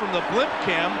shot from the blimp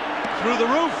cam through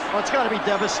the roof. Well, it's got to be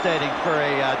devastating for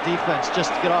a defense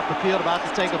just to get off the field, about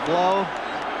to take a blow.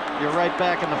 You're right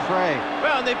back in the fray.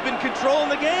 Well, and they've been controlling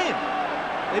the game.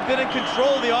 They've been in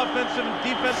control of the offensive and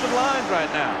defensive lines right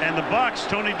now. And the Bucs,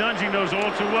 Tony Dungy knows all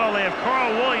too well, they have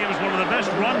Carl Williams, one of the best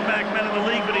run-back men in the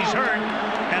league, but he's hurt.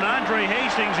 And Andre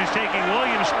Hastings is taking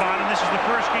Williams' spot, and this is the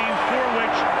first game for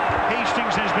which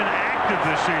Hastings has been active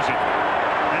this season.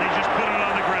 And he just put it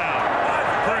on the ground.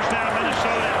 First down,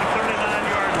 Minnesota at the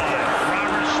 39-yard line.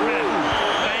 Robert Smith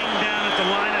banged down at the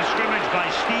line of scrimmage by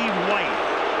Steve White.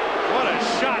 What a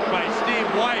shot by Steve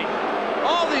White.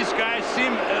 All these guys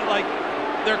seem like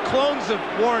they're clones of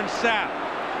Warren Sapp.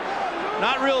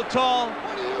 Not real tall,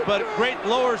 but great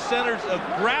lower centers of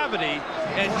gravity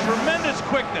and tremendous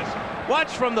quickness.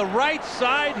 Watch from the right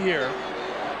side here,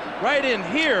 right in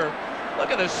here. Look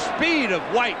at the speed of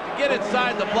White to get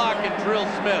inside the block and drill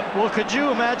Smith. Well, could you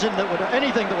imagine that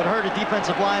anything that would hurt a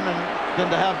defensive lineman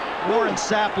than to have Warren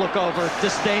Sapp look over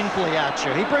disdainfully at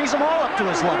you? He brings them all up to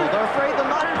his level. They're afraid to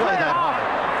not play that hard.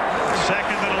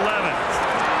 Second and 11.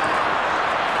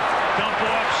 Dump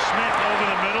off Smith over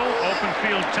the middle. Open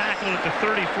field tackle at the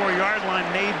 34-yard line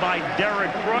made by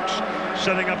Derek Brooks,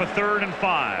 setting up a 3rd and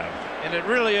 5. And it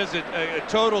really is a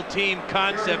total team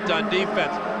concept on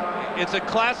defense. It's a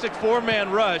classic 4-man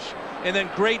rush, and then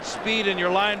great speed in your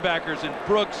linebackers in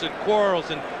Brooks and Quarles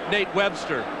and Nate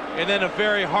Webster, and then a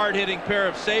very hard-hitting pair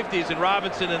of safeties in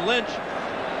Robinson and Lynch.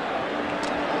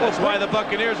 That's why the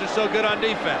Buccaneers are so good on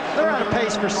defense. They're on a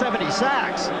pace for 70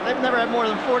 sacks. They've never had more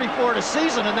than 44 in a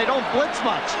season, and they don't blitz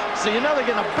much. So you know they're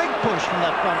getting a big push from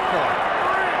that front four.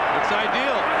 It's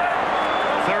ideal.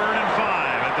 3rd and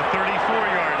 5 at the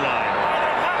 34-yard line.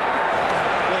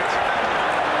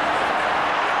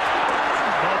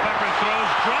 Culpepper throws,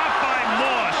 dropped by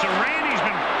Moss. So Randy's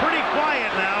been pretty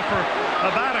quiet now for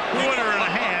about a quarter and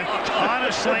a half. On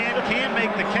a slant, can't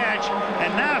make the catch,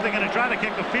 and now if they're going to try to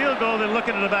kick the field goal, they're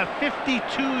looking at about 52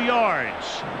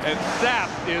 yards. And Sapp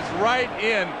is right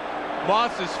in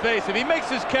Moss's face. If he makes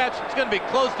his catch, it's going to be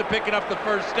close to picking up the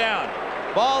first down.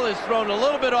 Ball is thrown a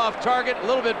little bit off target, a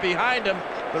little bit behind him,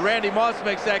 but Randy Moss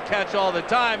makes that catch all the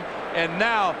time, and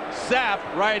now Sapp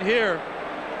right here.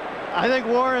 I think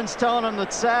Warren's telling him that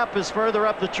Sapp is further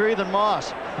up the tree than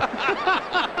Moss.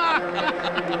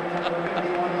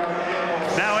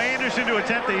 Now Anderson to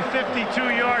attempt a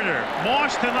 52-yarder.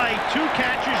 Moss tonight, 2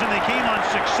 catches, and they came on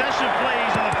successive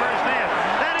plays in the first half.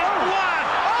 That is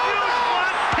blocked. Huge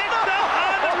block picked up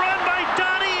on the run by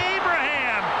Donnie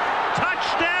Abraham.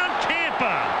 Touchdown,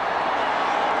 Tampa.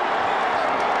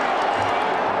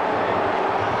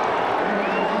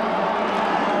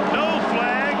 No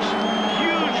flags,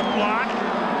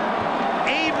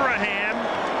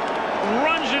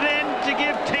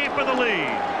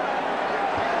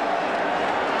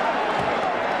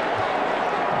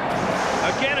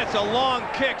 It's a long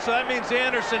kick, so that means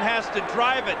Anderson has to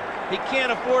drive it. He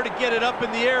can't afford to get it up in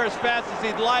the air as fast as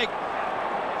he'd like.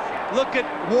 Look at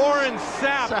Warren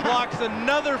Sapp blocks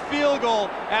another field goal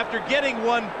after getting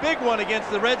one big one against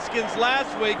the Redskins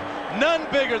last week. None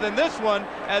bigger than this one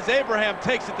as Abraham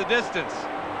takes it the distance.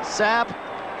 Sapp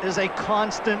is a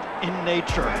constant in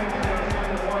nature.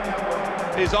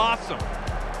 He's awesome.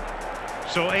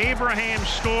 So Abraham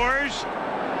scores.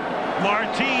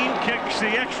 Martin kicks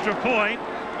the extra point.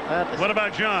 What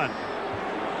about John?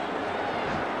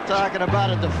 Talking about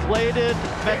a deflated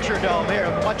Metrodome here.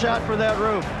 Watch out for that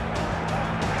roof.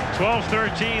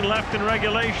 12-13 left in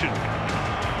regulation.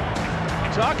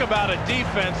 Talk about a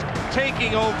defense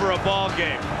taking over a ball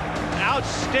game.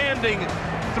 Outstanding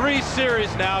 3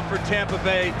 series now for Tampa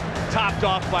Bay, topped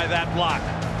off by that block.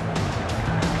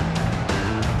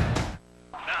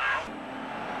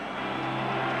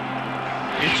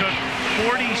 It took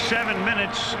 47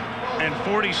 minutes and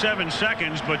 47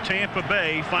 seconds, but Tampa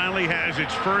Bay finally has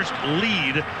its first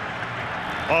lead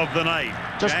of the night.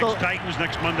 Titans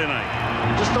next Monday night.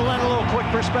 Just to lend a little quick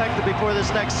perspective before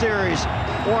this next series,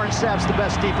 Warren Sapp's the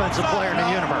best defensive player in the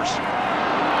universe.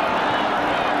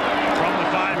 From the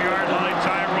 5-yard line,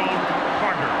 Tyrone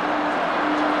Carter.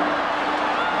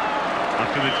 Up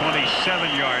to the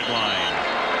 27-yard line.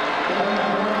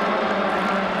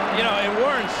 You know, and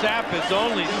Warren Sapp is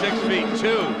only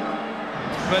 6'2",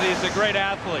 but he's a great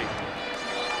athlete.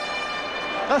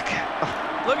 Okay.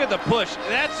 Look at the push.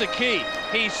 That's the key.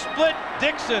 He split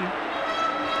Dixon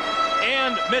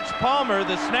and Mitch Palmer,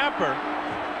 the snapper,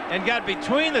 and got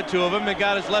between the two of them and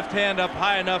got his left hand up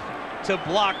high enough to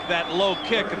block that low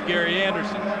kick of Gary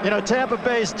Anderson. You know, Tampa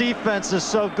Bay's defense is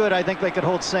so good, I think they could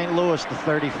hold St. Louis to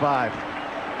 35.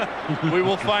 We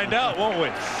will find out, won't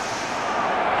we?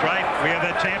 Right. We have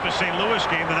that Tampa St. Louis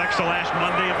game the next to last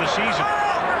Monday of the season.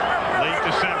 Late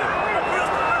December.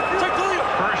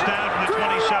 First down from the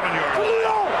 27-yard line.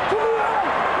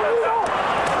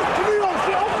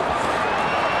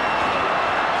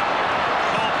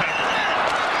 Culpepper.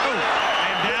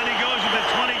 And down he goes at the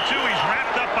 22. He's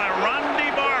wrapped up by Rondy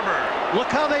Barber.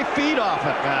 Look how they feed off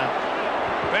it, man.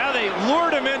 Well, they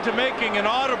lured him into making an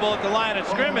audible at the line of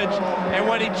scrimmage, and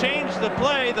when he changed the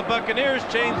play, the Buccaneers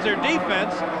changed their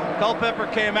defense. Culpepper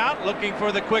came out looking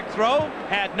for the quick throw,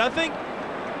 had nothing,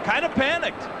 kind of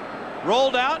panicked,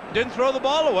 rolled out, didn't throw the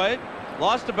ball away,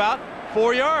 lost about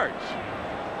 4 yards.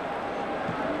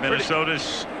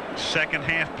 Minnesota's second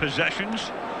half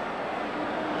possessions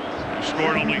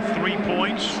scored only 3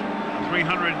 points,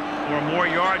 300 or more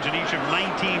yards in each of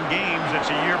 19 games. That's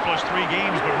a year plus 3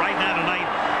 games, but right now tonight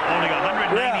only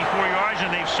 194 yards,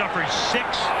 and they've suffered 6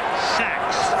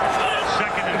 sacks.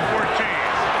 Second and 14.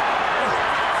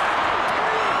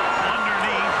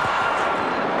 Underneath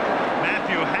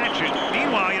Matthew Hatchett.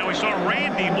 Meanwhile, you know, we saw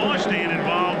Randy Moss stand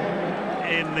involved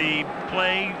in the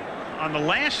play on the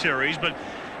last series, but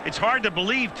it's hard to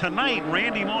believe tonight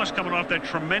Randy Moss, coming off that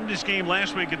tremendous game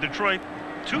last week at Detroit,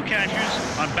 2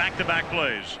 catches on back-to-back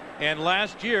plays. And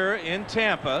last year in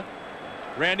Tampa,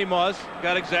 Randy Moss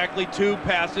got exactly 2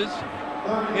 passes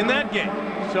in that game.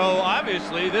 So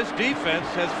obviously this defense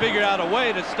has figured out a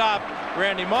way to stop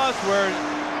Randy Moss where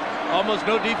almost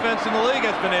no defense in the league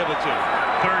has been able to.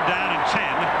 Third down and 10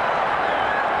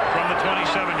 from the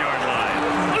 27-yard line.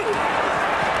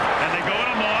 And they go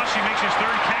to Moss. He makes his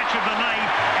 3rd catch of the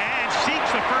night and seeks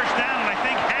the first down, and I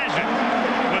think has it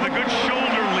with a good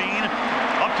shoulder lean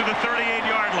up to the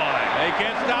 38-yard line. They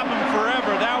can't stop him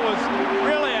forever. That was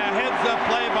really a heads-up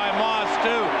play by Moss,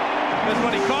 too. Because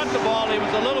when he caught the ball, he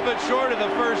was a little bit short of the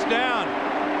first down.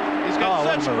 He's got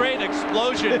such great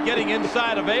explosion getting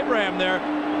inside of Abraham there.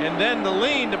 And then the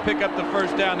lean to pick up the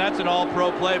first down. That's an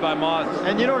all-pro play by Moss.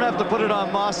 And you don't have to put it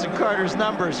on Moss and Carter's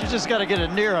numbers. You just got to get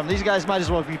it near them. These guys might as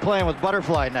well be playing with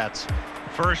butterfly nets.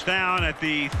 First down at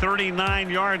the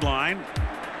 39-yard line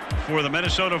for the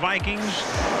Minnesota Vikings.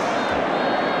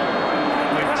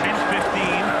 With 10:15.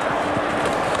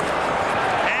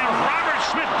 And Robert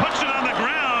Smith puts it on the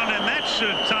ground, and that's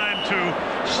time to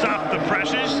stop the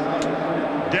presses.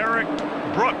 Derek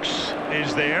Brooks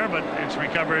is there, but it's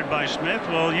recovered by Smith.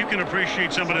 Well, you can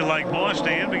appreciate somebody like Moss,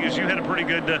 Dan, because you had a pretty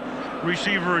good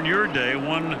receiver in your day,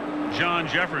 one John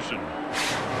Jefferson.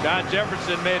 John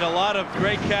Jefferson made a lot of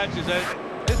great catches. I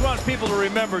just want people to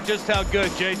remember just how good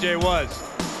J.J. was.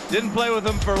 Didn't play with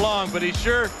him for long, but he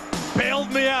sure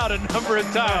bailed me out a number of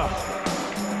times.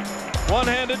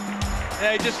 One-handed,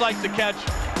 yeah, he just likes to catch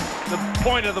the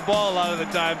point of the ball a lot of the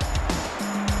time.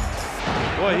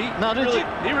 Boy,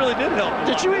 he really did help.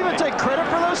 Did you even take credit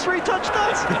for those 3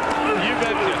 touchdowns? You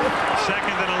betcha.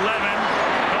 Second and 11.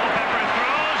 Culpepper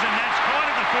throws, and that's caught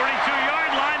at the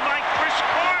 42-yard line by Chris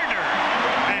Carter.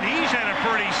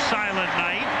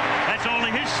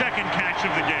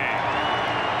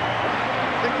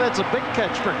 That's a big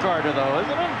catch for Carter, though,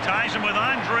 isn't it? Ties him with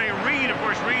Andre Reed. Of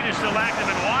course, Reed is still active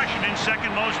in Washington,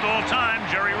 second most all time.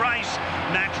 Jerry Rice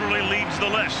naturally leads the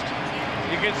list.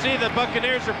 You can see the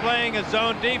Buccaneers are playing a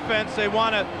zone defense. They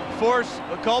want to force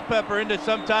Culpepper into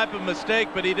some type of mistake,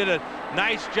 but he did a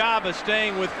nice job of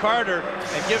staying with Carter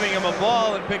and giving him a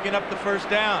ball and picking up the first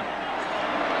down.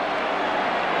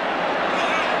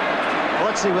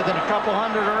 What's he, within a couple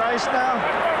hundred of Rice now?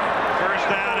 First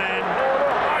down and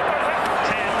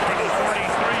 10 from the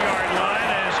 43-yard line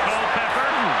as Culpepper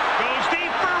goes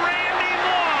deep for Randy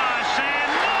Moss, and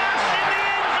Moss in the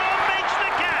end zone makes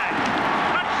the catch.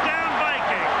 Touchdown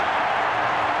Viking.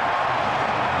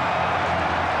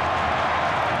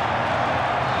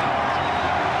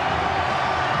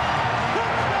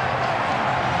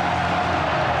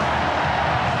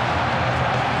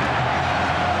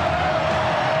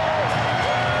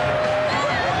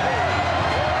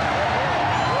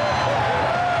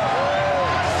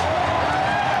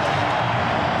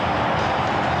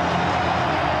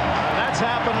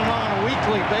 Happening on a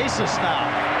weekly basis now.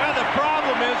 Well, the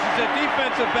problem is that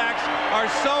defensive backs are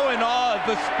so in awe of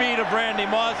the speed of Randy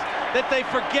Moss that they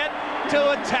forget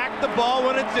to attack the ball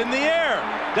when it's in the air.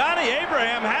 Donnie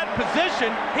Abraham had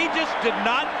position. He just did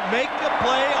not make the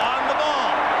play on the ball.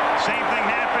 Same thing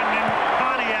happened in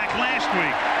Pontiac last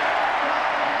week.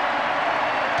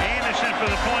 Anderson for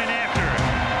the point after.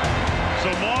 So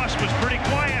Moss was pretty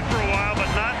quiet for a while, but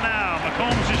not now.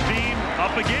 McCombs' team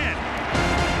up again.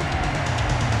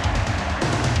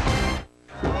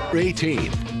 18. Do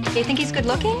you think he's good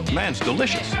looking? Man's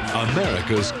delicious.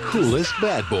 America's coolest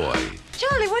bad boy.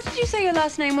 Charlie, what did you say your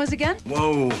last name was again?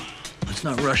 Whoa, let's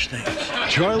not rush things.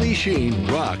 Charlie Sheen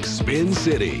rocks Spin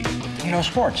City. You know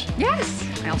sports? Yes.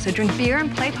 I also drink beer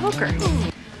and play poker.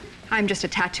 I'm just a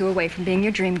tattoo away from being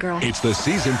your dream girl. It's the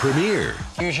season premiere.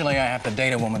 Usually I have to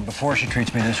date a woman before she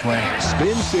treats me this way.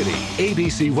 Spin City,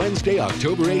 ABC Wednesday,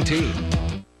 October 18th.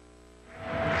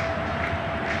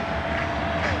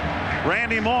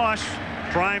 Randy Moss,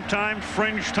 prime time,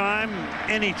 fringe time,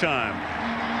 anytime.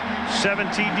 7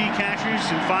 TD catches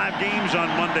in 5 games on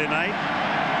Monday night.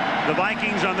 The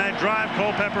Vikings on that drive,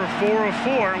 Culpepper 4 of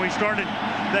 4, and we started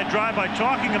that drive by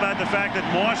talking about the fact that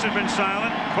Moss had been silent,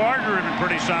 Carter had been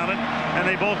pretty silent, and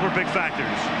they both were big factors.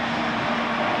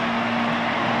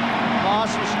 Moss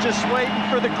was just waiting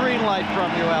for the green light from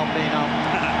you, Albino.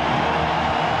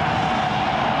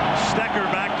 Stecker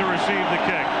back to receive the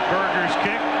kick. Berger's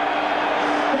kick.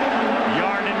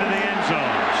 Yard into the end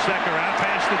zone. Stecker out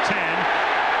past the 10.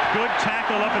 Good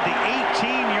tackle up at the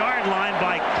 18-yard line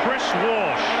by Chris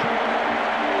Walsh.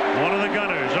 One of the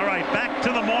Gunners. All right, back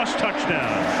to the Moss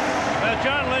touchdown.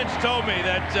 John Lynch told me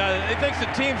that he thinks the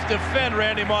teams defend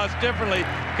Randy Moss differently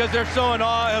because they're so in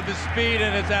awe of his speed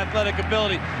and his athletic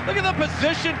ability. Look at the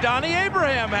position Donnie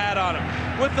Abraham had on him.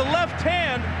 With the left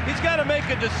hand, he's got to make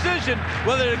a decision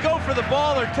whether to go for the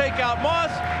ball or take out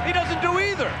Moss. He doesn't do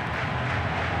either.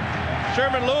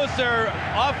 Sherman Lewis, their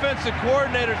offensive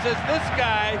coordinator, says this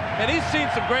guy, and he's seen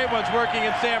some great ones working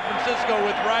in San Francisco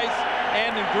with Rice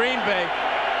and in Green Bay.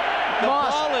 The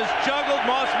ball is juggled.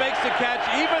 Moss makes the catch,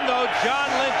 even though John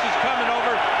Lynch is coming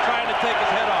over trying to take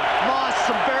his head off. Moss,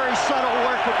 some very subtle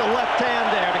work with the left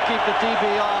hand there to keep the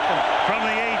DB off him. From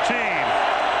the 18.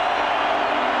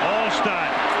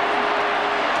 Allstott.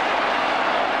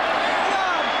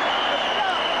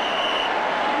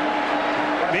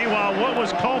 Meanwhile, what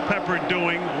was Culpepper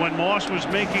doing when Moss was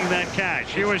making that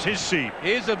catch? Here was his seat.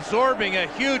 He's absorbing a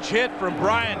huge hit from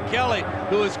Brian Kelly,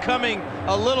 who is coming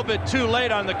a little bit too late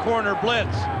on the corner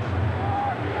blitz.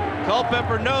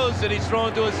 Culpepper knows that he's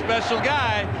throwing to a special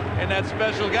guy, and that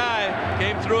special guy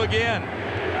came through again.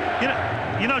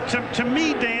 You know, to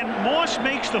me, Dan, Moss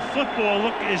makes the football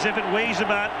look as if it weighs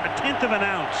about 1/10 of an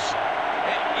ounce.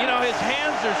 You know, his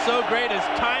hands are so great, his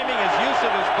timing, his use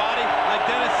of his body. Like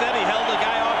Dennis said, he held the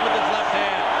guy off with his left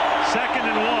hand. 2nd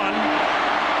and 1.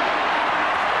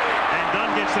 And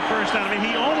Dunn gets the first down. I mean,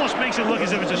 he almost makes it look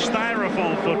as if it's a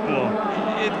styrofoam football.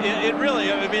 It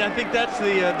really, I mean, I think that's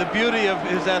the beauty of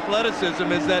his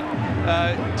athleticism is that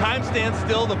time stands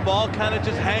still, the ball kind of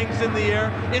just hangs in the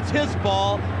air. It's his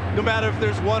ball, no matter if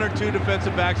there's 1 or 2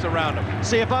 defensive backs around him.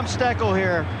 See, if I'm Steckel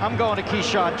here, I'm going to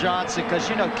Keyshawn Johnson because,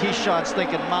 you know, Keyshawn's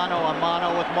thinking mano a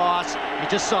mano with Moss. You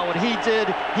just saw what he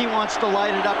did. He wants to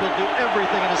light it up. He'll do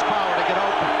everything in his power to get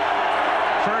open.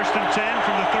 1st and 10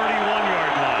 from the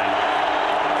 31-yard line.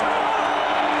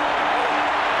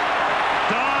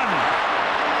 Done.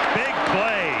 Big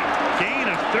play. Gain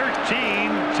of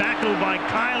 13. Tackled by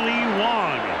Kylie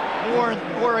Wong.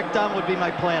 Warwick Dunn would be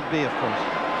my plan B, of course.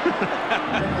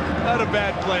 Not a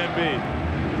bad plan B.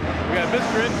 We got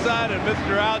Mr. Inside and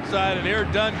Mr. Outside, and here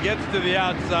Dunn gets to the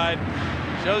outside.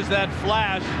 Shows that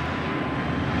flash.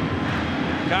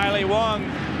 Kylie Wong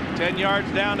 10 yards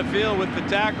down the field with the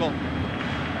tackle.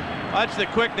 Watch the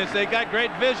quickness. They got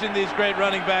great vision, these great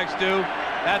running backs do.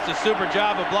 That's a super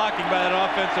job of blocking by that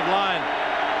offensive line.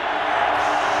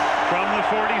 From the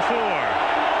 44,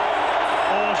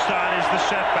 Olstad is the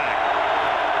setback.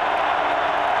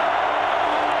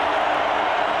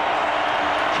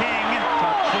 King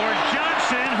for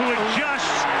Johnson, who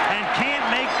adjusts and can't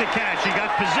make the catch. He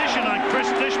got position on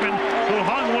Chris Dishman, who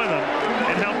hung with him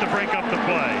and helped to break up the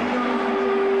play.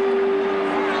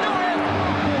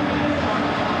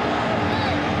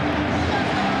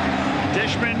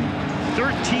 Dishman,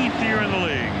 13th year in the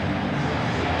league.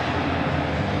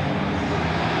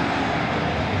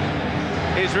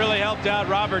 He's really helped out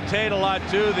Robert Tate a lot,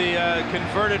 too, the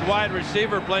converted wide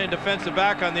receiver playing defensive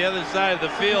back on the other side of the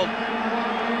field.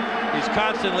 He's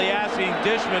constantly asking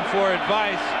Dishman for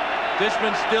advice.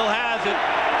 Dishman still has it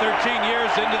 13 years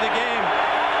into the game.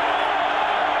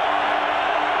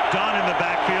 Dunn in the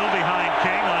backfield behind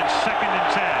King on 2nd and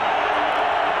 10.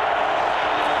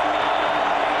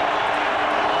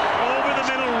 Over the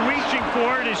middle, reaching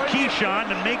for it is Keyshawn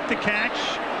to make the catch.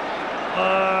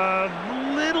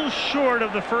 Little short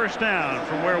of the first down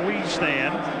from where we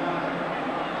stand.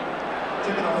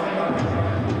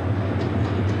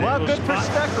 Well, good for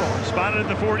Steckel. Spotted at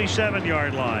the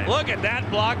 47-yard line. Look at that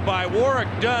block by Warwick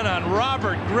Dunn on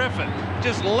Robert Griffin.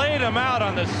 Just laid him out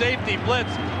on the safety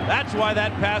blitz. That's why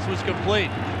that pass was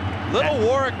complete. Little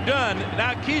Warwick Dunn.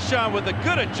 Now Keyshawn with a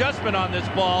good adjustment on this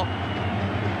ball.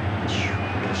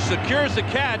 Secures the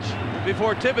catch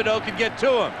before Thibodeau could get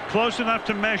to him. Close enough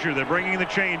to measure. They're bringing the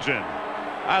chains in.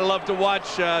 I love to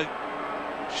watch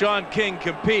Sean King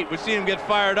compete. We've seen him get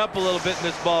fired up a little bit in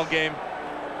this ball game.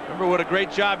 Remember what a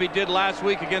great job he did last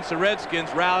week against the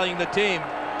Redskins, rallying the team.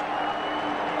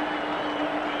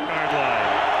 Yard line.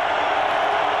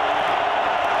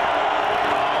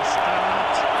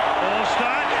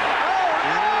 Olstad.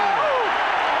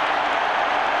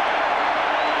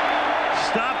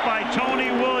 Stopped by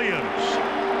Tony Williams.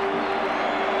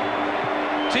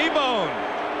 T-bone.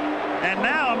 And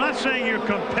now I'm not saying you're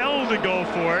compelled to go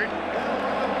for it,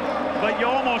 but you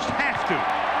almost have to.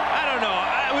 I don't know.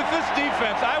 With this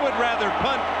defense, I would rather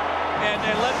punt and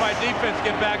let my defense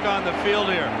get back on the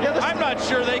field here. Yeah, I'm not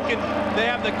sure they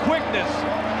have the quickness.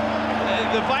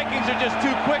 The Vikings are just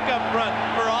too quick up front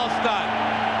for Olstad.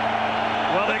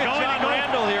 Well, Look at John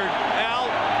Randall here,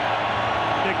 Al.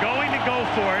 They're going to go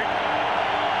for it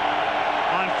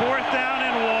on 4th down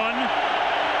and 1,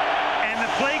 and the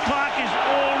play clock is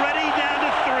already down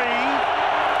to 3.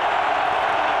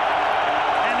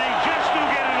 And they just do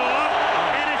get it off,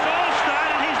 and it's Olstad,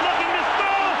 and he's looking to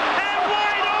throw, and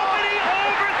wide open, he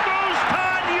overthrows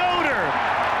Todd Yoder.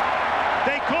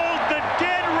 They called the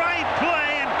dead right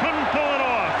play and couldn't pull it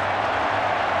off.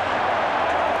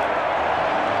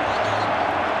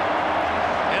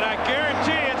 And I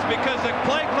guarantee it's because the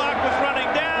play clock was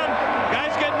running down.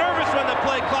 Guys get nervous when the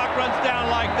play clock runs down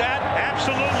like that.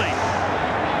 Absolutely.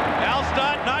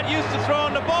 Olstad, not used to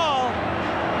throwing the ball,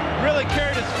 really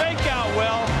carried his fake out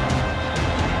well,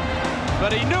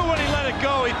 but he knew when he let it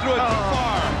go, he threw it too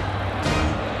far.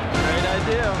 Great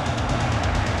idea.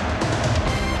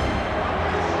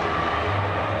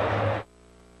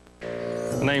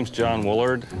 My name's John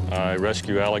Woolard. I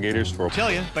rescue alligators for...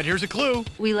 Tell you, but here's a clue.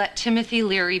 We let Timothy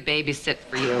Leary babysit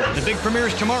for you. The big premiere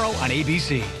is tomorrow on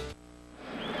ABC.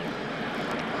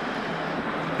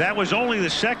 That was only the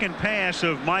second pass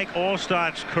of Mike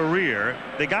Olstad's career.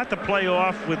 They got the play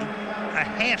off with a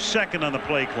half-second on the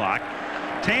play clock.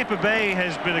 Tampa Bay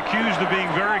has been accused of being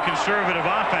very conservative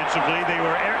offensively. They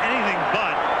were anything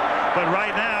but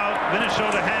right now,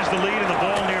 Minnesota has the lead in the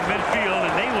ball near midfield,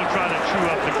 and they will try to chew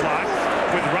up the clock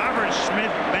with Robert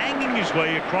Smith banging his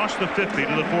way across the 50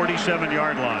 to the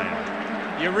 47-yard line.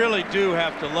 You really do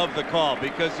have to love the call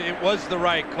because it was the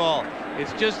right call.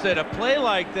 It's just that a play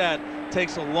like that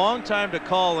takes a long time to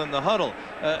call in the huddle.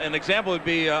 An example would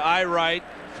be I right,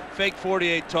 fake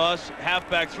 48 toss,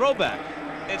 halfback throwback.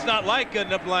 It's not like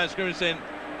getting up the line of scrimmage saying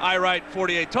I right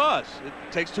 48 toss. It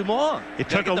takes too long. It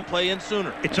took the play in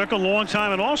sooner. It took a long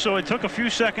time, and also it took a few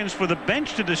seconds for the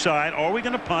bench to decide, are we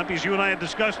going to punt? Because you and I had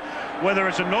discussed whether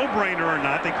it's a no-brainer or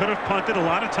not. They could have punted, a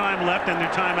lot of time left and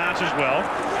their timeouts as well,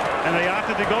 and they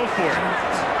opted to go for it.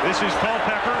 This is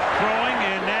Culpepper throwing,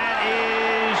 and that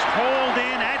is hauled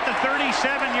in at the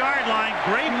 37-yard line.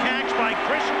 Great catch by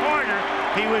Chris Carter.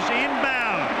 He was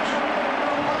inbounds.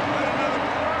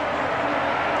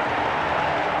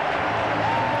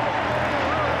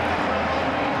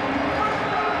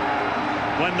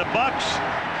 When the Bucs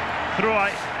threw a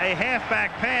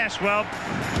halfback pass. Well,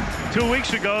 2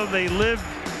 weeks ago, they lived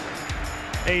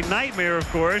a nightmare, of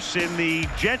course, in the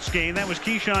Jets game. That was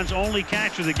Keyshawn's only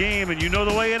catch of the game, and you know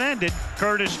the way it ended.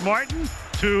 Curtis Martin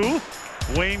to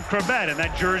Wayne Corbett, and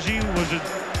that jersey was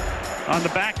on the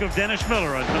back of Dennis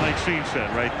Miller on tonight's scene set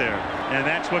right there. And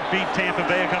that's what beat Tampa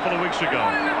Bay a couple of weeks ago.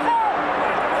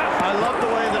 I love the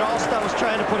way that Allstott was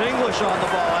trying to put English on the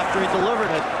ball after he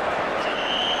delivered it.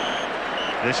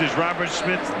 This is Robert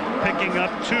Smith picking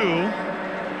up 2.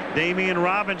 Damian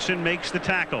Robinson makes the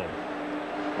tackle.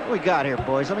 What do we got here,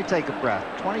 boys? Let me take a breath.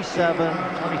 27,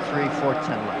 23,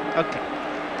 4:10 left. Okay.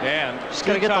 And just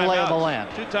got to get the lay of the land.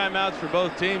 2 timeouts for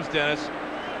both teams, Dennis.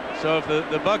 So if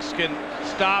the Bucs can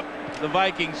stop the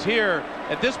Vikings here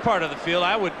at this part of the field,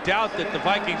 I would doubt that the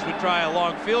Vikings would try a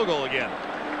long field goal again.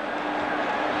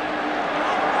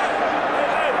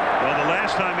 Well, the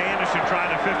last time Anderson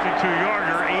tried a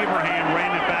 52-yarder, Abraham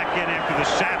ran it back in after the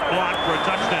Sapp block for a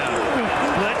touchdown.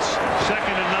 Blitz,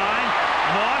 2nd and 9.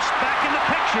 Moss back in the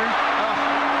picture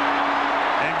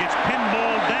and gets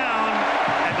pinballed down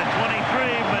at the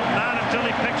 23, but not until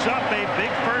he picks up a big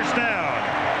first down.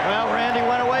 Well, Randy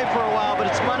went away for a while, but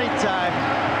it's money time.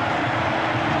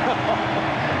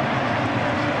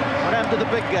 What happened to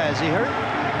the big guy? Is he hurt?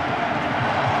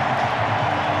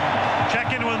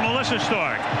 Check in with Melissa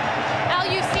Stark. Al,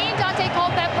 you've seen Dante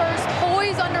Culpepper's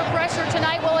poise under pressure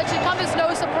tonight. Well, it should come as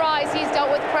no surprise. He's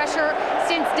dealt with pressure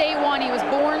since day one. He was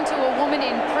born to a woman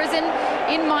in prison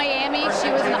in Miami.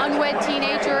 She was an unwed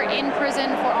teenager in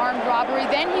prison for armed robbery.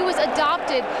 Then he was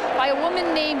adopted by a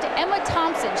woman named Emma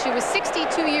Thompson. She was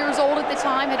 62 years old at the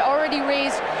time, had already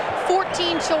raised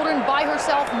 14 children by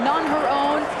herself, none her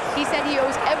own. He said he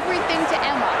owes everything to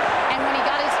Emma. And when he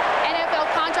got his NFL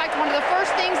contract, one of the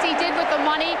first things he did with the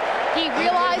money, he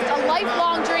realized a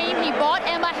lifelong dream. He bought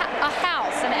Emma a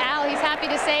house. And Al, he's happy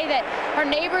to say that her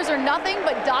neighbors are nothing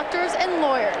but doctors and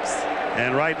lawyers.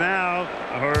 And right now,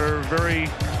 her very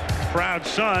proud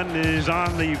son is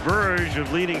on the verge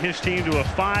of leading his team to a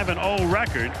 5-0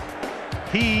 record.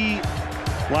 He,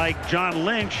 like John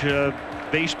Lynch, a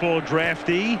baseball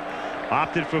draftee,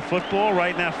 opted for football.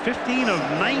 Right now, 15 of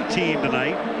 19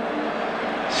 tonight.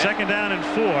 2nd down and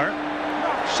 4.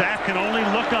 Sapp can only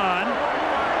look on.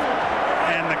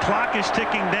 And the clock is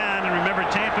ticking down. And remember,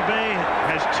 Tampa Bay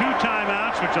has 2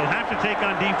 timeouts, which they'll have to take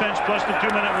on defense, plus the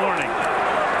 2-minute warning.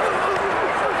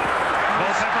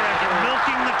 Culpepper, after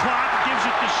milking the clock, gives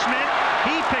it to Smith.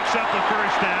 He picks up the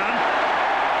first down.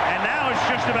 And now it's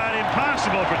just about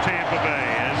impossible for Tampa Bay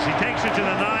as he takes it to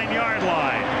the 9-yard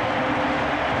line.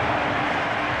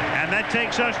 And that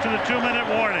takes us to the 2-minute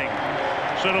warning.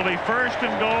 So it'll be 1st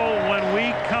and goal when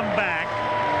we come back.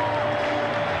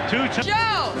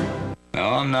 Joe! No,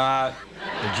 I'm not.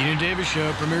 The Gene and Davis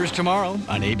Show premieres tomorrow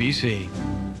on ABC.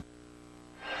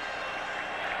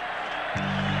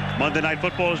 Monday Night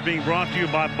Football is being brought to you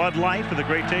by Bud Light. For the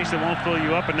great taste that won't fill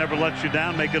you up and never lets you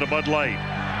down, make it a Bud Light.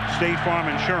 State Farm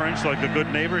Insurance, like a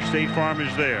good neighbor, State Farm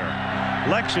is there.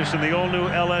 Lexus and the all-new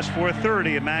LS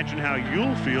 430. Imagine how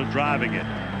you'll feel driving it.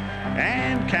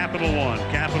 And Capital One.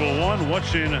 Capital One,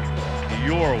 what's in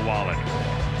your wallet?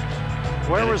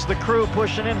 Where was the crew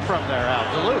pushing in from there, Al?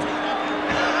 Duluth.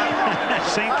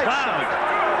 St. Cloud.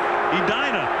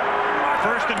 Edina.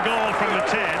 1st and goal from the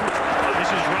 10. This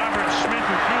is Robert Smith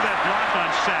who threw that block on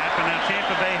Sapp, and now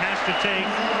Tampa Bay has to take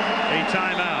a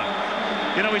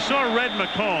timeout. You know, we saw Red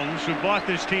McCombs, who bought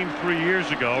this team 3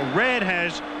 years ago. Red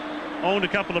has owned a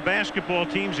couple of basketball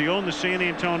teams. He owned the San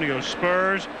Antonio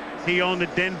Spurs. He owned the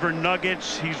Denver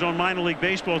Nuggets. He's owned minor league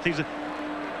baseball teams.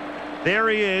 There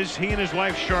he is, he and his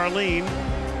wife Charlene,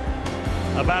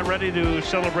 about ready to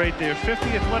celebrate their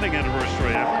 50th wedding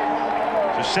anniversary.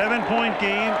 It's a 7-point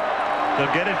game. They'll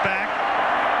get it back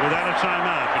without a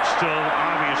timeout, but still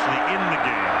obviously in the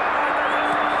game.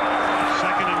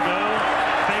 2nd and goal.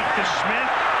 Fake to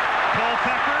Smith.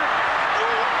 Culpepper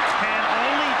can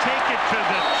only take it to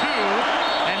the 2,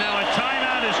 and now a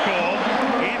timeout is called.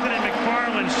 Anthony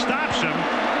McFarland stops him.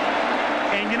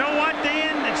 And you know what,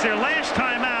 Dan? It's their last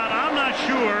timeout. I'm not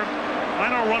sure I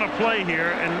don't run a play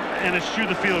here and eschew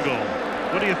the field goal.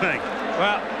 What do you think?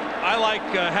 Well, I like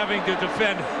having to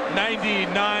defend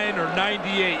 99 or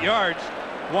 98 yards.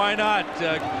 Why not?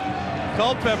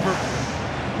 Culpepper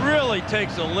really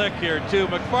takes a lick here, too.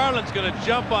 McFarland's going to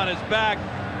jump on his back.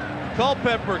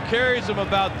 Culpepper carries him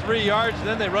about 3 yards, and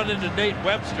then they run into Nate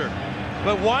Webster.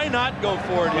 But why not go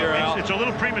for it here, Al? It's a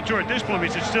little premature at this point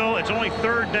because it's only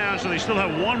 3rd down, so they still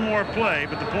have one more play.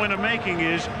 But the point I'm making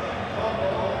is,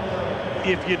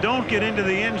 if you don't get into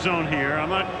the end zone here, I'm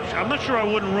not sure I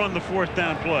wouldn't run the 4th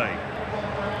down play.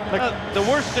 The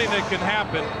worst thing that can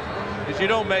happen is you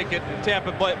don't make it,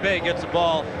 Tampa Bay gets the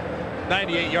ball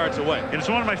 98 yards away. And it's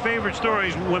one of my favorite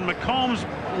stories. When McCombs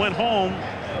went home,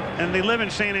 and they live in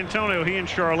San Antonio, he and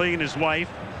Charlene, his wife,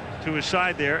 to his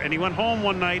side there, and he went home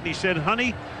one night and he said,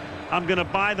 honey, I'm going to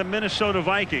buy the Minnesota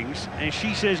Vikings. And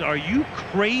she says, are you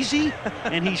crazy?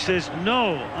 And he says,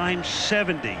 no, I'm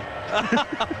 70.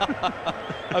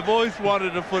 I've always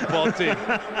wanted a football team.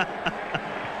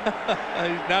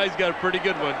 Now he's got a pretty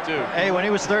good one, too. Hey, when he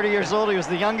was 30 years old, he was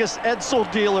the youngest Edsel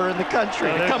dealer in the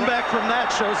country. To come back from that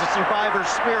shows a survivor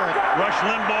spirit. Rush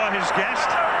Limbaugh, his guest.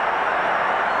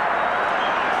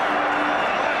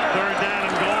 Third down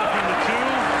and goal from the 2.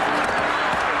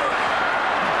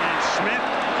 And Smith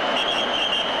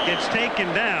gets taken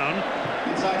down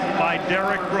by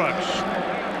Derek Brooks.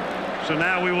 So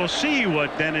now we will see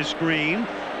what Dennis Green,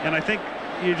 and I think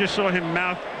you just saw him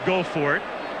mouth go for it.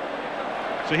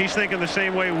 So he's thinking the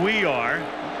same way we are.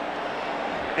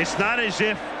 It's not as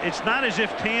if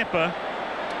Tampa.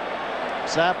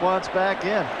 Sapp wants back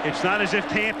in. It's not as if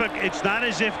Tampa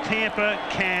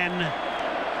can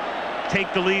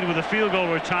take the lead with a field goal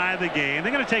or tie the game.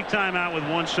 They're going to take time out with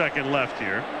 1 second left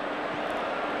here.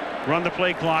 Run the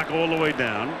play clock all the way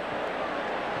down.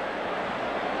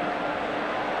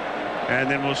 And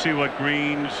then we'll see what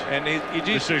Green's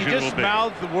decision will be. He just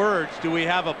mouthed the words, do we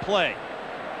have a play?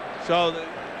 So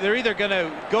they're either going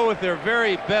to go with their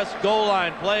very best goal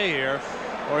line play here,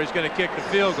 or he's going to kick the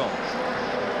field goal.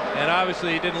 And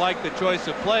obviously he didn't like the choice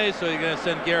of play, so he's going to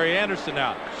send Gary Anderson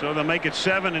out. So they'll make it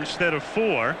 7 instead of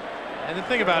 4. And the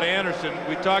thing about Anderson,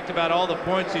 we talked about all the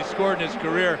points he scored in his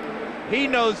career. He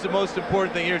knows the most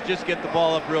important thing here is just get the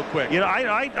ball up real quick. You know,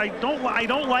 I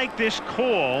don't like this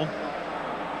call,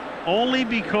 only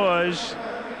because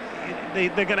they're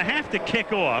going to have to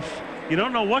kick off. You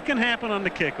don't know what can happen on the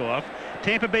kickoff.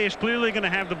 Tampa Bay is clearly going to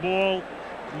have the ball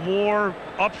more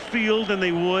upfield than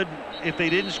they would if they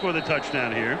didn't score the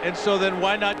touchdown here. And so then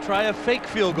why not try a fake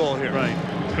field goal here? Right.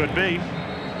 Could be.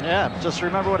 Yeah, just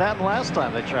remember what happened last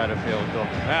time they tried a field goal.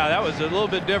 Yeah, that was a little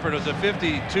bit different. It was a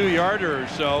 52-yarder or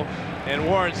so, and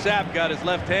Warren Sapp got his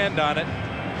left hand on it,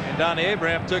 and Donnie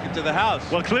Abraham took it to the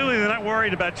house. Well, clearly they're not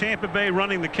worried about Tampa Bay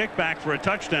running the kickback for a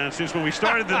touchdown, since when we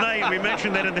started the night, we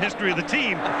mentioned that in the history of the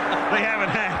team, they haven't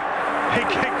had a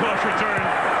kickoff return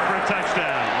for a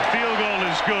touchdown. The field goal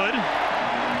is good.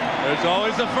 There's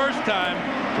always a first time.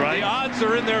 Right. The odds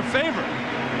are in their favor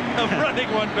of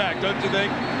running one back, don't you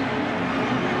think?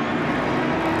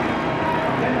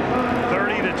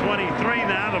 30-23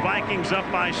 now. The Vikings up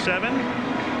by 7.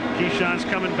 Keyshawn's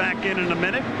coming back in a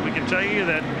minute. We can tell you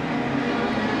that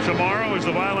tomorrow, as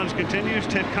the violence continues,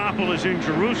 Ted Koppel is in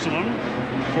Jerusalem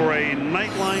for a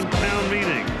Nightline town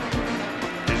meeting.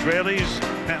 Israelis,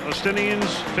 Palestinians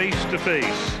face to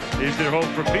face. Is there hope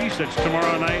for peace? That's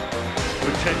tomorrow night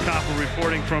with Ted Koppel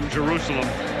reporting from Jerusalem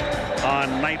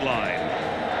on Nightline.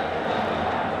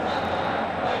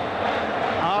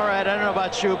 All right, I don't know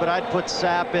about you, but I'd put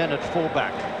Sapp in at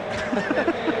fullback.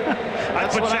 I'd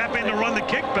put Sapp in to run the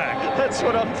kickback. That's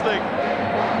what I'm thinking.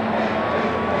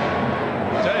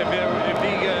 I'll tell you,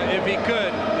 if he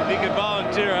could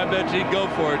volunteer, I bet he'd go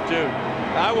for it too.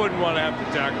 I wouldn't want to have to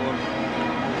tackle him.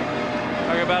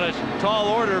 Talking about a tall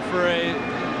order for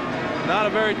not a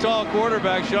very tall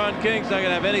quarterback. Sean King's not going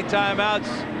to have any timeouts,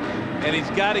 and he's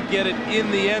got to get it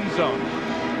in the end zone.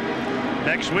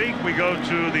 Next week, we go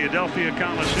to the Adelphia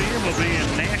Coliseum. We'll be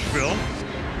in Nashville.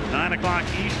 9 o'clock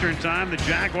Eastern time. The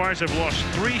Jaguars have lost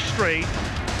 3 straight.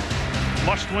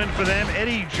 Must win for them.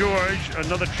 Eddie George,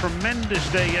 another tremendous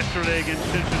day yesterday against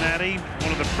Cincinnati.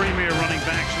 One of the premier running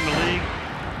backs in the league.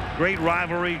 Great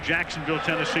rivalry. Jacksonville,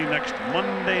 Tennessee next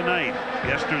Monday night.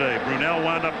 Yesterday, Brunell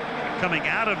wound up coming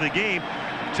out of the game.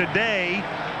 Today,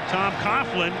 Tom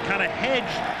Coughlin kind of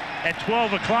hedged at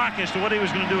 12 o'clock as to what he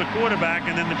was going to do at quarterback,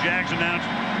 and then the Jags announced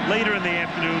later in the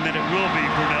afternoon that it will be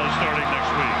Brunell starting next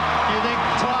week. Do you think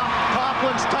Tom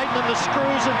Coughlin's tightening the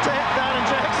screws down in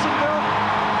Jacksonville?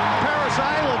 Paris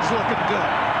Island's looking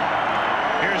good.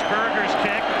 Here's Berger's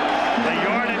kick. A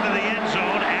yard into the end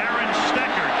zone. Aaron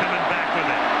Stecker coming back with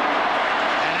it.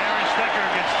 And Aaron Stecker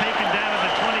gets taken down to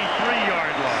the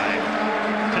 23-yard line.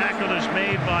 Tackle is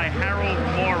made by Harold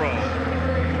Morrow.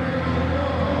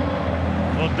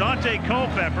 Well, Dante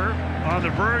Culpepper on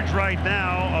the verge right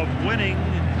now of winning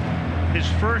his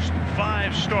first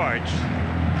 5 starts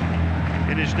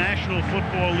in his National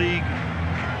Football League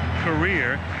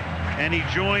career, and he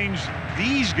joins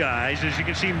these guys. As you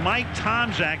can see, Mike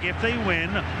Tomczak, if they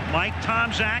win, Mike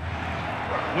Tomczak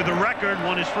with a record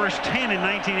won his first 10 in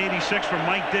 1986 for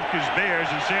Mike Ditka's Bears,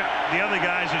 and the other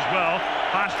guys as well.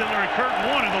 Hostetler and Kurt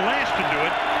Warner, the last to do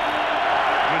it,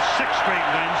 with 6 straight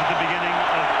wins at the beginning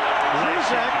of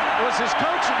Kruzak was his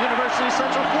coach at University of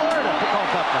Central Florida for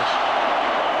Culpepper.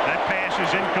 That pass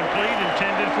is incomplete,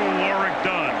 intended for Warwick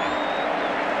Dunn.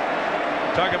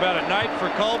 Talk about a night for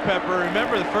Culpepper.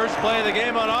 Remember the first play of the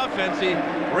game on offense, he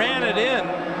ran it in,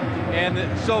 and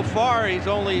so far he's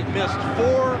only missed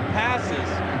 4 passes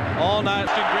all night.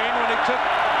 Green when he took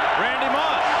Randy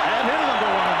Moss. And hit him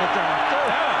one of the down, too.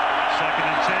 Yeah. 2nd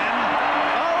and 10.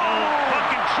 Hook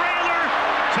and trailer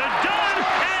to Dunn,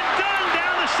 and Dunn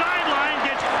down the sideline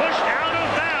gets pushed out of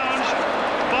bounds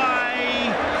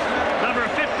by number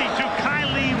 52,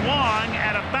 Kylie Wong,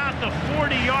 at about the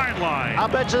 40-yard line. I'll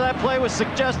bet you that play was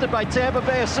suggested by Tampa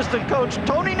Bay assistant coach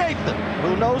Tony Nathan,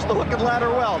 who knows the hook and ladder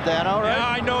well, Dano, right? Yeah,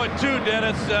 I know it too,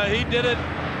 Dennis. He did it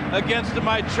against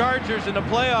my Chargers in a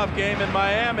playoff game in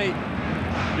Miami.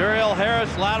 Duriel Harris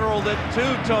lateraled it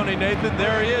to Tony Nathan.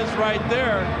 There he is right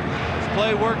there. This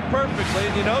play worked perfectly.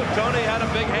 And you know, Tony had a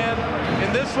big hand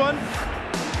in this one.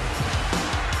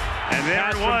 And there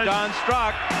Pass it was. from Don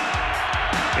Strock.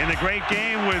 In the great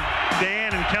game with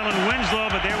Dan and Kellen Winslow,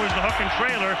 but there was the hook and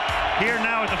trailer. Here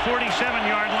now at the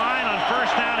 47-yard line on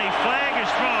 1st down, a flag is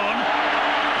thrown.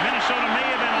 Minnesota may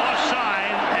have been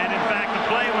offside, and in fact the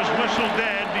play was whistled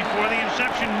dead before the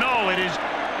inception. No, it is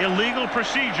illegal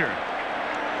procedure.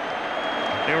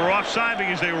 They were offside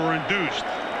because they were induced.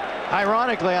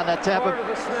 Ironically, on that Tampa. Prior to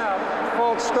the snap,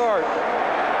 false start.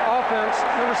 Offense,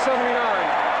 number 79.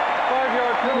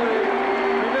 5-yard penalty.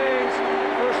 Remains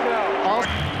 1st down.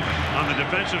 On the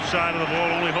defensive side of the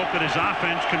ball, only hope that his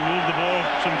offense can move the ball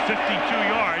some 52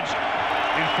 yards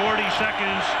in 40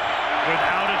 seconds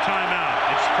without a timeout.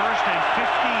 It's 1st and 15.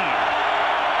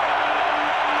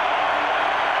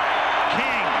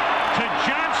 King to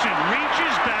Johnson,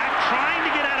 reaches back, trying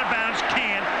to get out of bounds,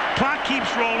 can't. Clock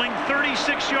keeps rolling,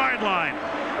 36-yard line.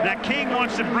 Now King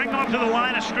wants to bring off to the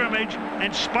line of scrimmage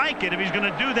and spike it. If he's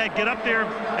going to do that, get up there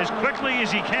as quickly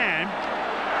as he can.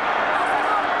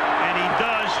 And he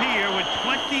does here with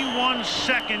 21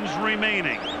 seconds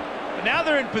remaining. But now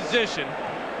they're in position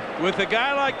with a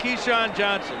guy like Keyshawn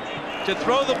Johnson to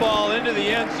throw the ball into the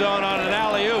end zone on an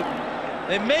alley-oop.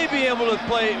 They may be able to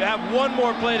have one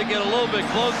more play to get a little bit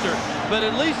closer, but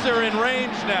at least they're in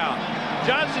range now.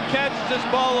 Johnson catches this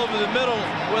ball over the middle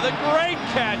with a great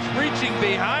catch, reaching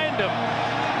behind him,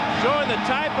 showing the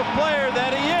type of player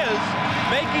that he is,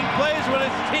 making plays when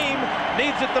his team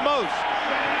needs it the most.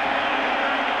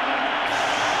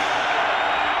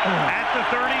 At the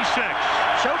 36.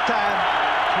 Showtime.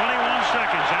 21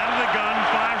 seconds out of the gun,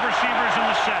 5 receivers in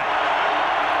the set.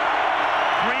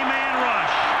 3-man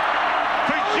rush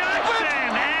for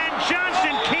Johnson, and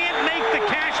Johnson can't make the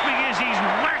catch because he's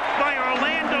whacked by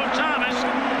Orlando Thomas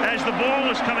as the ball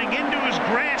was coming into his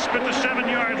grasp at the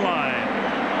 7-yard line.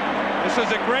 This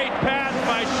is a great pass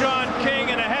by Sean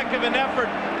King and a heck of an effort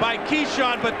by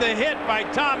Keyshawn, but the hit by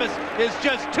Thomas is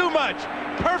just too much.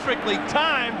 Perfectly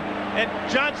timed, and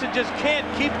Johnson just can't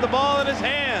keep the ball in his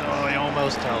hands. Oh, he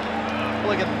almost held it.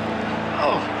 Look at,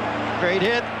 oh, great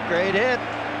hit, great hit.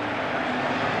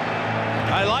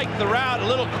 I like the route, a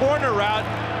little corner route.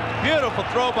 Beautiful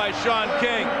throw by Sean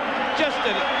King. Just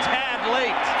a tad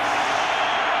late.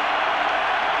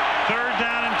 3rd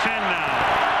down and 10 now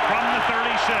from the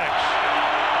 36.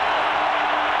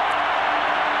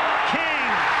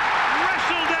 King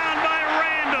wrestled down by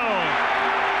Randall.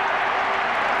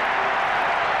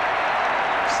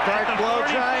 Start blow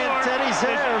giant Teddy's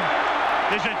hair.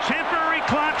 There's a temporary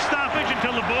clock stoppage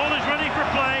until the ball is ready for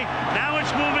play. Now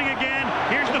it's moving again.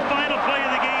 Here's the final play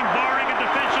of the game, barring a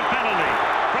defensive penalty.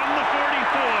 From the 44.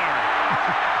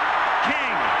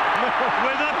 King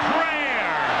with a prayer.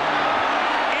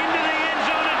 Into the end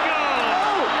zone it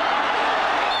goes.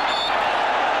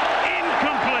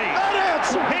 Incomplete.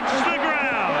 Hits the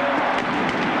ground.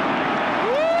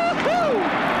 Woo-hoo!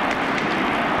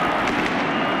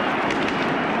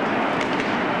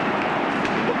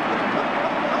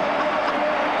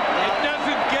 It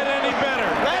doesn't get any better.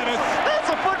 That's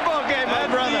a football game, my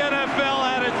brother. That's the NFL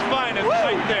at its finest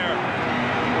right there.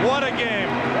 What a game.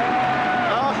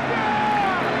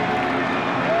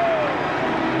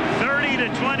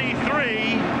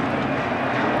 30-23.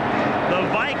 The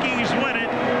Vikings win it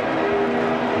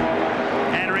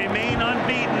and remain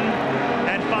unbeaten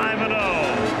at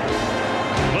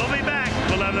 5-0. We'll be back.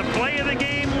 We'll have the play of the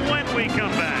game when we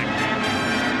come back.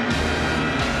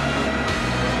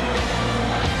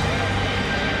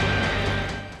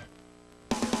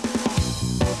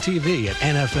 TV at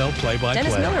NFL play-by-play.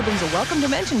 Dennis Miller brings a welcome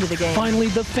dimension to the game. Finally,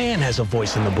 the fan has a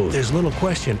voice in the booth. There's little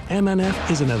question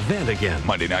MNF is an event again.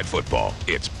 Monday Night Football.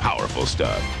 It's powerful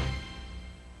stuff.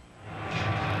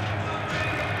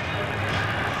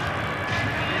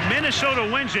 Minnesota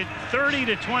wins it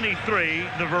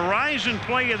 30-23. The Verizon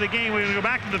play of the game. We're going to go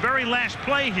back to the very last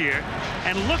play here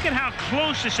and look at how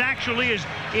close this actually is.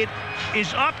 It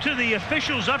is up to the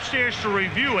officials upstairs to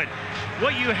review it.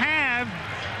 What you have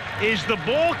is the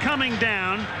ball coming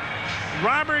down.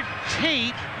 Robert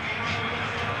Tate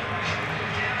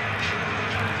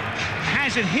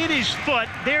has it hit his foot.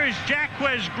 There is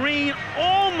Jaquez Green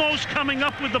almost coming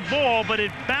up with the ball, but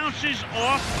it bounces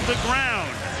off the ground.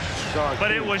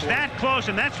 But it was that close,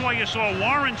 and that's why you saw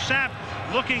Warren Sapp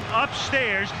looking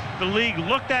upstairs. The league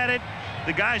looked at it.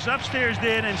 The guys upstairs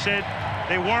did and said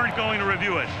they weren't going to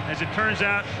review it. As it turns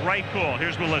out, right call.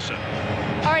 Here's Melissa.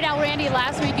 All right, now, Randy,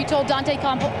 last week you told Dante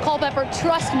Culpepper,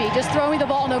 trust me, just throw me the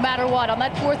ball no matter what. On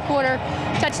that fourth quarter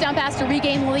touchdown pass to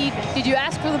regain the lead, did you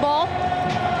ask for the ball?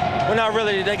 Well, not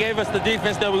really. They gave us the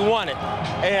defense that we wanted.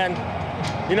 And,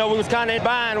 you know, we was kind of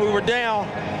behind. We were down.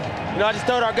 You know, I just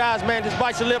told our guys, man, just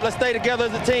bite your lip. Let's stay together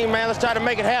as a team, man. Let's try to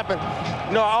make it happen.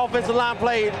 You know, our offensive line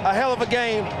played a hell of a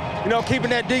game. You know, keeping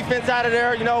that defense out of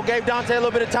there, you know, gave Dante a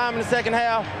little bit of time in the second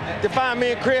half to find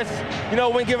me and Chris, you know,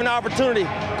 when given the opportunity.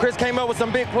 Chris came up with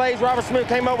some big plays. Robert Smith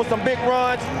came up with some big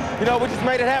runs. You know, we just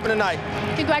made it happen tonight.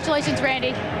 Congratulations,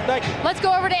 Randy. Thank you. Let's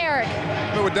go over to Eric.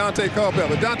 With Dante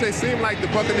Culpepper. Dante seemed like the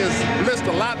Buccaneers blitzed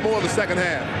a lot more in the second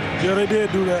half. Yeah, they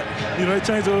did do that. You know, they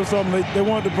changed it or something. They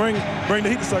wanted to bring the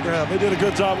heat the second half. They did a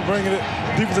good job of bringing it.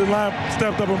 Defensive line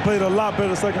stepped up and played a lot better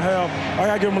the second half. I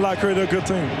got to give them a lot of credit. They're a good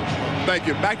team. Thank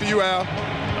you. Back to you, Al.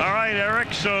 All right,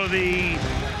 Eric. So the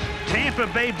Tampa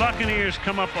Bay Buccaneers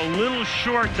come up a little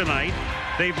short tonight.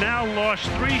 They've now lost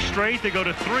 3 straight. They go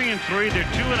to 3-3. They're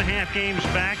 2.5 games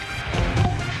back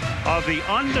of the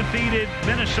undefeated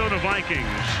Minnesota Vikings.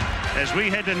 As we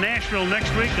head to Nashville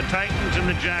next week, the Titans and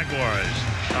the Jaguars.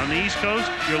 On the East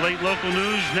Coast, your late local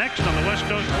news next. On the West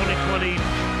Coast, 2020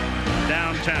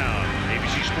 downtown.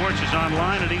 ABC Sports is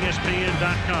online at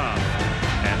ESPN.com.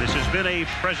 And this has been a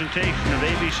presentation of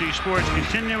ABC Sports,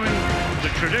 continuing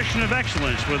the tradition of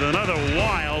excellence with another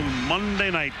wild Monday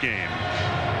night game.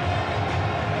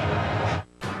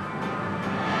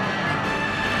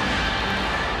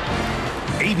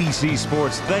 ABC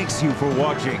Sports thanks you for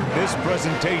watching this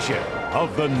presentation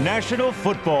of the National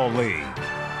Football League.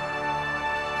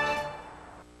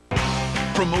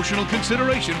 Promotional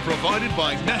consideration provided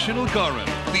by National Car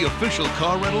Rental, the official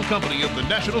car rental company of the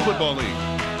National Football League.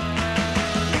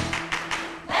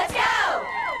 Let's go!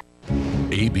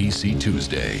 ABC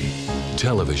Tuesday,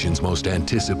 television's most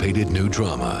anticipated new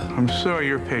drama. I'm sorry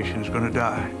your patient's gonna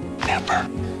die. Never.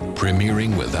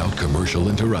 Premiering without commercial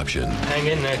interruption. Hang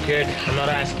in there, kid. I'm not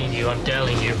asking you, I'm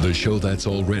telling you. The show that's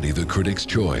already the critics'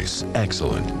 choice.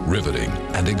 Excellent, riveting,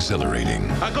 and exhilarating.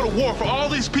 I go to war for all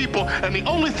these people, and the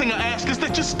only thing I ask is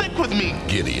that you stick with me.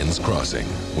 Gideon's Crossing,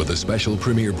 with a special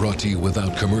premiere brought to you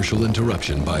without commercial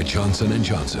interruption by Johnson &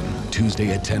 Johnson.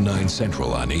 Tuesday at 10/9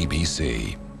 Central on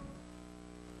ABC.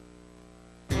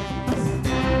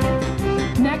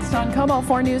 Next on KOMO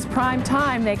 4 News Prime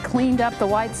Time, they cleaned up the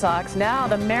White Sox. Now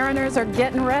the Mariners are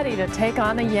getting ready to take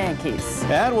on the Yankees.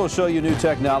 And we'll show you new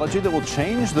technology that will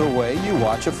change the way you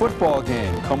watch a football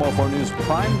game. KOMO 4 News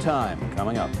Prime Time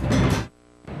coming up.